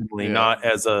family, not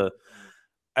as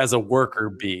a worker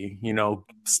bee. You know,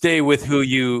 stay with who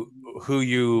you're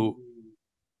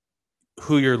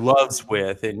loves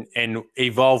with and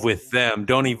evolve with them.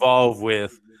 Don't evolve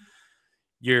with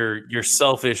your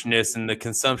selfishness and the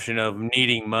consumption of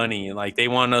needing money. Like they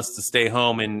want us to stay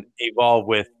home and evolve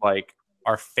with like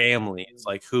our families,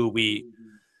 like who we,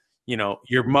 you know,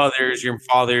 your mothers, your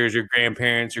fathers, your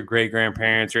grandparents, your great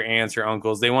grandparents, your aunts, your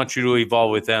uncles. They want you to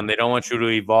evolve with them. They don't want you to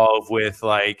evolve with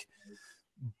like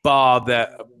Bob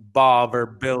or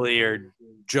Billy or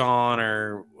John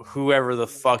or whoever the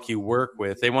fuck you work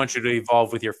with. They want you to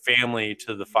evolve with your family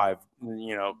to the 5D,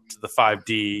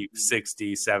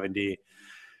 6D, 7D.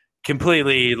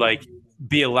 Completely like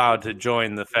be allowed to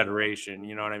join the Federation.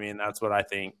 You know what I mean? That's what I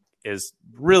think is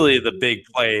really the big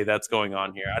play that's going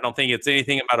on here. I don't think it's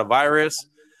anything about a virus.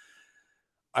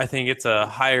 I think it's a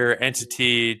higher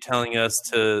entity telling us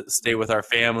to stay with our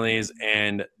families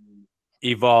and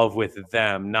evolve with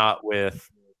them, not with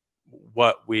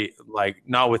what we like,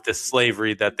 not with the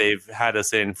slavery that they've had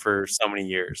us in for so many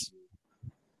years.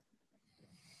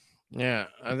 Yeah,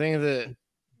 I think that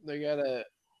they gotta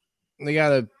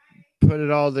put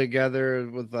it all together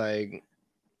with like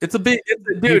it's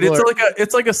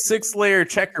like a 6-layer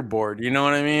checkerboard. You know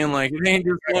what I mean? Like it ain't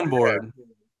just one board.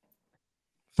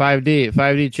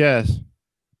 5D chess.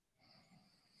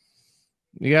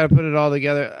 You got to put it all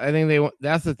together. I think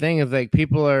that's the thing is like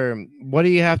people are, what do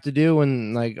you have to do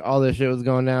when like all this shit was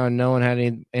going down and no one had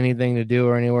anything to do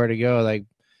or anywhere to go? Like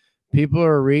people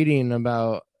are reading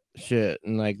about shit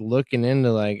and like looking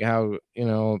into like how, you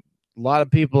know, a lot of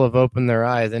people have opened their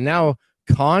eyes, and now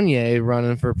Kanye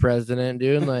running for president,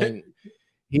 dude. Like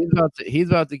he's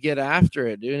about to get after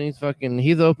it, dude.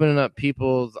 He's opening up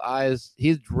people's eyes.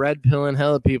 He's red pilling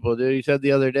hella people, dude. He said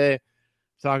the other day,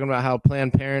 talking about how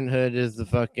Planned Parenthood is the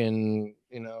fucking,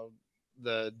 you know,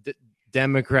 the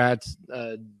Democrats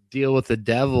deal with the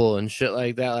devil and shit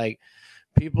like that. Like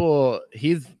people,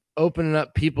 he's opening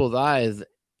up people's eyes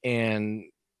and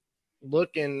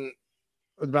looking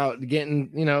about getting,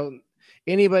 you know,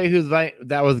 anybody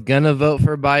that was gonna vote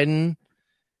for Biden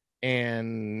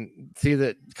and see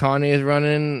that Kanye is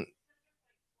running,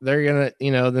 they're gonna,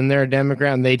 you know, then they're a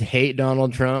Democrat and they'd hate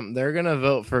Donald Trump. They're gonna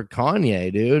vote for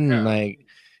Kanye, dude. And like,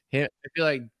 I feel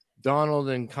like Donald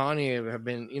and Kanye have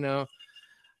been, you know,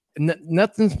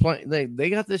 nothing's planned. They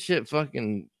got this shit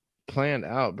fucking planned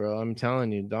out, bro. I'm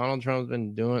telling you, Donald Trump's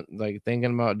been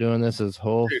thinking about doing this his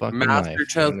whole fucking master life.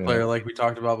 chess player, like we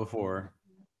talked about before.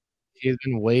 He's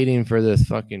been waiting for this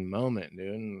fucking moment,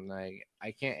 dude. And like,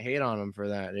 I can't hate on him for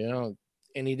that, you know.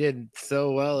 And he did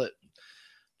so well at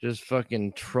just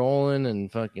fucking trolling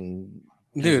and fucking.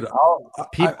 Dude,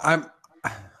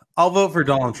 I'll vote for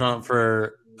Donald Trump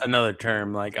for another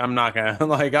term. Like, I'm not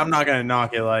gonna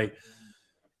knock it. Like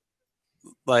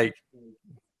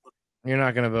You're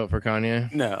not gonna vote for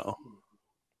Kanye. no.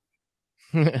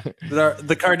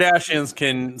 The Kardashians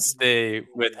can stay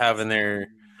with having their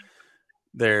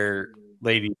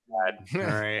lady dad. All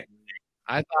right.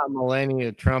 I thought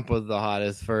Melania Trump was the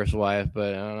hottest first wife,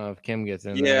 but I don't know if Kim gets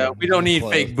in there. Yeah, we don't need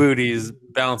Close. fake booties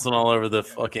bouncing all over the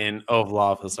fucking Oval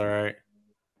Office. All right.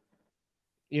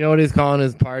 You know what he's calling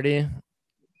his party?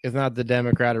 It's not the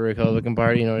Democrat or Republican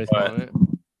Party. You know what he's What? calling it?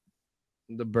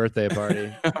 The birthday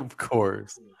party. Of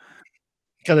course.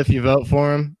 Because if you vote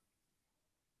for him,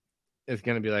 it's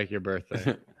gonna be like your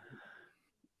birthday.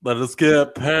 Let us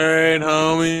get paid,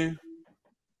 homie.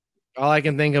 All I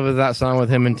can think of is that song with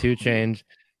him and 2 Chainz.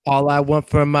 All I want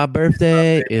for my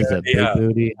birthday is a big Yeah.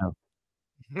 booty.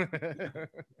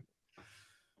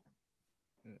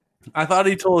 I thought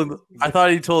he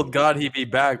told God he'd be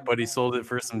back, but he sold it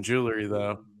for some jewelry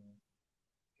though.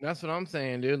 That's what I'm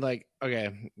saying, dude. Like,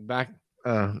 okay, back.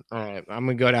 All right, I'm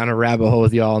gonna go down a rabbit hole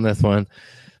with y'all on this one.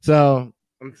 So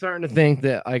I'm starting to think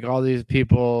that like all these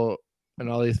people and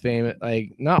all these famous,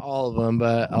 like not all of them,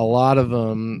 but a lot of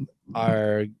them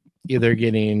are either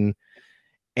getting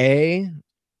taken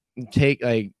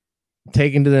to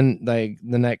the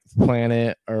next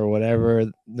planet or whatever,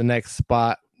 the next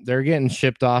spot. They're getting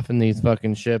shipped off in these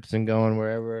fucking ships and going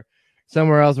wherever,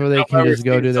 somewhere else where they can just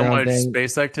go do their own thing.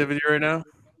 Space activity right now.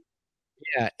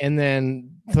 Yeah, and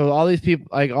then so all these people,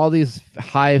 like all these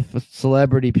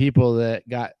celebrity people that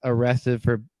got arrested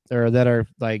for or that are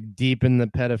like deep in the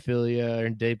pedophilia or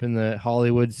deep in the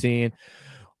Hollywood scene,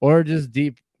 or just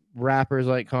deep rappers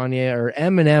like Kanye or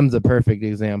Eminem's a perfect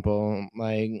example.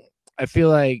 Like I feel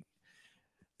like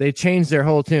they changed their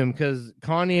whole tune because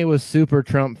Kanye was super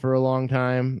Trump for a long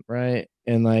time, right?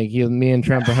 And like me and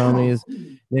Trump are homies.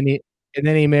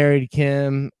 Then he married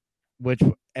Kim, which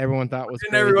everyone thought was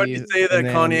Didn't crazy. everybody say that And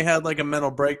then- Kanye had like a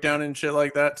mental breakdown and shit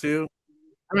like that too?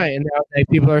 Right, and now like,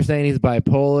 people are saying he's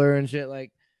bipolar and shit.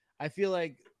 Like, I feel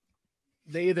like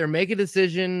they either make a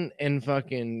decision and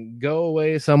fucking go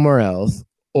away somewhere else,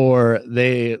 or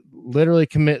they literally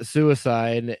commit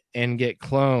suicide and get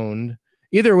cloned.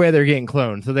 Either way, they're getting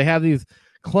cloned. So they have these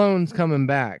clones coming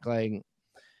back. Like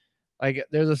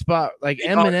there's a spot like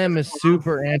Eminem is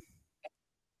super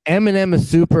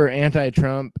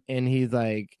anti-Trump, and he's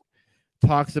like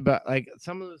talks about like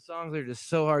some of the songs are just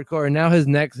so hardcore. And now his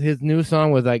new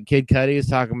song with like Kid Cudi is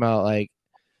talking about like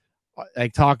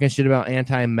talking shit about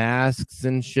anti-masks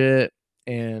and shit.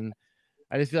 And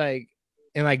I just feel like,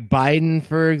 and like Biden,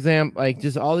 for example, like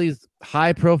just all these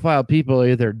high-profile people are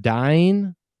either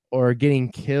dying or getting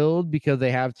killed because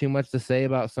they have too much to say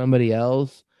about somebody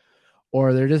else,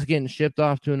 or they're just getting shipped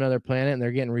off to another planet and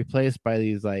they're getting replaced by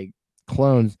these like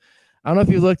clones. I don't know if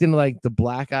you looked into like the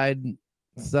black-eyed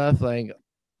stuff, like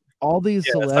all these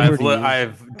celebrities.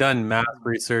 I've done math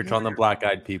research on the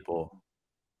black-eyed people.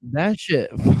 That shit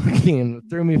fucking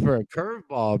threw me for a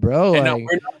curveball, bro. And Like, no,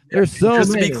 there's so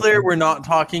just many. to be clear, we're not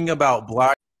talking about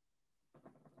black.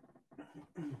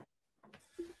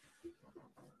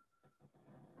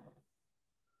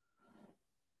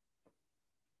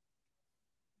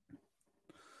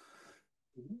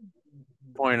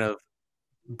 Point of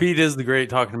Beat is the Great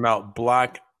talking about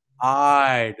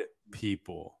black-eyed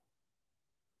people.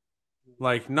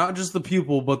 Like not just the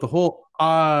pupil, but the whole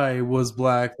eye was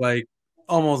black, like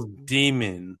almost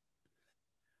demon.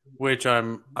 Which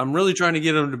I'm really trying to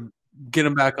get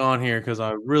him back on here because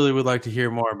I really would like to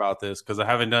hear more about this because I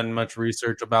haven't done much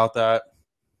research about that.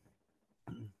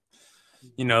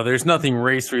 You know, there's nothing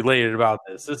race related about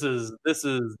this. This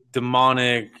is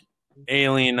demonic,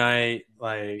 alienite,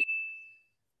 like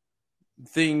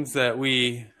things that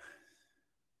we.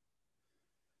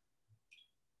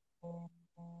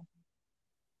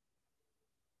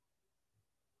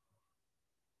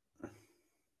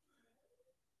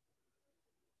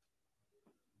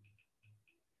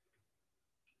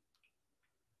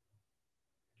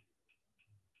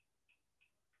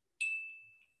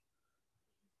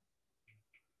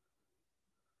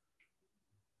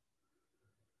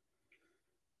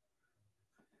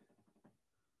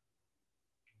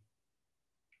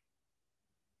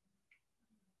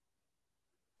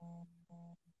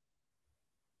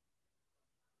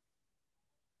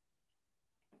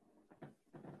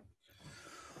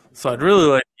 So I'd really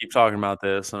like to keep talking about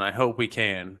this, and I hope we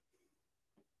can.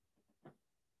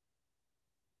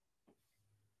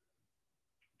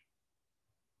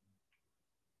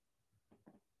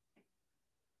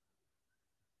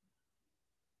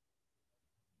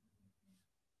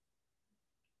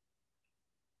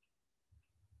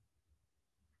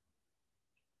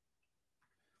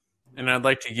 And I'd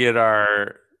like to get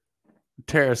our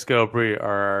Terrascope reading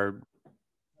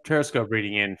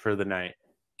in for the night.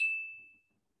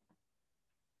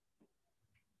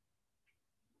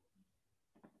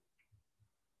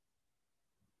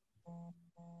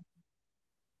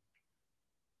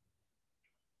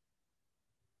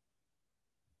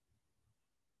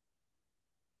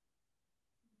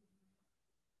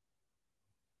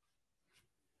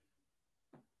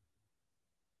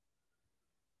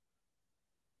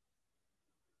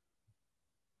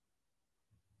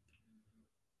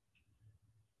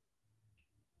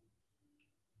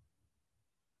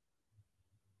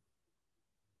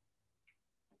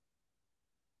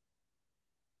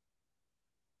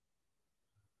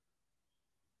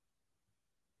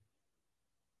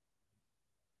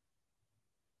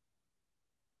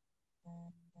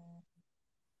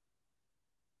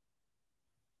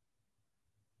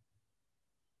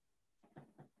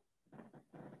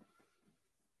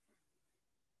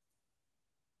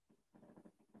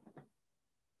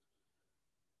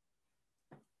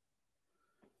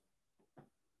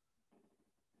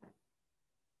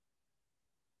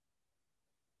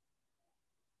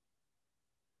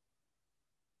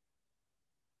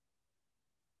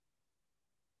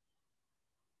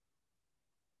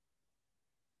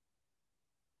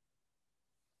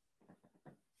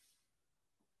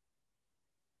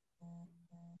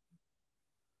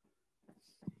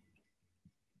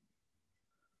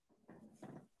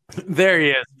 There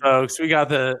he is, folks. We got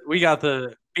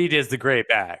the Beat is the Great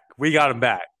back. We got him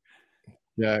back.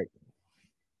 Jack.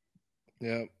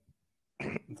 Yep.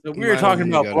 So we were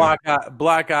talking about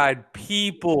black-eyed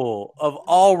people of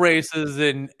all races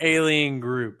and alien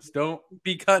groups. Don't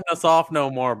be cutting us off no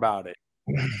more about it.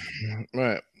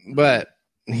 Right. But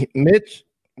Mitch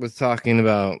was talking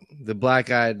about the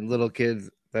black-eyed little kids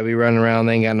that be running around.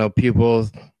 They ain't got no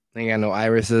pupils. They ain't got no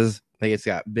irises. They just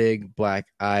got big black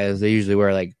eyes. They usually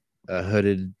wear like a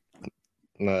hooded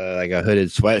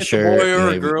sweatshirt. It's a boy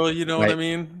or a girl, you know what I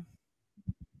mean?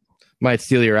 Might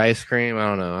steal your ice cream. I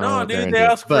don't know. No, dude, they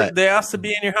ask to be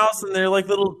in your house, and they're like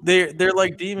they're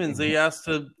like demons. They ask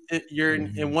to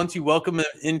and once you welcome them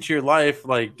into your life,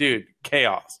 like, dude,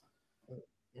 chaos.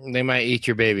 They might eat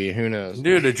your baby. Who knows?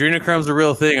 Dude, adrenochrome a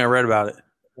real thing. I read about it.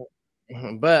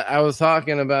 But I was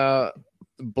talking about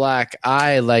black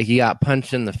eye, like you got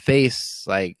punched in the face,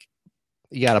 like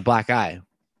you got a black eye.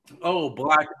 Oh,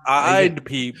 black-eyed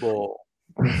people.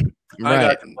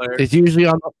 Right. It's usually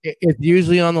on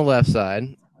the left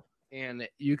side, and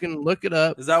you can look it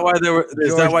up. Is that why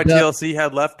TLC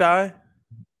had left eye?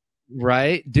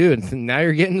 Right, dude. Now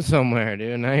you're getting somewhere,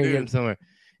 dude. Getting somewhere.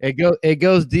 It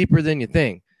goes deeper than you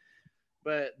think.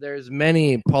 But there's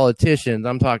many politicians.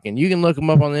 I'm talking. You can look them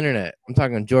up on the internet. I'm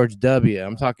talking George W.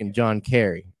 I'm talking John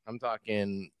Kerry. I'm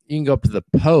talking. You can go up to the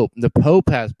Pope. The Pope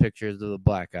has pictures of the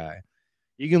black eye.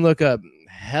 You can look up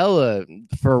hella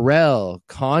Pharrell.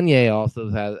 Kanye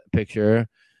also has a picture.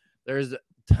 There's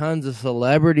tons of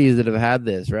celebrities that have had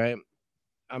this, right?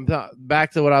 I'm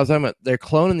back to what I was talking about. They're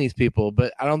cloning these people,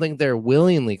 but I don't think they're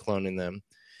willingly cloning them.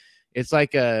 It's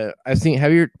like I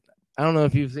don't know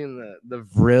if you've seen the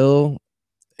Vril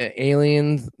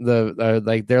aliens. They're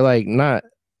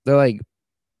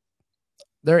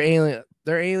alien.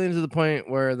 They're aliens to the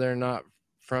point where they're not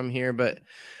from here, but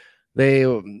they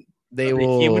will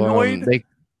humanoid?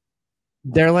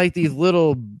 They're like these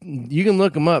little, you can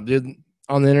look them up, dude,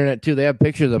 on the internet too. They have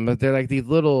pictures of them, but they're like these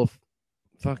little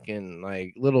fucking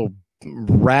like little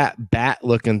bat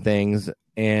looking things,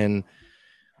 and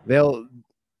they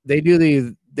do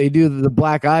the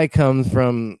black eye comes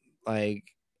from like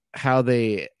how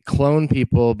they clone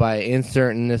people by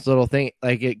inserting this little thing,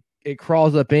 like it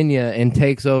crawls up in you and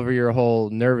takes over your whole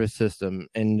nervous system,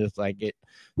 and just like it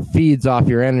feeds off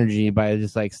your energy by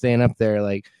just like staying up there.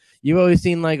 Like you've always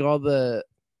seen like all the,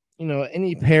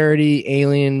 any parody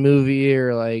alien movie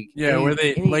or like where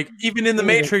they like even in the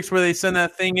Matrix where they send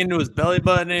that thing into his belly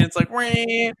button and it's like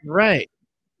right,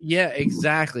 yeah,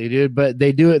 exactly, dude. But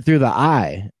they do it through the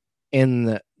eye,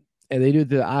 and they do it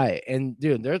through the eye. And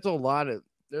dude, there's a lot of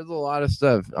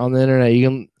stuff on the internet.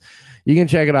 You can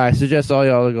check it out. I suggest all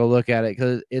y'all to go look at it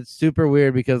because it's super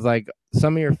weird. Because like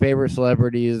some of your favorite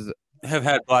celebrities have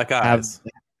had black eyes,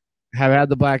 have had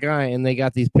the black eye, and they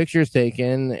got these pictures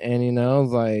taken,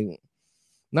 and like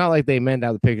not like they meant to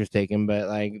have the pictures taken, but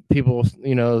like people,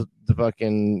 the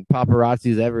fucking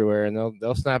paparazzis everywhere, and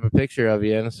they'll snap a picture of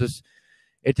you, and it's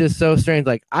just so strange.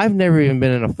 Like I've never even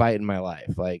been in a fight in my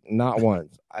life, like not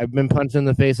once. I've been punched in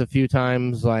the face a few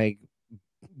times, like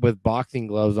with boxing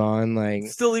gloves on. Like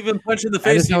still even punched in the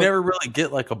face, you never really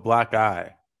get like a black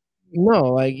eye.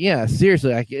 No, like, yeah,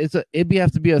 seriously, like it'd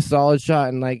have to be a solid shot,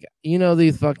 and like,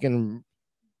 these fucking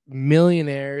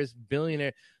millionaires,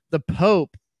 billionaires, the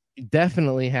Pope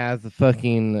definitely has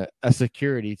a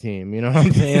security team. You know what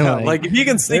I'm saying? Yeah, like if you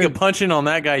can sneak a punch in on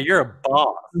that guy, you're a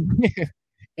boss.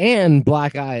 And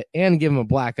black eye, and give him a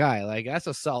black eye. Like, that's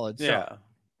a solid shot. Yeah.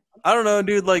 I don't know,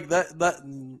 dude. Like that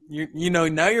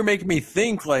now you're making me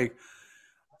think. Like,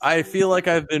 I feel like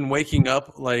I've been waking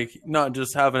up, like not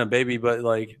just having a baby, but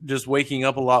like just waking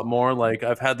up a lot more. Like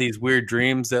I've had these weird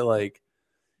dreams that like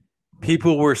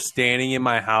people were standing in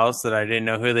my house that I didn't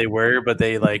know who they were, but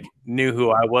they like knew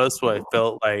who I was, so I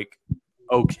felt like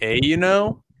okay,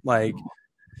 like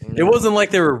it wasn't like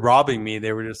they were robbing me.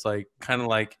 They were just like kind of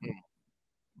like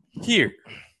here.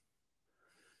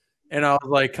 And I was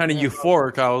like kind of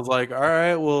euphoric. I was like, all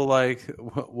right, well, like,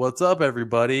 what's up,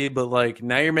 everybody? But like,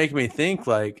 now you're making me think,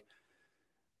 like,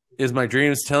 is my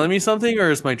dreams telling me something,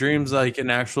 or is my dreams like an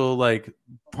actual like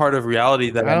part of reality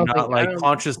that I'm not like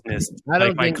consciousness?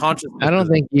 Like my consciousness. I don't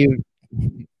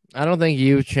think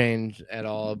you've changed at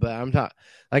all. But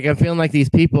I'm feeling like these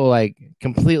people like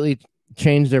completely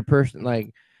change their person.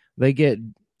 Like they get,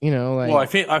 like. Well, I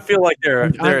feel like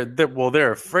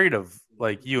they're afraid of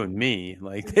like you and me.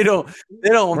 Like they don't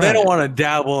want to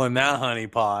dabble in that honey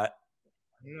pot.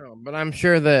 No, but I'm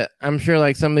sure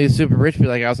like some of these super rich people,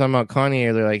 like I was talking about Kanye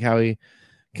earlier, like how he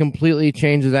completely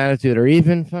changed his attitude, or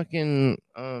even fucking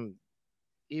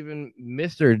even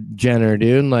Mr. Jenner,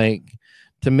 dude, like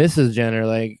to Mrs. Jenner.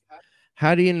 Like,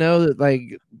 how do you know that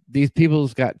like these people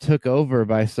got took over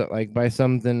by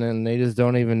something and they just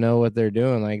don't even know what they're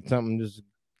doing? Like something just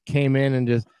came in and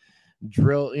just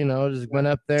drilled, just went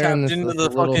up there tapped and into the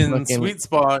fucking sweet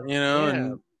spot,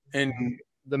 and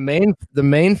the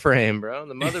mainframe, bro,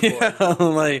 the motherboard.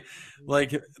 Yeah,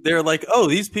 like they're like, oh,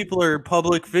 these people are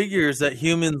public figures that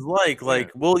humans like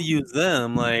we'll use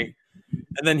them, like,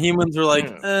 and then humans are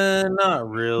like, not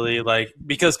really, like,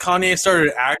 because Kanye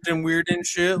started acting weird and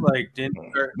shit, like, and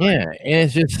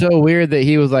it's just so weird that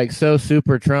he was like so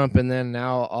super Trump, and then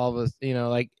now all of us,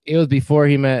 like it was before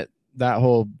he met that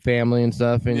whole family and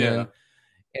stuff, and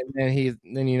then he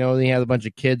has a bunch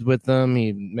of kids with them.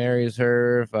 He marries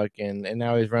her, fucking, and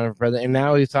now he's running for president. And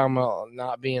now he's talking about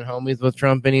not being homies with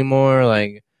Trump anymore.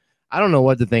 Like, I don't know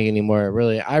what to think anymore.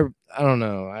 Really, I don't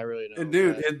know. I really don't.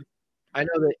 Dude, I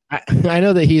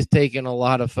know that he's taking a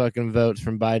lot of fucking votes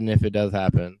from Biden if it does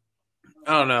happen.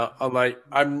 I don't know.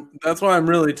 That's why I'm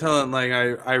really telling. Like,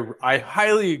 I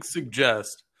highly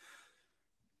suggest,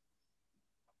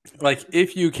 like,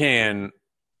 if you can,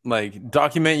 like,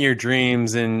 document your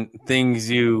dreams and things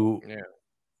you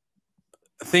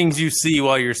see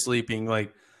while you're sleeping.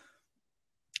 Like,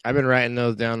 I've been writing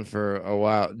those down for a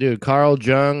while, dude. Carl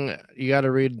Jung, you got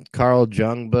to read Carl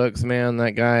Jung books, man.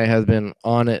 That guy has been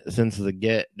on it since the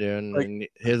get, dude. Like, and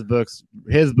his books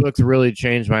really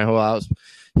changed my whole house.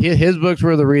 His books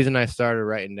were the reason I started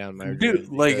writing down my dude.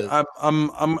 Like, I'm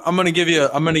gonna give you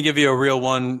a real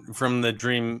one from the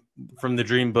dream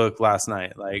book last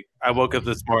night. Like, I woke up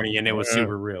this morning and it was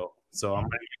super real. So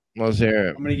let's hear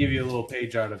it. I'm gonna give you a little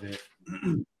page out of it.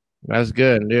 That's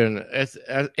good, dude.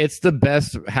 It's the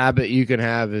best habit you can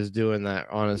have is doing that,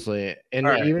 honestly. And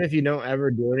even if you don't ever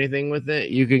do anything with it,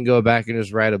 you can go back and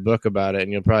just write a book about it,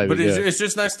 and you'll probably. But it's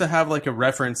just nice to have like a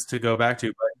reference to go back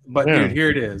to. But dude, here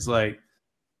it is. Like,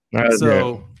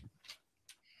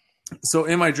 so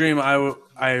in my dream,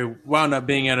 I wound up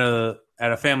being at a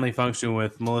family function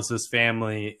with Melissa's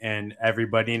family and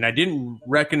everybody, and I didn't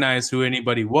recognize who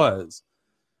anybody was.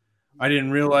 I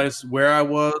didn't realize where I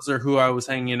was or who I was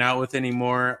hanging out with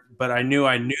anymore, but I knew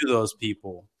those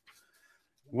people.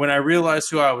 When I realized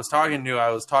who I was talking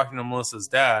to Melissa's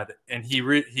dad, and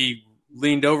he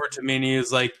leaned over to me and he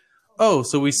was like, "Oh,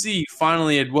 so we see you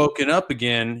finally had woken up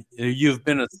again. You've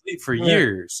been asleep for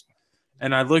years."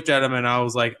 And I looked at him and I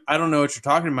was like, "I don't know what you're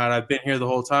talking about. I've been here the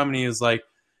whole time." And he was like,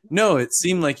 "No, it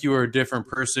seemed like you were a different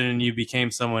person and you became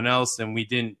someone else, and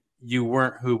you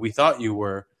weren't who we thought you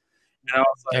were." And I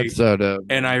was like, that's so dope.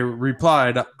 And I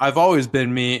replied, "I've always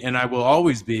been me, and I will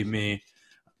always be me.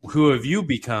 Who have you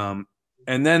become?"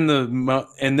 And then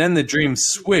the dream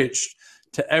switched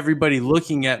to everybody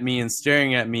looking at me and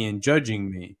staring at me and judging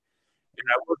me. And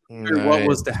I wasn't sure what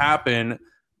was to happen,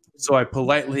 so I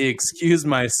politely excused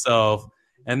myself,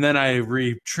 and then I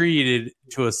retreated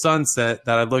to a sunset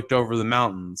that I looked over the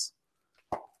mountains.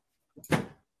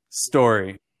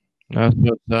 Story. That's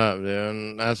what's up,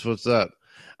 dude. That's what's up.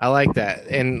 I like that.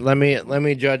 And let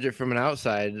me judge it from an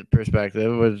outside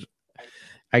perspective.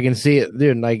 I can see it,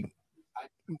 dude. Like,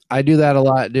 I do that a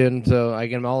lot, dude. So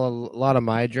like in a lot of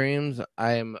my dreams,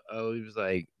 I am always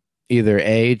like either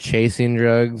A, chasing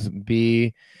drugs,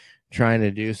 B, trying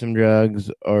to do some drugs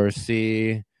or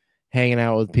see hanging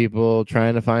out with people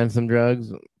trying to find some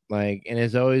drugs. Like, and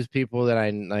it's always people that I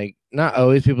like, not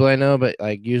always people I know, but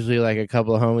like usually like a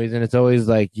couple of homies, and it's always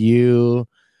like you,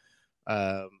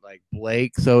 like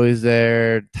Blake's always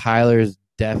there. Tyler's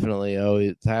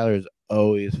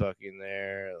always fucking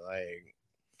there. Like,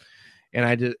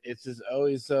 and it's just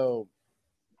always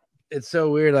it's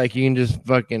so weird. Like, you can just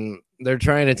fucking, they're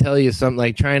trying to tell you something,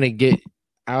 like trying to get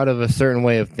out of a certain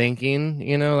way of thinking,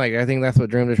 you know? Like, I think that's what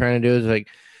dreams are trying to do, is like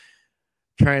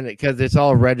trying to, because it's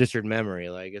all registered memory.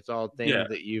 Like, it's all things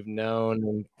that you've known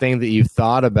and things that you've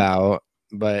thought about,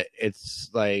 but it's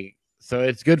like, so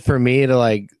it's good for me to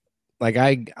like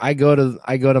I go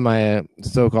to my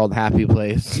so-called happy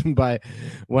place by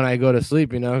when I go to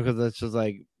sleep, you know, because it's just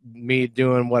like me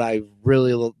doing what I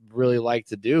really like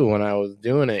to do when I was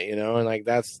doing it, you know, and like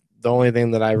that's the only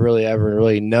thing that I really ever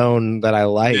really known that I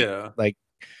like, like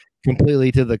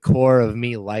completely to the core of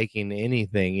me liking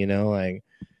anything, you know, like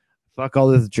fuck all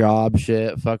this job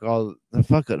shit, fuck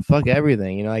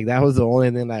everything, you know, like that was the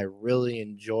only thing that I really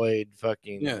enjoyed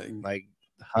fucking like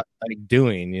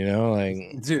doing, you know,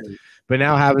 like dude. But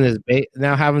now having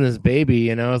this baby,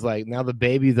 you know, it's like now the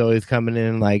baby's always coming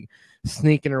in, like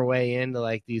sneaking her way into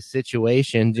like these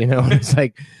situations, you know. It's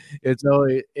like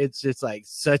it's just like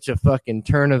such a fucking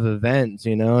turn of events,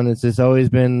 you know, and it's just always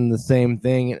been the same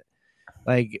thing,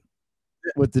 like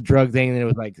with the drug thing.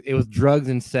 It was drugs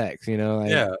and sex, you know,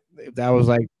 like that was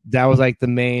like the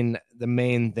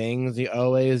main things you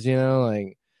always, you know,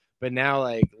 like. But now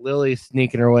like Lily's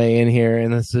sneaking her way in here,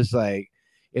 and it's just like,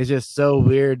 it's just so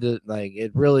weird that like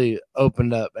it really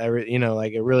opened up you know,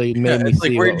 like it really made me see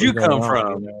like, where'd you come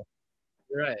from? You know?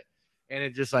 Right. And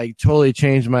it just like totally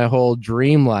changed my whole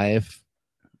dream life,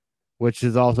 which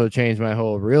has also changed my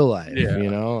whole real life,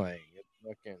 you know, like it's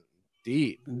fucking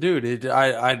deep. Dude,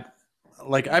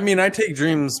 I mean, I take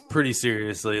dreams pretty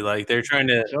seriously. Like, they're trying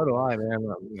to. So do I,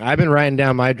 man. I've been writing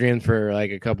down my dreams for like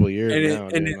a couple of years now.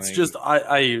 And it's like, just,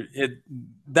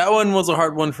 that one was a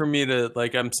hard one for me to,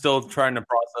 like, I'm still trying to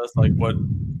process, like,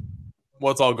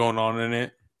 what's all going on in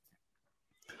it.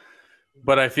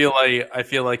 But I feel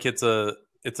like it's a,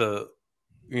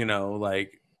 you know,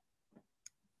 like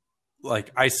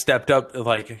I stepped up,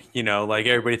 like, you know, like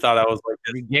everybody thought I was like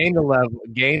this. We gained a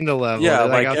level. Yeah,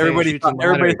 like everybody thought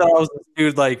I was this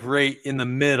dude like right in the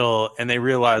middle, and they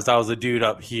realized I was a dude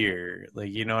up here. Like,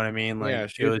 you know what I mean? Like, yeah,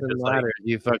 it was just ladder. Like,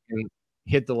 you fucking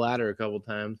hit the ladder a couple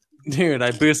times. Dude,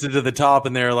 I boosted to the top,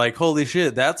 and they're like, "Holy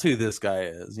shit, that's who this guy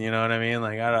is." You know what I mean?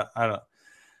 Like, I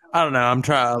don't know. I'm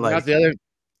trying, like,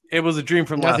 it was a dream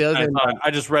from last night. I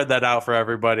just read that out for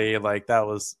everybody. Like, that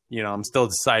was, you know, I'm still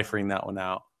deciphering that one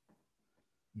out.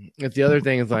 If the other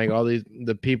thing is like all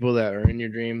the people that are in your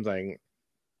dreams, like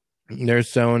there's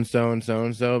so and so and so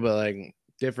and so, but like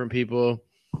different people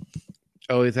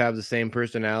always have the same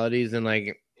personalities, and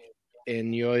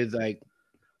you always like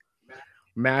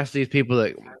match these people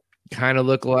that kind of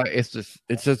look like it's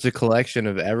just a collection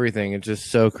of everything. It's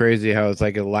just so crazy how it's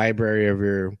like a library of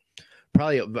your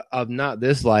probably of not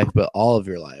this life but all of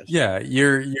your lives. Yeah,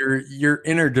 you're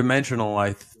interdimensional.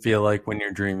 I feel like when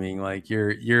you're dreaming, like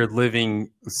you're living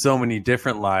so many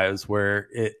different lives where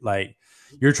it like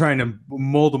you're trying to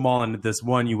mold them all into this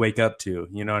one you wake up to.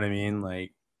 You know what I mean?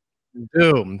 Like,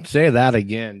 dude, say that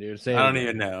again, dude. I don't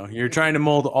even know. You're trying to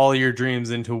mold all your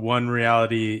dreams into one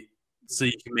reality so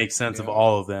you can make sense of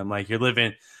all of them. Like, you're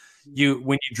living.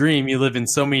 When you dream, you live in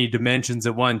so many dimensions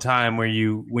at one time where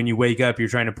when you wake up, you're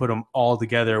trying to put them all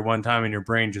together at one time, and your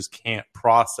brain just can't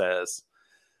process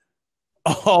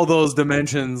all those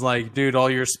dimensions. Like, dude,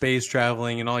 all your space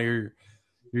traveling and all your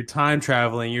time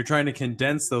traveling, you're trying to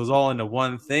condense those all into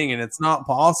one thing, and it's not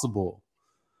possible.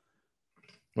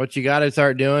 What you got to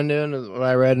start doing, dude, is what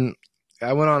I read.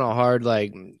 I went on a hard,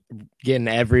 like, getting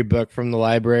every book from the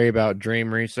library about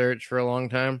dream research for a long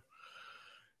time.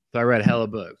 So I read hella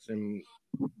books, and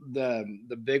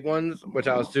the big ones, which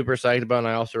I was super psyched about, and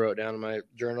I also wrote down in my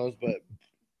journals, but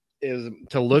is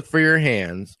to look for your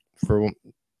hands.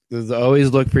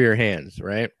 Always look for your hands,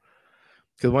 right?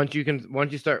 Because once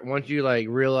you like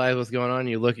realize what's going on,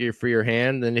 you look for your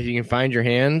hand, and if you can find your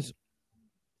hands,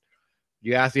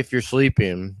 you ask if you're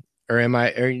sleeping, or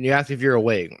you ask if you're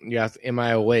awake. You ask, am I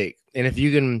awake? And if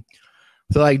you can,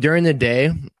 so like during the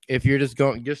day, if you're just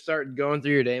start going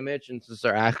through your day, Mitch, and just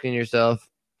start asking yourself,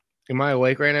 am I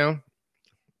awake right now?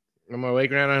 Am I awake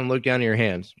right now? And look down at your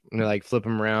hands. And you like flip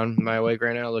them around. Am I awake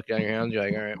right now? Look down at your hands. You're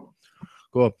like, all right,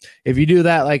 cool. If you do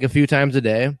that like a few times a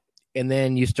day, and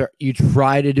then you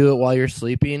try to do it while you're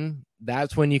sleeping,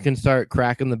 that's when you can start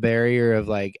cracking the barrier of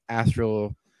like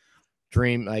astral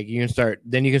dream, like you can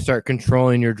start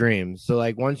controlling your dreams. So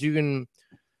like once you can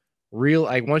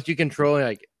control,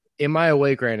 like, am I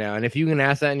awake right now? And if you can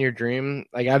ask that in your dream,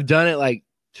 like I've done it like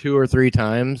 2 or 3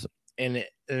 times, and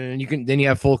you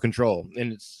have full control,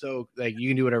 and it's so like you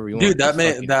can do whatever you want. Dude, that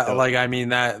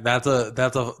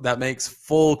makes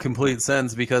full complete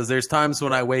sense, because there's times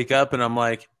when I wake up and I'm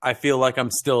like, I feel like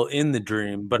I'm still in the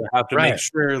dream, but I have to make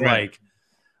sure like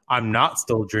I'm not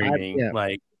still dreaming.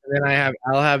 Like, and then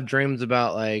I'll have dreams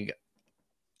about like,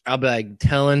 I'll be like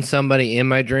telling somebody in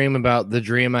my dream about the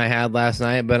dream I had last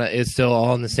night, but it's still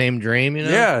all in the same dream, you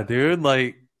know? Yeah, dude.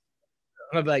 Like,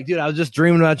 I'll be like, dude, I was just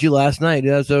dreaming about you last night.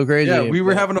 Dude, that's so crazy. Yeah, we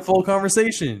were having a full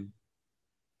conversation.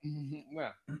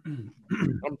 Yeah.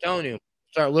 I'm telling you,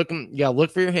 start looking. Yeah,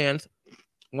 look for your hands.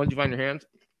 Once you find your hands,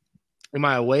 am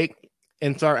I awake?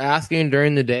 And start asking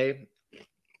during the day.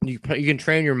 You can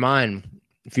train your mind.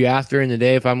 If you ask during the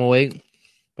day if I'm awake,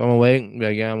 be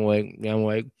like, yeah, I'm awake. Yeah, I'm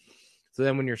awake. So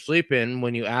then when you're sleeping,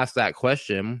 when you ask that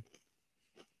question,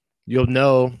 you'll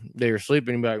know that you're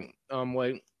sleeping. You'll be like, oh, I'm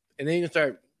awake. And then you can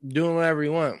start doing whatever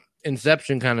you want.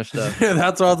 Inception kind of stuff.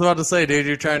 That's what I was about to say, dude.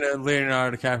 You're trying to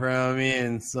Leonardo DiCaprio on me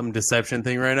in some deception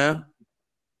thing right now?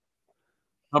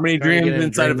 How many dreams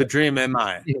inside of a dream am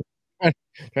I?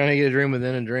 Trying to get a dream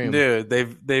within a dream. Dude,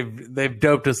 they've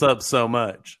doped us up so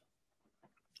much.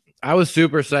 I was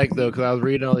super psyched though, because I was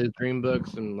reading all these dream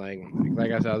books, and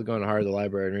like I said, I was going hard to the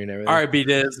library and reading everything. All right,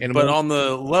 B-Diz, but on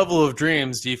the level of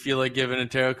dreams, do you feel like giving a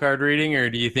tarot card reading,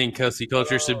 or do you think Coastie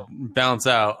Culture should bounce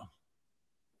out?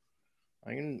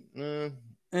 I can.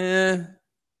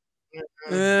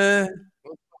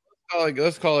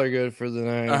 Let's call her good for the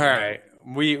night. All right,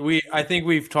 I think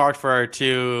we've talked for our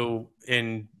 2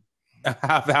 in a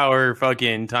half-hour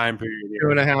fucking time period.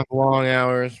 2.5 long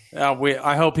hours.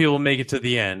 I hope people make it to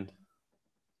the end.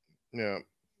 Yeah,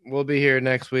 we'll be here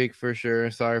next week for sure.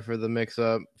 Sorry for the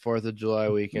mix-up. 4th of July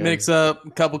weekend. Mix-up,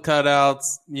 a couple cutouts.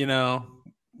 You know,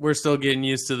 we're still getting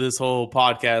used to this whole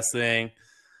podcast thing,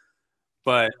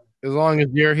 but as long as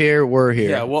you're here, we're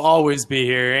here. Yeah, we'll always be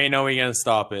here. Ain't no way gonna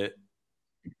stop it.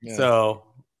 Yeah. So,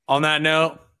 on that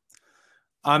note,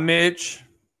 I'm Mitch.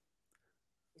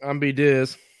 I'm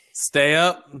B-Diz. Stay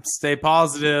up, stay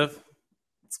positive.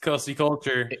 It's Coastie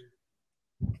Culture.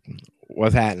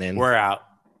 What's happening? We're out.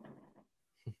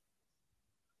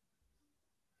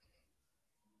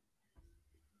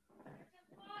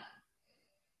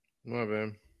 My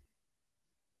bad.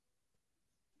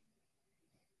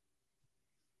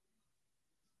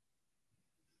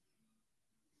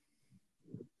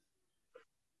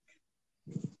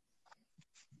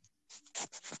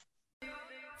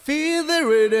 Feel the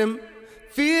rhythm,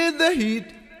 feel the heat,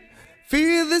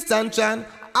 feel the sunshine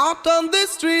out on the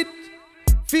street.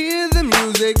 Feel the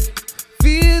music,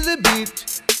 feel the beat,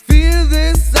 feel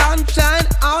the sunshine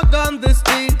out on the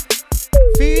street.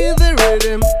 Feel the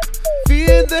rhythm,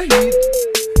 feel the heat,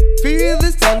 feel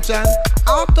the sunshine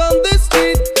out on the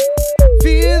street.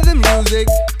 Feel the music,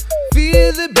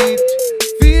 feel the beat,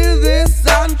 feel the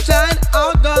sunshine